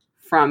player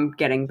from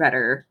getting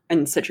better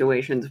in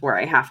situations where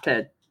I have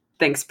to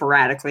think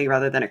sporadically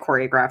rather than a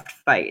choreographed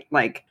fight.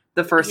 Like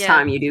the first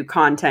time you do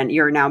content,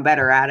 you're now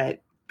better at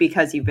it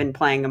because you've been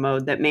playing a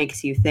mode that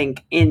makes you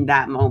think in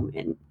that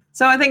moment.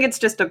 So I think it's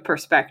just a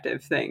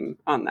perspective thing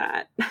on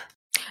that.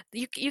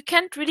 You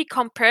can't really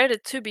compare the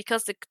two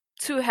because the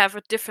two have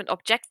a different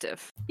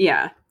objective.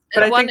 Yeah,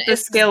 but I think the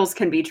skills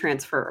can be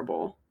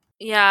transferable.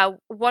 Yeah,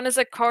 one is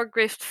a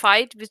choreographed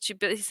fight, which you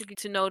basically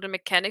to know the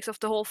mechanics of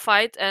the whole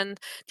fight, and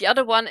the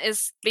other one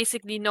is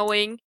basically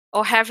knowing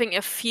or having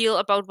a feel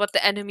about what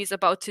the enemy is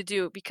about to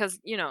do, because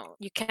you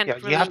can't. Yeah,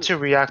 really you have to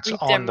react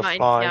on the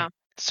fly. Yeah.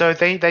 So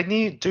they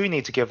do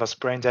need to give us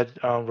brain dead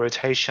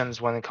rotations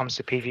when it comes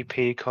to PvP,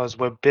 because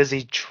we're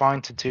busy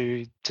trying to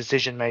do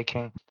decision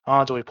making.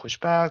 Do we push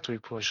back? Do we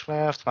push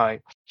left?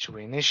 Like, should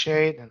we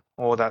initiate and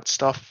all that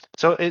stuff?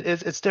 So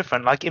it's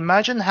different. Like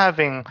imagine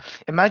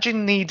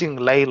needing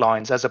ley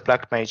lines as a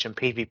black mage in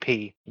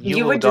PvP.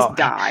 You would just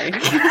die.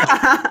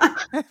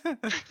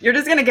 You're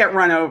just gonna get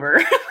run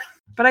over.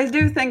 But I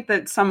do think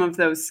that some of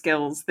those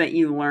skills that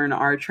you learn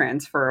are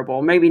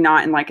transferable. Maybe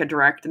not in like a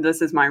direct,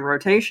 this is my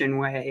rotation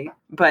way,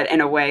 but in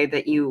a way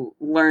that you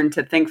learn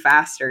to think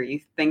faster.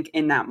 You think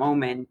in that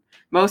moment.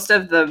 Most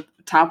of the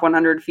top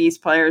 100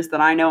 Feast players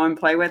that I know and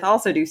play with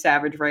also do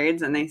Savage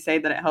Raids, and they say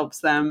that it helps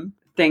them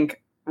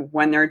think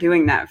when they're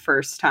doing that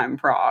first time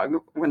prog,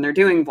 when they're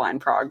doing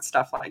blind prog,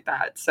 stuff like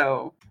that.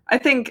 So I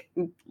think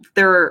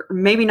they're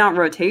maybe not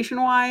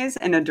rotation-wise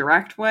in a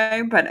direct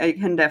way, but it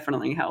can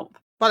definitely help.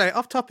 By the way,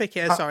 off topic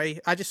here, sorry,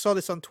 I just saw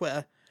this on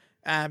Twitter.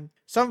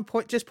 Someone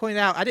just pointed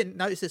out, I didn't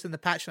notice this in the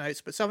patch notes,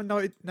 but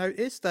someone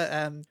noticed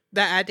that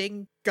they're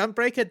adding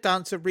Gunbreaker,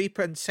 Dancer,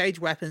 Reaper, and Sage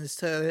weapons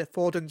to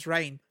Forden's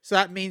Reign. So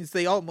that means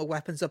the ultimate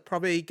weapons are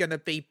probably going to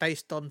be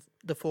based on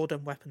the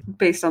Forden weapon.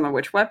 Based on the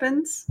which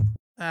weapons?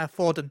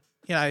 Forden,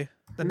 the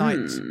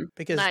knights,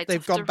 because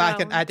they've gone back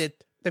and added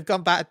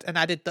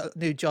the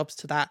new jobs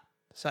to that.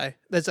 So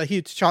there's a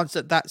huge chance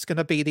that that's going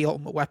to be the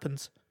ultimate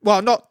weapons.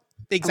 Well, not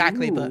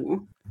exactly, but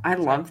I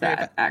love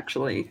that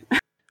actually.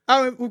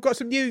 Oh, we've got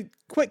some new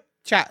quick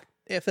chat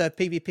for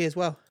PvP as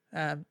well.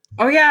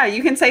 Oh yeah,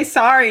 you can say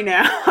sorry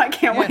now. I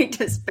can't wait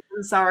to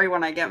spam sorry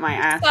when I get my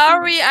ass.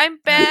 Sorry, I'm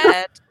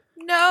bad.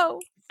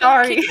 No.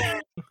 Sorry.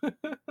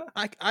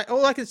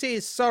 All I can see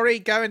is sorry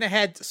going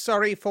ahead,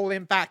 sorry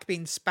falling back,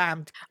 being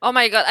spammed. Oh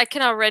my god, I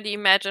can already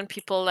imagine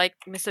people like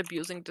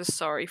misabusing the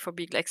sorry for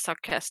being like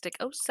sarcastic.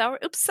 Oh sorry,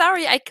 oops,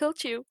 sorry, I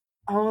killed you.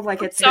 Oh,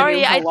 like it's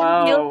sorry, I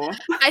didn't heal.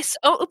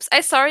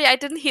 Sorry, I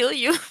didn't heal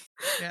you.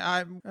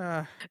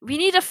 Yeah, We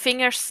need a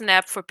finger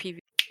snap for PvP.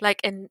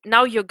 Like, and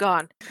now you're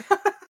gone.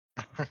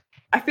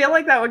 I feel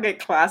like that would get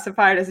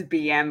classified as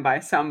BM by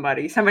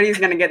somebody. Somebody's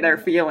gonna get their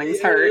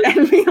feelings hurt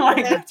and be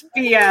like, "That's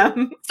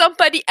BM."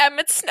 Somebody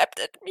Emmett snapped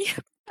at me.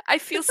 I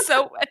feel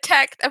so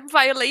attacked and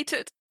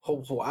violated.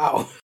 Oh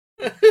wow.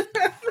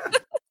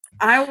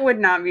 I would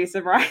not be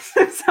surprised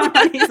if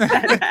somebody said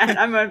that.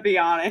 I'm gonna be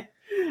honest.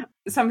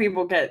 Some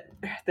people get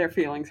their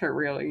feelings hurt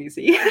real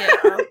easy.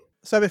 Yeah.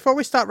 So before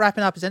we start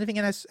wrapping up, is anything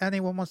else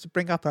anyone wants to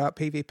bring up about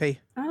PvP?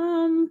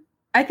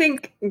 I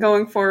think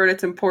going forward,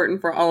 it's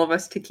important for all of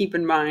us to keep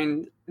in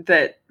mind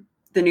that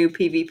the new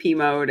PvP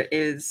mode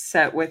is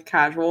set with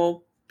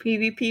casual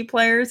PvP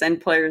players and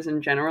players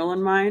in general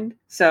in mind.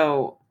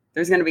 So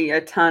there's going to be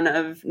a ton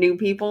of new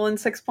people in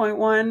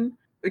 6.1.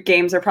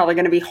 Games are probably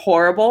going to be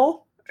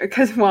horrible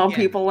because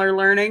people are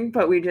learning,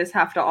 but we just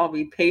have to all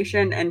be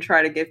patient and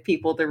try to give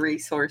people the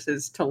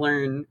resources to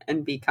learn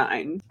and be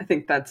kind. I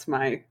think that's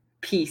my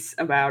piece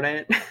about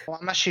it. Well,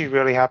 I'm actually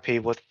really happy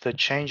with the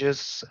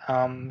changes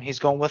he's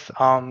gone with,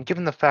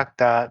 given the fact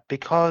that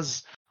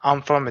because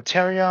I'm from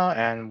Materia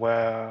and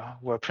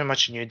we're pretty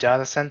much a new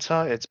data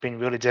center, it's been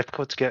really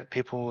difficult to get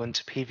people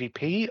into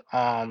PvP.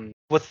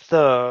 With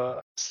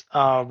the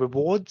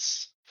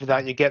rewards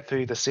that you get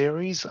through the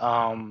series,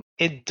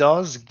 it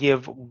does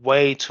give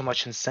way too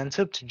much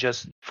incentive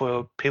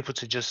for people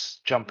to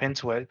just jump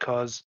into it,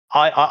 because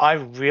I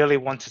really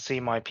want to see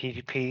my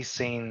PvP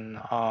scene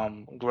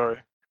grow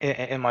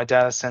in my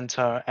data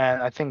center,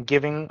 and I think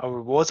giving a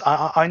rewards.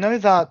 I know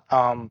that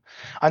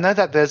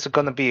there's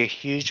going to be a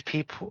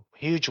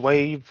huge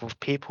wave of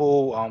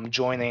people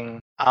joining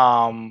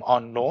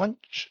on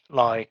launch,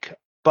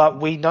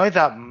 but we know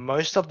that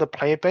most of the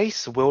player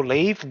base will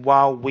leave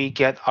while we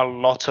get a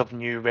lot of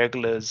new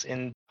regulars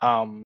in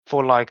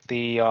for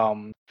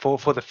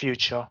the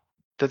future.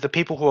 The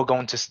people who are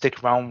going to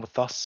stick around with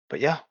us. But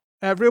yeah.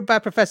 Real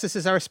Bad Professor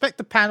says, I respect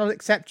the panel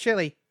except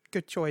Chili.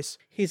 Good choice.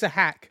 He's a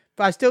hack.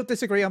 But I still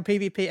disagree on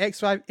PvP.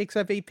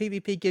 XIV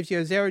PvP gives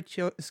you 0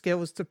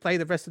 skills to play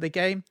the rest of the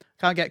game.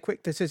 Can't get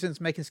quick decisions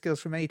making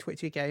skills from any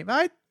Twitchy game.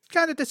 I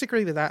kind of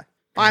disagree with that.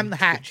 I'm the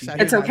hack. So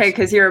it's okay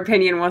because your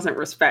opinion wasn't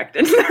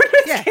respected.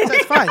 Yeah,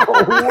 that's fine.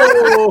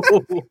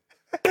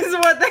 This is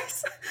what they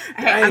say.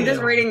 Hey, I'm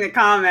just reading the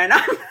comment.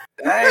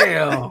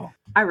 Damn.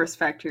 I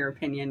respect your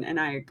opinion and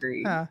I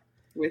agree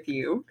with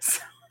you.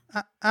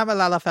 I'm a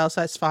Lalafell,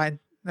 so it's fine.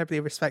 Nobody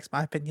respects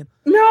my opinion.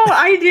 No,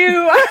 I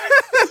do.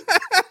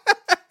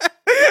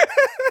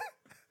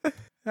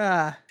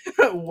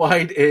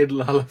 Wide in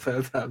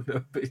Lalafels have no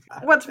opinion.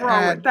 What's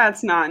wrong with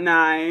that's not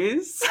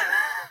nice.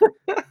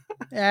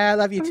 Yeah, I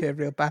love you too,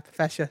 real bad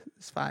professor.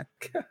 It's fine.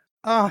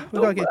 Oh,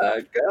 my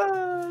god!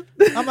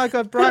 Oh my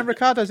god, Brian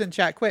Ricardo's in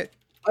chat. Quick.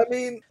 I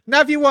mean,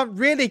 now if you want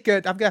really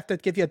good, I'm gonna have to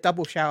give you a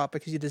double shout out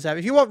because you deserve it.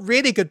 If you want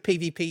really good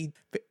PvP,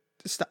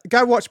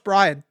 go watch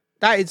Brian.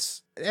 That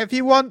is, if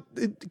you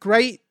want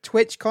great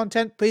Twitch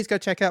content, please go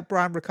check out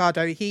Brian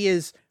Ricardo. He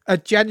is a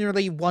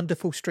genuinely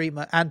wonderful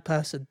streamer and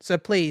person. So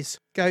please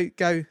go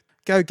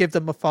give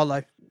them a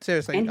follow.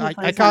 Seriously,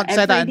 I can't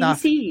say that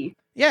enough.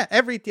 Yeah,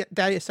 every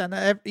data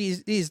center,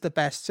 he's the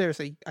best.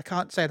 Seriously, I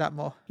can't say that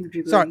more.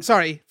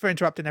 Sorry for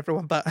interrupting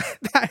everyone, but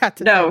I had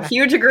to. No,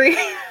 huge agree.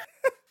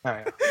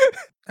 I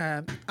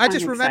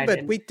just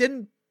remembered we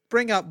didn't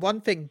bring up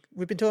one thing.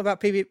 We've been talking about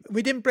PvP.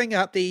 We didn't bring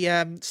up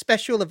the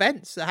special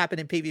events that happen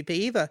in PvP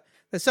either.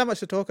 There's so much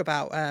to talk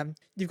about.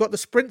 You've got the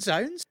sprint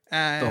zones.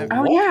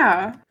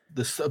 Yeah.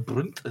 The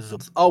sprint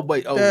zones. Oh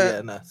wait. Oh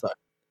yeah. No, sorry.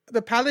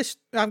 The Palist,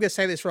 I'm going to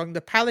say this wrong.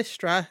 The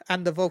Palistra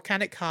and the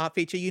Volcanic Heart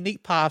feature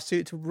unique paths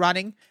to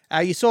running.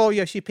 You saw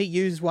Yoshi P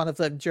use one of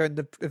them during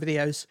the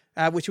videos,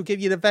 which will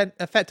give you the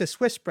effect of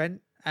Swift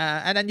Sprint.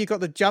 And then you got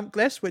the jump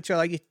glyphs, which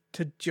allow you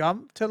to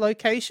jump to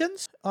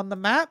locations on the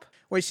map,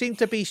 which seem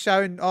to be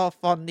shown off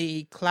on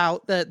the cloud,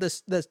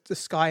 the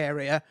sky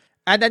area.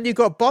 And then you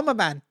got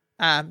Bomberman.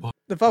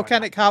 The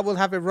Volcanic Heart will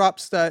have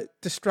erupts that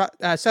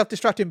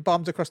self-destructing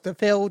bombs across the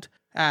field.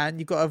 And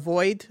you've got to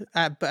avoid,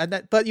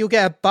 but you'll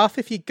get a buff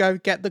if you go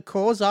get the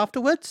cores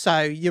afterwards.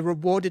 So you're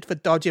rewarded for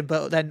dodging,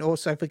 but then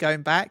also for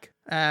going back.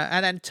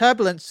 And then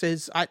turbulence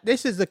is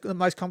this is the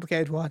most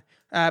complicated one.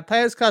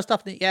 Players cast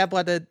off in the air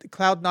by the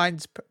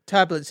Cloud9's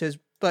turbulences,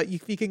 but you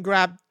can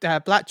grab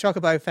black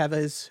chocobo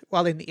feathers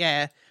while in the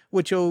air,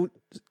 which will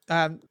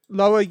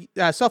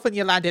soften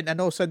your landing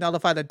and also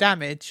nullify the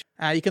damage.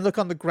 You can look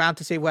on the ground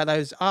to see where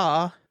those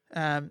are.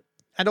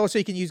 And also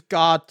you can use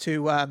guard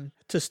to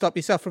stop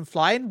yourself from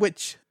flying,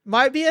 which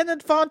might be an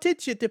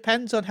advantage. It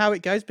depends on how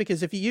it goes,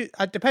 because if you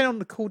depending on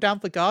the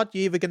cooldown for guard,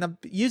 you're either going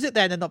to use it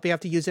then and not be able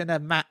to use it in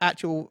an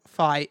actual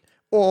fight,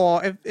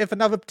 or if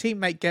another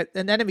teammate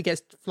an enemy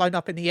gets flown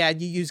up in the air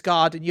and you use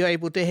guard and you're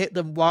able to hit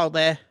them while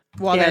they're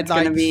it's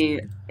going to be,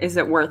 is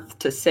it worth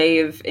to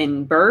save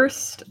in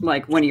burst,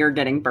 like when you're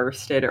getting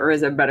bursted, or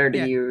is it better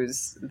to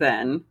use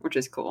then, which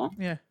is cool.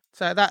 Yeah,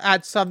 so that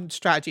adds some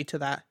strategy to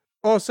that.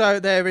 Also,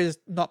 there is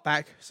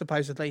knockback,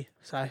 supposedly.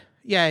 So,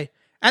 yay.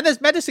 And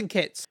there's medicine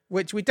kits,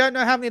 which we don't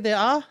know how many there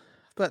are,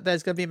 but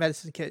there's going to be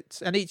medicine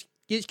kits. And each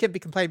can be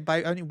completed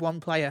by only one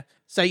player.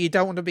 So you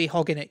don't want to be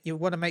hogging it. You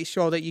want to make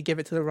sure that you give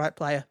it to the right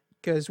player.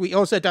 Because we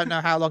also don't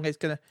know how long it's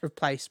going to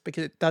replace,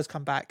 because it does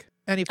come back.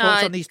 Any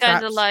thoughts on these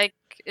traps?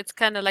 It's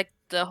kind of like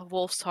the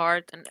Wolf's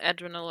Heart and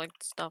Adrenaline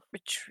stuff,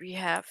 which we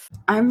have.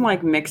 I'm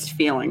like mixed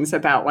feelings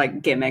about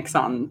like gimmicks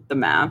on the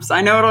maps.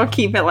 I know it'll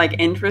keep it like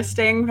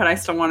interesting, but I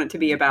still want it to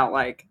be about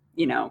like,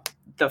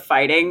 the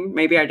fighting.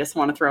 Maybe I just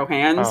want to throw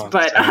hands,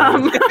 but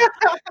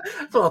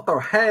throw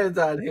hands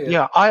out here.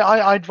 Yeah,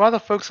 I'd rather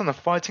focus on the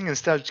fighting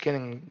instead of just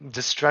getting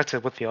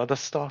distracted with the other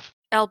stuff.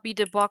 I'll be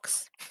the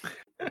box.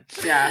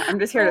 Yeah, I'm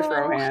just here to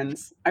throw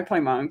hands. I play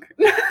monk.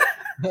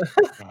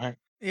 Right.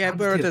 Yeah,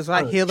 Burrito's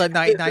like heal at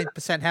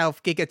 99%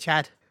 health, Giga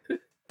Chad.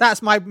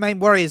 That's my main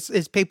worry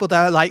is people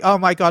that are like, oh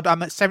my god,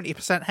 I'm at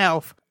 70%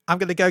 health. I'm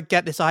gonna go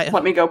get this item.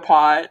 Let me go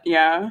pot,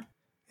 yeah.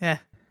 Yeah.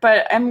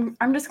 But I'm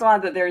just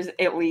glad that there's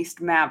at least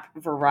map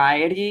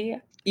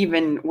variety,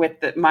 even with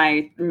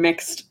my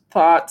mixed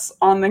thoughts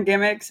on the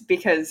gimmicks,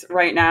 because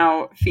right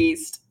now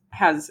Feast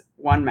has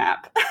one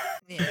map.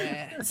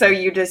 Yeah. So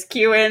you just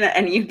queue in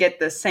and you get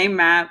the same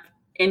map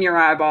in your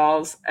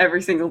eyeballs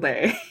every single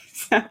day.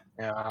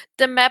 Yeah.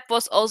 The map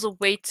was also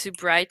way too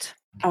bright.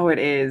 Oh, it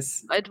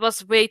is. It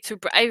was way too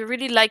bright. I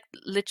really liked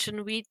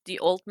Lichenweed, the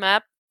old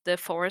map, the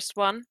forest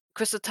one.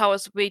 Crystal Tower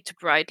is way too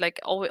bright. Like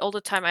all the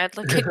time, I had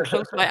like to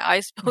close my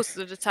eyes most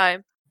of the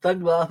time.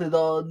 Sunglasses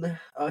on.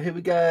 Oh, here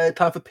we go.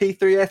 Time for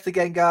P3S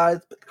again,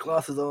 guys. Put the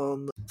glasses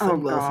on.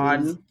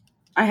 Sunglasses. Oh god,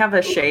 I have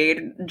a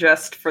shade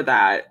just for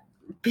that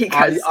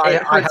because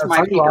it hurts my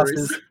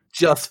sunglasses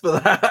just for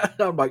that.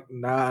 I'm like,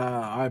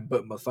 nah, I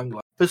put my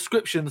sunglasses.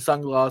 Prescription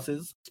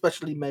sunglasses,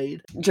 specially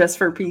made. Just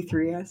for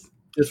P3S.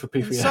 Just for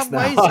P3S now.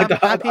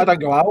 I don't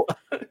go out.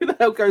 Who the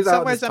hell goes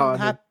out this time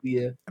of the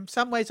year? In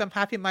some ways, I'm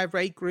happy my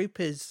raid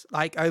group is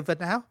like over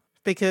now,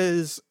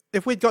 because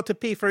if we'd got to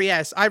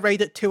P3S, I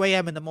raid at 2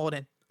 a.m. in the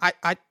morning.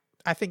 I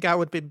think I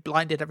would have been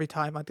blinded every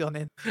time I'd gone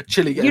in.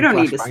 Chilly. You don't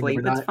need to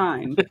sleep. It's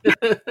fine.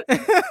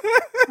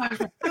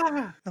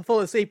 I fall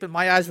asleep and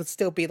my eyes would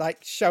still be like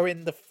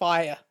showing the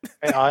fire.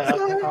 Hey,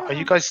 are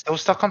you guys still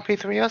stuck on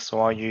P3S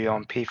or are you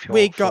on P4?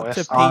 We got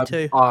to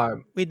P2.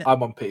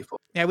 I'm on P4.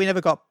 Yeah, we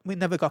never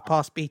got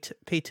past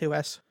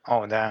P2S.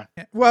 Oh, damn.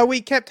 Yeah. Well,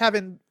 we kept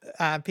having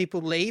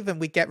people leave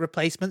and we'd get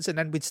replacements and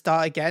then we'd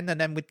start again and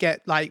then we'd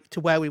get like to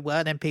where we were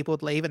and then people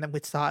would leave and then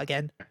we'd start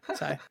again.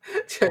 So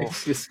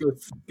James just got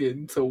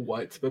skin so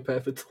white to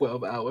prepare for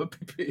 12-hour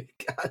PP.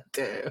 God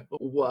damn.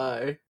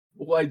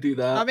 Why do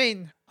that? I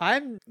mean,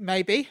 I'm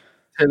maybe.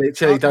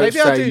 Chili, don't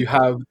say you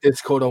have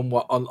Discord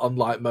on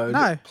light mode.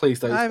 No, please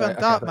don't. I have on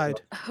dark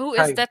mode. Who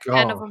is that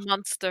kind of a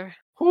monster?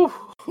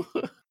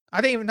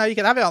 I didn't even know you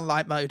could have it on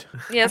light mode.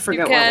 Yes, I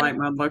forget you can. what light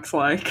mode looks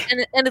like.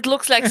 And it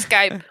looks like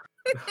Skype.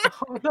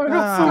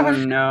 Oh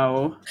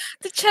no.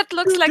 The chat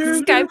looks like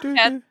a Skype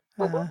chat.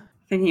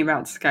 Thinking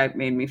about Skype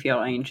made me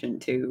feel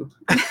ancient too.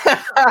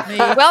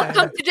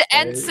 Welcome to the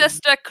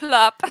Ancestor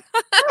Club.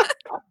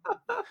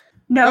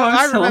 No,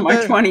 I'm still in my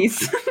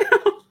 20s.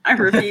 I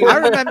refuse. I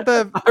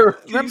remember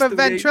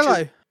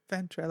Ventrilo.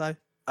 Ventrilo.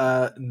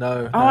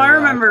 No. Oh, I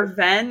remember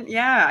Vent.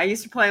 Yeah, I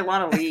used to play a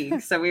lot of League,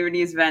 so we would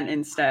use Vent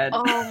instead.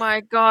 Oh my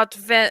god,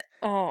 Vent.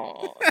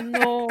 Oh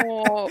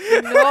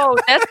no,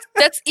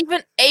 that's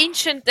even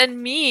ancient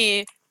than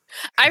me.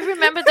 I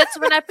remember that's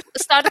when I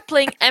started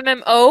playing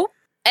MMO,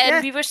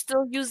 and we were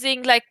still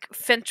using like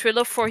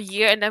Ventrilo for a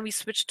year, and then we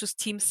switched to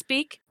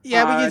TeamSpeak.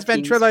 Yeah, we used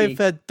Ventrilo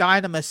for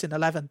Dynamis in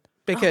 11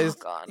 because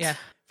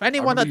for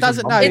anyone that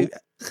doesn't know,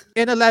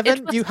 in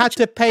 11 you had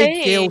to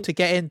pay gil to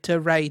get into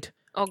raid.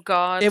 Oh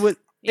god, it was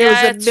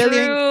a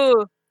million.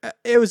 True.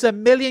 It was a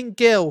million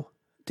gil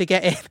to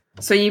get in.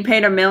 So you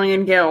paid 1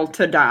 million gil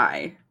to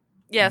die.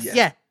 Yes.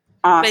 Yeah.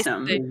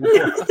 Awesome.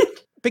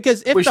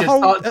 Because if we the should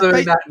whole start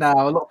doing that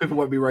now. A lot of people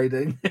won't be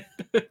raiding.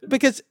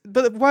 But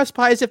the worst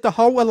part is if the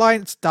whole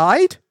alliance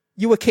died,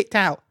 you were kicked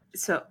out.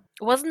 So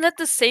wasn't that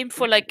the same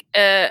for like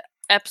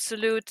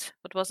Absolute?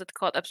 What was it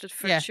called? Absolute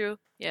Virtue.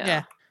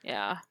 Yeah.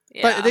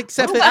 But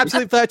except for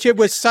Absolute Virtue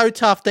was so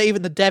tough that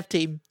even the dev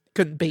team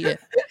couldn't beat it.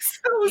 It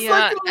was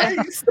like a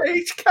late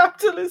stage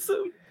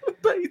capitalism.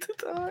 Pay to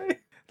die.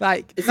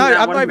 Like, no,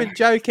 I'm not even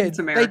joking.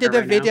 They did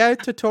a video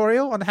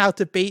tutorial on how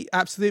to beat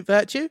Absolute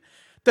Virtue.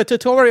 The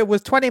tutorial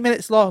was 20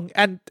 minutes long,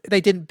 and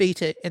they didn't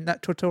beat it in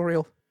that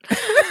tutorial.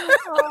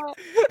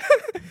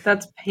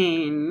 That's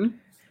pain.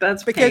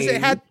 That's because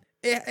pain.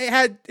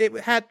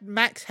 it had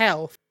max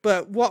health,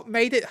 but what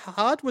made it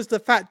hard was the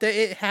fact that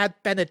it had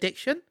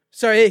benediction,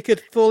 so it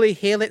could fully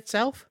heal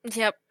itself.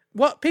 Yep.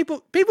 What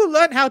people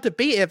learn how to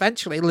beat it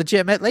eventually,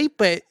 legitimately,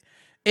 but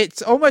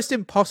it's almost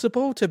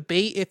impossible to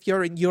beat if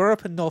you're in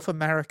Europe and North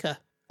America.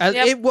 At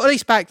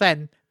least back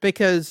then,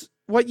 because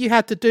what you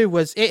had to do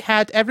was it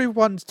had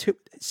everyone's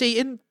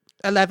in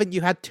 11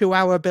 you had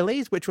 2-hour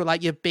abilities, which were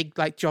like your big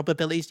like job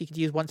abilities you could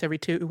use once every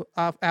 2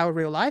 hour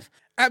real life.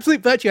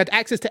 Absolute Virtue had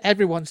access to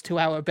everyone's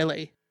 2-hour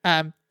ability.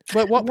 But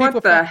what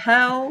the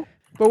hell?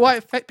 But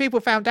what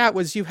people found out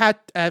was you had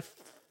I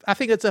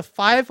think it's a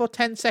 5 or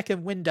 10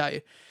 second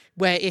window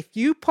where if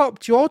you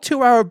popped your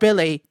 2-hour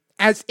ability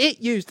as it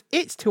used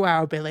its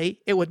 2-hour ability,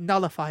 it would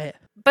nullify it.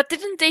 But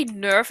didn't they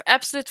nerf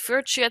Absolute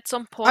Virtue at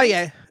some point? Oh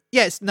yeah,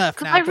 it's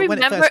nerfed now. I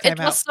remember it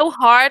was so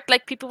hard.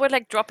 Like people were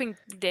like dropping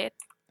dead.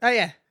 Oh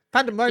yeah,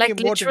 Pandemonium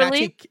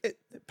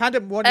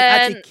Warden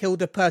actually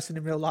killed a person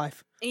in real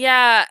life.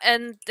 Yeah,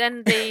 and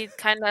then they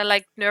kind of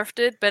like nerfed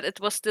it, but it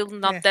was still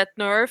not that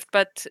nerfed.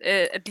 But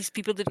at least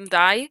people didn't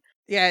die.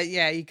 Yeah,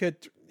 you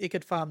could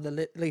farm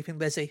the Leaping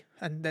Lizzie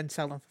and then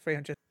sell them for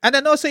 300. And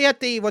then also you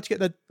had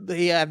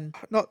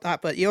not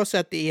that, but you also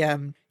had the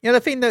the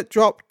thing that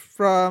dropped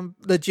from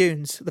the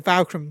Dunes, the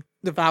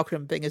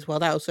Valkyrie thing as well.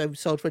 That also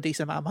sold for a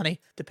decent amount of money,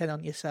 depending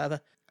on your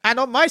server. And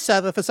on my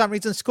server, for some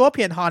reason,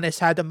 Scorpion Harness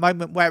had a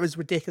moment where it was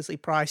ridiculously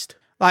priced.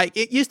 Like,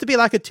 it used to be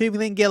like a 2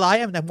 million gil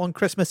item, and then one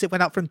Christmas it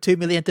went up from 2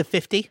 million to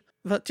 50,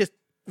 but just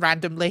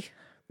randomly.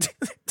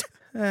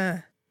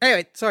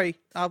 Anyway, sorry,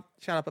 I'll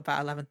shut up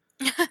about 11.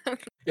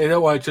 Yeah,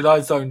 don't worry, I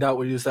zoned out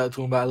when you started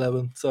talking about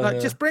 11. So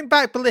just bring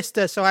back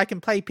Ballista so I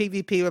can play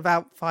PvP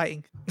without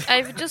fighting.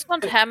 I just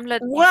want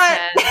Hamlet What?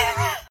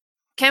 defense.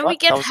 Can we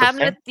get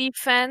Hamlet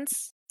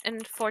defense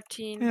in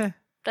 14? Yeah.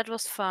 That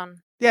was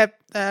fun. Yeah,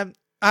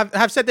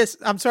 I've said this,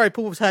 I'm sorry,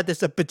 Paul's heard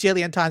this a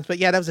bajillion times, but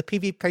yeah, there was a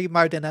PvP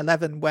mode in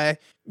 11 where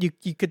you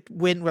could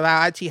win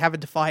without actually having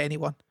to fight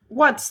anyone.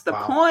 What's the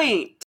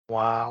point?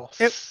 Wow.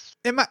 It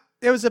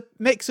was a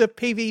mix of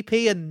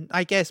PvP and,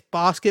 I guess,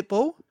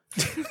 basketball.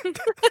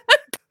 Basketball.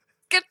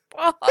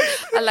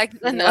 I like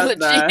the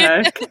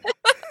analogy.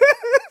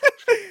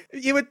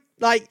 You would,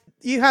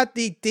 you had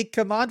the dig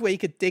command where you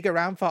could dig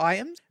around for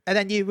items, and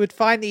then you would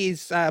find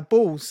these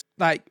balls,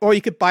 or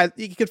you could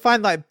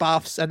find like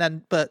buffs,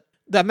 but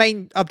the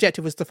main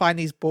objective was to find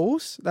these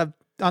balls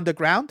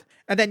underground,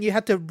 and then you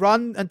had to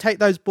run and take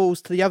those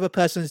balls to the other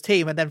person's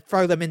team and then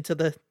throw them into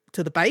the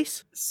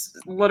base. It's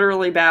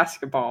literally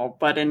basketball,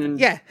 but in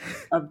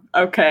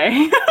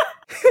okay.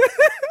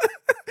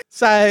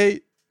 So,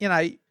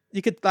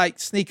 you could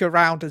sneak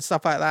around and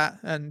stuff like that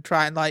and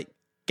try and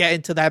get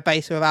into their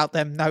base without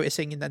them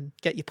noticing and then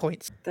get your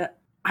points.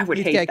 I would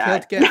hate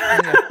that.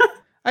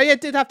 Oh yeah,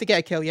 did have to get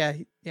a kill. Yeah,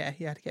 you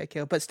had to get a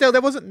kill, but still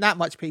there wasn't that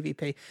much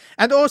PvP.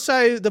 And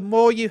also, the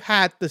more you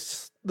had, the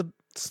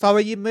slower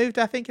you moved.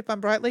 I think, if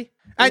I'm rightly.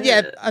 And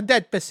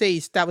Undead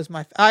Besieged. That was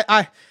my.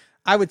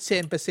 I would sit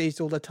in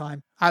Besieged all the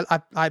time. I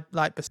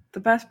like Besieged. The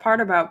best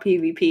part about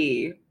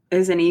PvP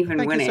isn't even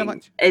Thank winning. You so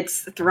much.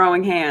 It's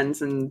throwing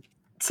hands and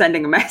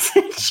sending a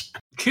message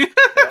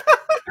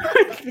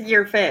with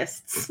your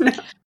fists.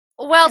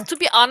 Well, to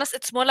be honest,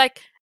 it's more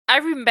like I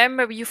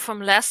remember you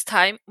from last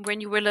time when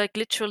you were like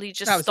literally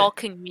just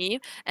stalking me,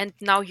 and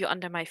now you're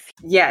under my feet.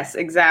 Yes,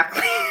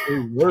 exactly.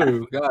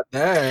 Whoa,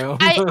 goddamn.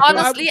 I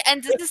honestly,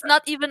 and this is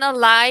not even a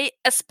lie,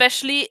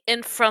 especially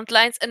in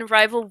Frontlines and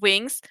Rival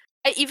Wings,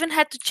 I even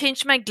had to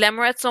change my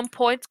glamour at some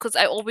point because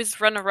I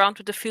always run around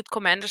with the Field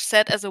Commander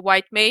set as a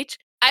white mage.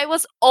 I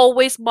was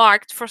always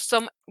marked for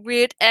some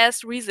weird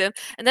ass reason,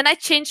 and then I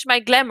changed my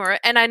glamour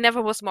and I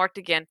never was marked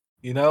again.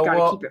 You know Gotta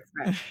what? Keep it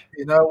fresh.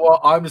 You know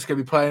what? I'm just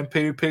gonna be playing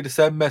PvP to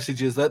send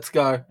messages. Let's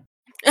go.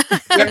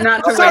 Yeah,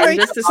 not to win,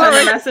 just to send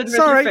a message with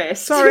your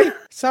fist. Sorry.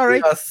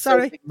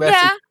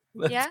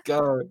 Let's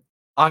go.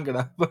 I'm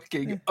gonna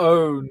fucking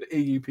own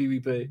EU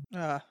PvP.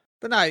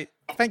 But no,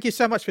 thank you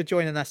so much for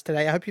joining us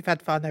today. I hope you've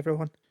had fun,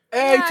 everyone.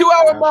 Hey, 2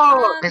 hour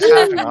mark!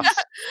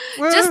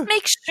 Just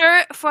make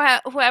sure for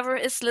whoever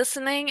is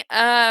listening,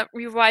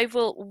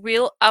 Revival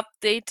will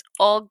update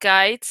all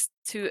guides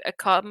to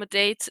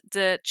accommodate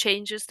the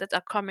changes that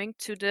are coming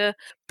to the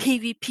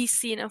PvP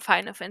scene in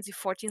Final Fantasy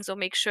XIV. So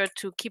make sure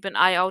to keep an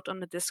eye out on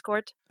the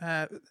Discord.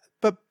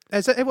 But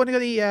has anyone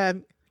got any?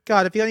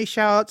 God, have you got any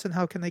shout-outs and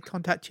how can they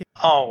contact you?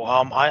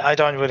 I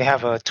don't really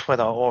have a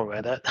Twitter or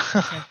Reddit,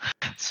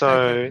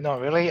 so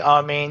not really.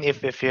 I mean,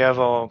 if you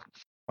ever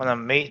want to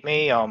meet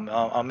me,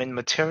 I'm in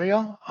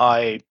Materia.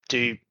 I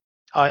do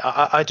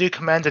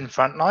command in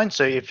Frontline,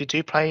 so if you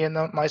do play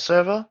in my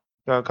server,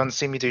 you're gonna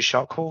see me do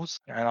shot calls,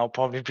 and I'll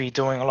probably be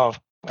doing a lot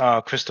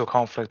of Crystal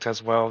Conflict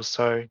as well.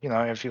 So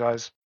if you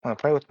guys want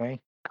to play with me,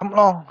 come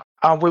along.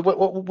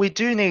 We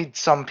do need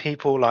some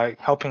people like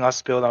helping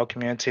us build our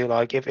community.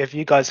 Like if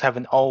you guys have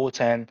an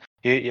ult and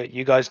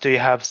you guys do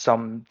have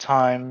some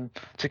time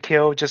to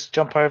kill, just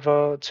jump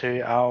over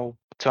to our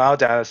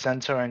data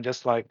center and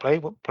just like play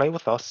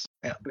with us.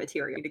 Yeah.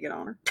 Material to get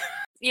on her.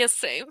 Yeah,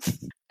 same.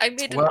 I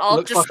made an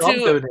alt just I'm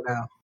doing it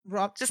now.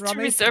 Just to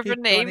reserve a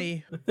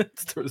name.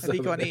 Have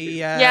you got any?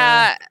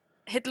 Yeah,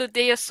 Hitler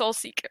Deus Soul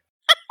Seeker.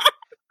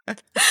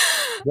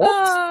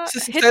 What?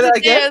 Hitler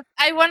Deus.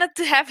 I wanted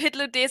to have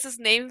Hitler Deus'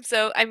 name,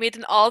 so I made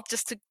an alt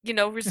just to,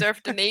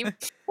 reserve the name.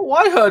 All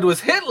I heard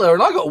was Hitler,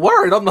 and I got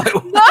worried. I'm like,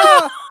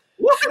 no!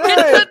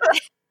 What?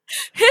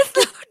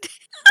 Hitler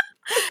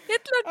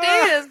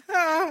Deus.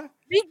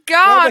 Be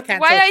gone.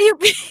 Why are you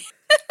being...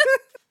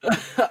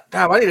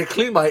 Damn, I need to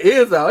clean my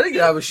ears out. I need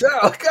to have a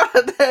shower.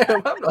 God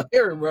damn, I'm not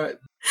hearing right.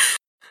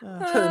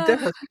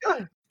 Yeah,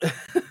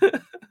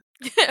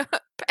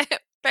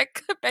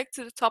 back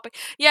to the topic.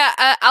 Yeah,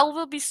 I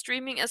will be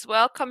streaming as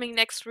well coming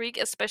next week,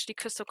 especially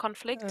Crystal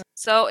Conflict.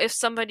 So if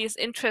somebody is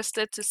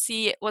interested to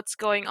see what's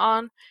going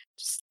on,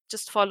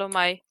 just follow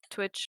my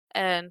Twitch,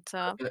 and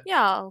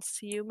I'll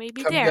see you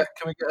maybe there.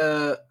 Can we get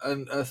a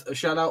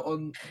shout out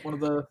on one of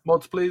the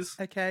mods, please?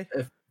 Okay.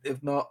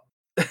 If not,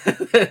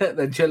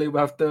 then Chili will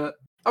have to.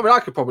 I mean, I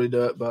could probably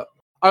do it, but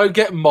I don't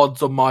get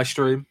mods on my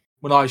stream.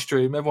 When I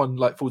stream, everyone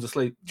falls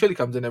asleep. Chili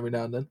comes in every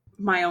now and then.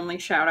 My only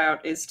shout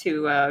out is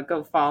to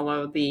go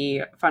follow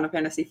the Final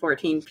Fantasy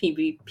XIV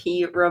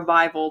PvP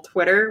Revival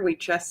Twitter. We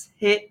just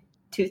hit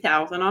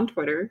 2,000 on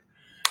Twitter,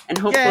 and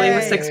hopefully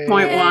with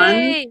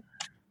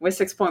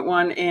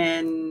 6.1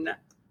 in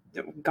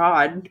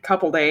a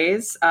couple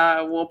days,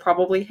 we'll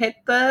probably hit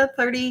the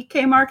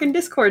 30K mark in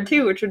Discord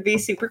too, which would be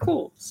super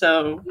cool.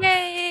 So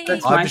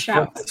that's my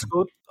shout.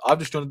 I've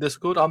just joined the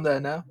Discord. I'm there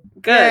now.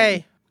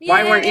 Good. Yay.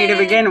 Why weren't you to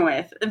begin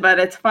with? But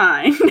it's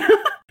fine.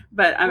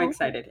 But I'm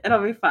excited.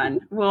 It'll be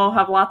fun. We'll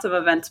have lots of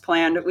events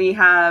planned. We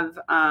have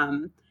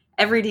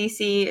every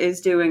DC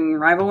is doing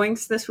Rival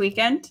Wings this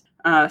weekend.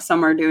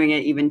 Some are doing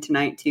it even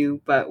tonight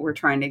too, but we're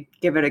trying to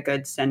give it a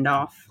good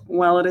send-off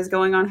while it is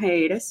going on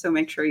hiatus. So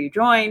make sure you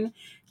join,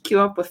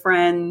 queue up with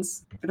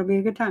friends. It'll be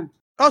a good time.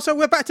 Also,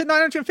 we're back to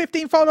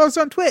 915 followers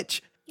on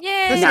Twitch.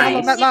 Yay! Let's see how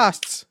long that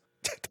lasts.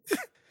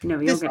 No,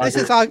 this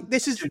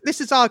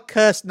is our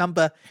cursed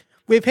number.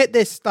 We've hit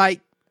this like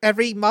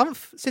every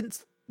month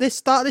since this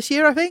start of this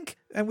year, I think,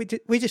 and we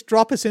just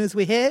drop as soon as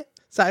we hit.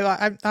 So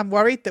I'm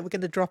worried that we're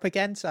going to drop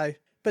again. So,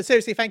 but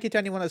seriously, thank you to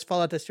anyone that's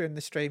followed us during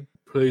the stream.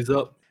 Please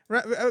up.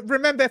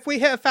 Remember, if we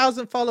hit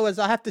 1,000 followers,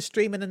 I have to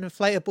stream in an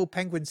inflatable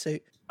penguin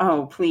suit.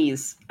 Oh,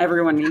 please!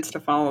 Everyone needs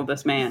to follow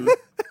this man.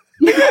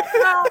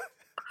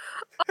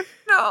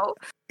 No.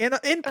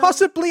 In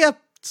possibly a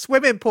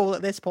swimming pool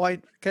at this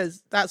point,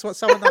 because that's what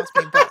someone asked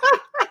me. But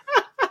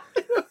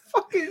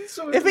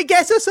if it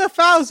gets us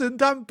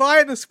 1,000, I'm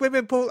buying a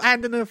swimming pool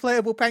and an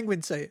inflatable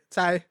penguin suit.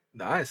 So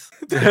nice,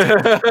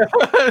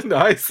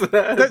 nice.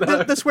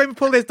 The swimming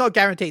pool is not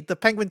guaranteed. The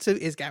penguin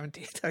suit is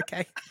guaranteed.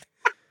 Okay.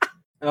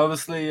 And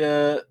obviously,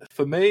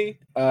 for me,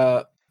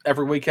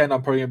 every weekend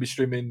I'm probably gonna be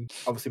streaming.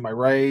 Obviously, my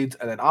raids,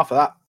 and then after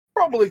that,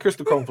 probably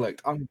Crystal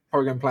Conflict. I'm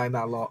probably gonna be playing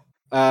that a lot.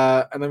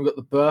 And then we've got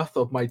the birth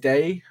of my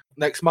day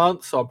next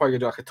month, so I'm probably gonna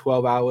do like a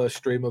 12-hour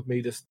stream of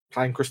me just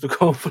playing Crystal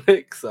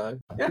Conflict. So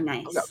yeah,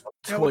 nice.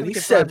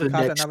 27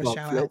 next month.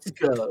 Let's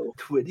go.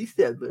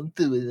 27. I'm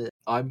doing it.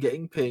 I'm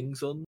getting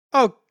pings on.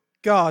 Oh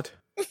God,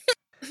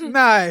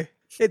 no!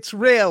 It's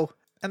real,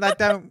 and I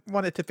don't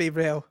want it to be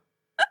real.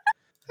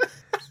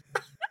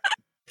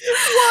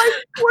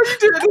 Why are you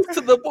doing this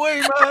to the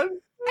boy,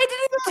 man? I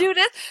didn't do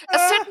this. A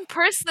certain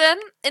person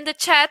in the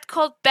chat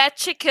called Bad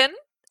Chicken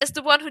is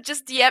the one who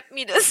just DM'd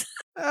me this.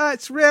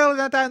 It's real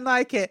and I don't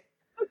like it.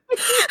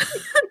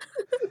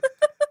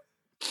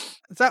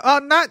 So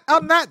on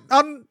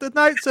the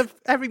notes of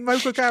every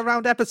Moogle Go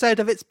Around episode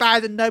of It's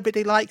Bad and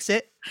Nobody Likes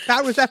It,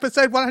 that was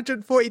episode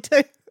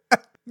 142.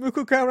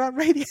 Moogle Go Around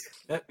Radio.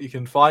 Yep, you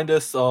can find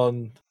us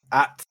on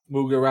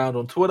 @Moogle Around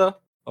on Twitter.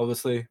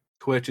 Obviously,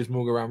 Twitch is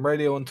Moogle Around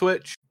Radio on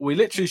Twitch. We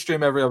literally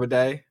stream every other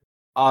day.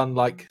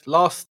 Unlike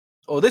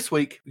this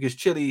week, because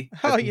Chili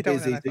has been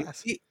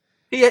busy.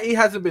 He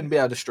hasn't been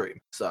able to stream.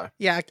 So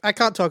yeah, I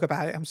can't talk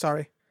about it. I'm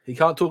sorry. He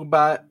can't talk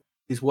about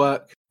his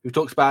work. He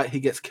talks about he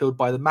gets killed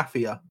by the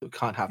mafia. We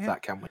can't have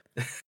that, can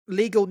we?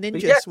 Legal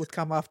ninjas would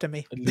come after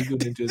me. Legal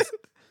ninjas.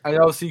 And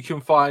also you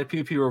can find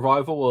PvP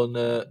Revival on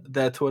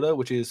their Twitter,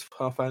 which is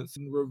Final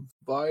Fantasy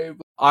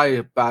Revival. I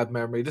have bad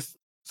memory. Just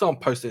someone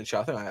posted in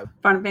chat. I think I have.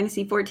 Final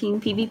Fantasy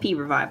 14 PvP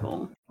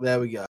Revival. There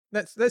we go.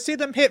 Let's see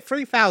them hit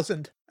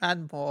 3,000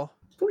 and more.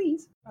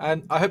 Please.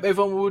 And I hope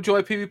everyone will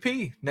enjoy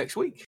PvP next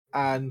week.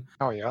 And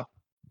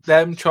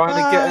them trying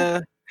to get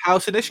a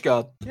house in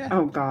Ishgard. Yeah.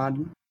 Oh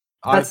God.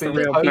 That's the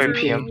real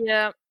copium.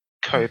 Yeah.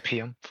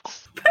 Copium.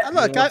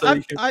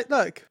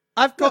 Look,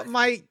 I've got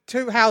my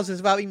 2 houses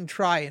without even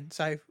trying,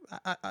 so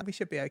we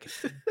should be okay.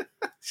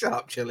 Shut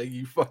up, Chili,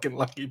 you fucking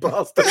lucky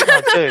bastard.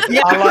 Oh, dude,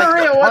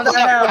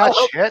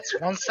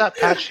 once that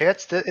patch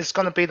hits, it's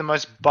going to be the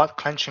most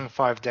butt-clenching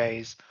 5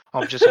 days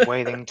of just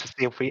waiting to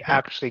see if we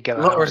actually get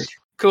a house.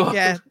 Cool.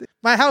 Yeah,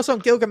 my house on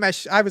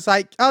Gilgamesh, I was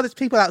like, oh, there's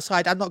people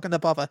outside, I'm not going to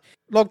bother.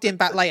 Logged in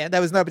back later, there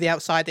was nobody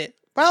outside it.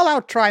 Well,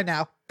 I'll try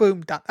now.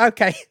 Boom, done.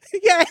 Okay.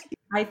 Yay.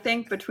 I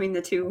think between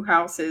the 2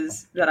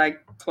 houses that I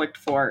clicked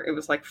for, it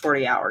was like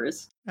 40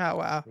 hours. Oh,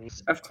 wow.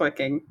 Of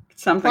clicking.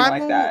 Something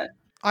like that.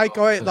 I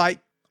got it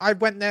I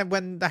went there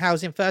when the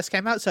housing first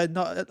came out, so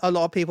not a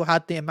lot of people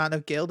had the amount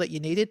of gil that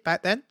you needed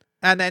back then.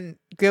 And then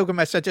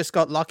Gilgamesh, I just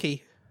got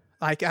lucky.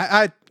 Like,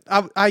 I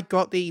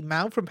got the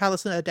mount from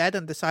Palace of the Dead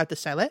and decided to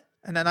sell it.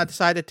 And then I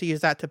decided to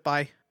use that to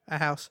buy a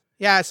house.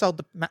 Yeah, I sold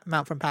the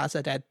mount from Palace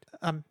of the Dead.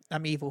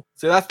 I'm evil.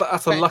 So that's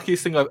the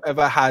luckiest thing I've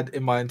ever had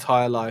in my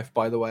entire life,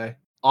 by the way.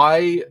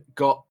 I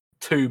got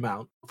 2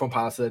 mount from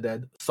Palace of the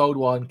Dead, sold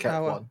 1,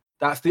 kept 1.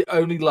 That's the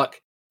only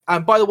luck.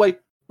 And by the way,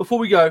 before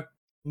we go,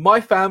 my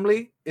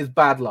family is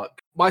bad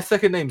luck. My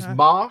second name's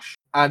Marsh,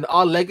 and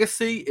our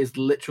legacy is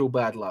literal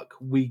bad luck.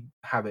 We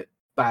have it.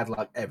 Bad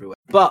luck everywhere.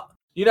 But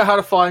you know how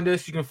to find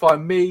us. You can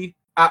find me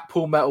at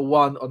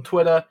PaulMetal1 on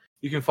Twitter.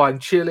 You can find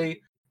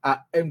Chili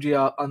at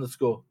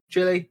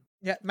MGR_Chili.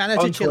 Yeah,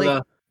 Manager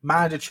Chili.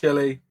 Manager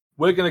Chili.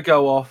 We're going to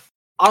go off.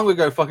 I'm going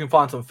to go fucking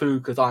find some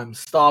food because I'm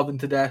starving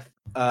to death.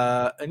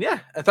 And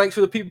thanks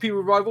for the PvP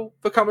Revival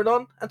for coming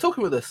on and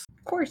talking with us.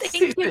 Of course.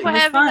 Thank you for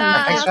having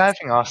us. Thanks for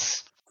having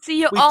us.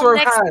 See you all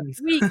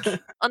next week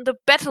on the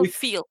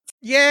battlefield.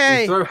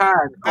 Yay! We throw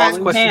hands.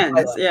 Ask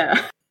questions.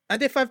 Yeah.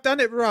 And if I've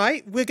done it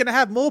right, we're going to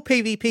have more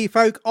PvP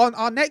folk on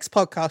our next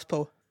podcast,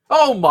 Paul.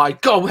 Oh my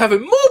God, we're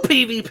having more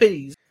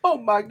PvPs. Oh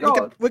my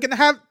God. We're going to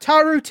have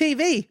Taru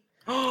TV.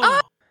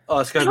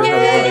 It's going to be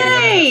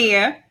another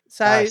Yay!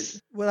 So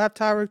we'll have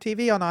Taru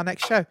TV on our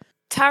next show.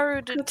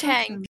 Taru the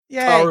tank.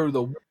 Yeah. Taru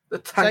the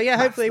tank. So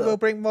hopefully we'll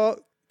bring more.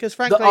 Because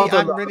frankly,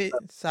 I'm really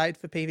excited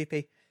for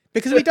PvP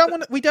because we don't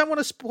want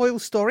to spoil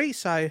stories.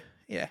 So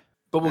yeah.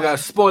 But we're going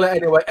to spoil it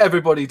anyway.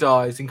 Everybody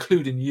dies,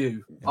 including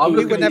you.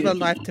 We were never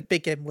alive to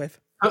begin with.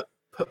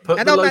 Put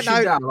the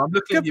lotion down. I'm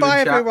looking at you.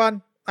 Goodbye,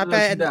 everyone. I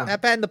bet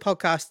in the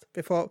podcast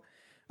before.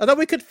 Although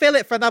we could fill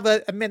it for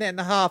another minute and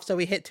a half, so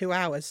we hit 2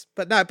 hours.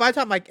 But no, by the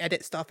time I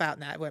edit stuff out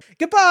now, it won't.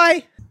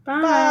 Goodbye.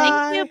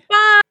 Bye. Thank you.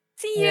 Bye.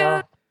 See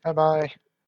you. Bye bye.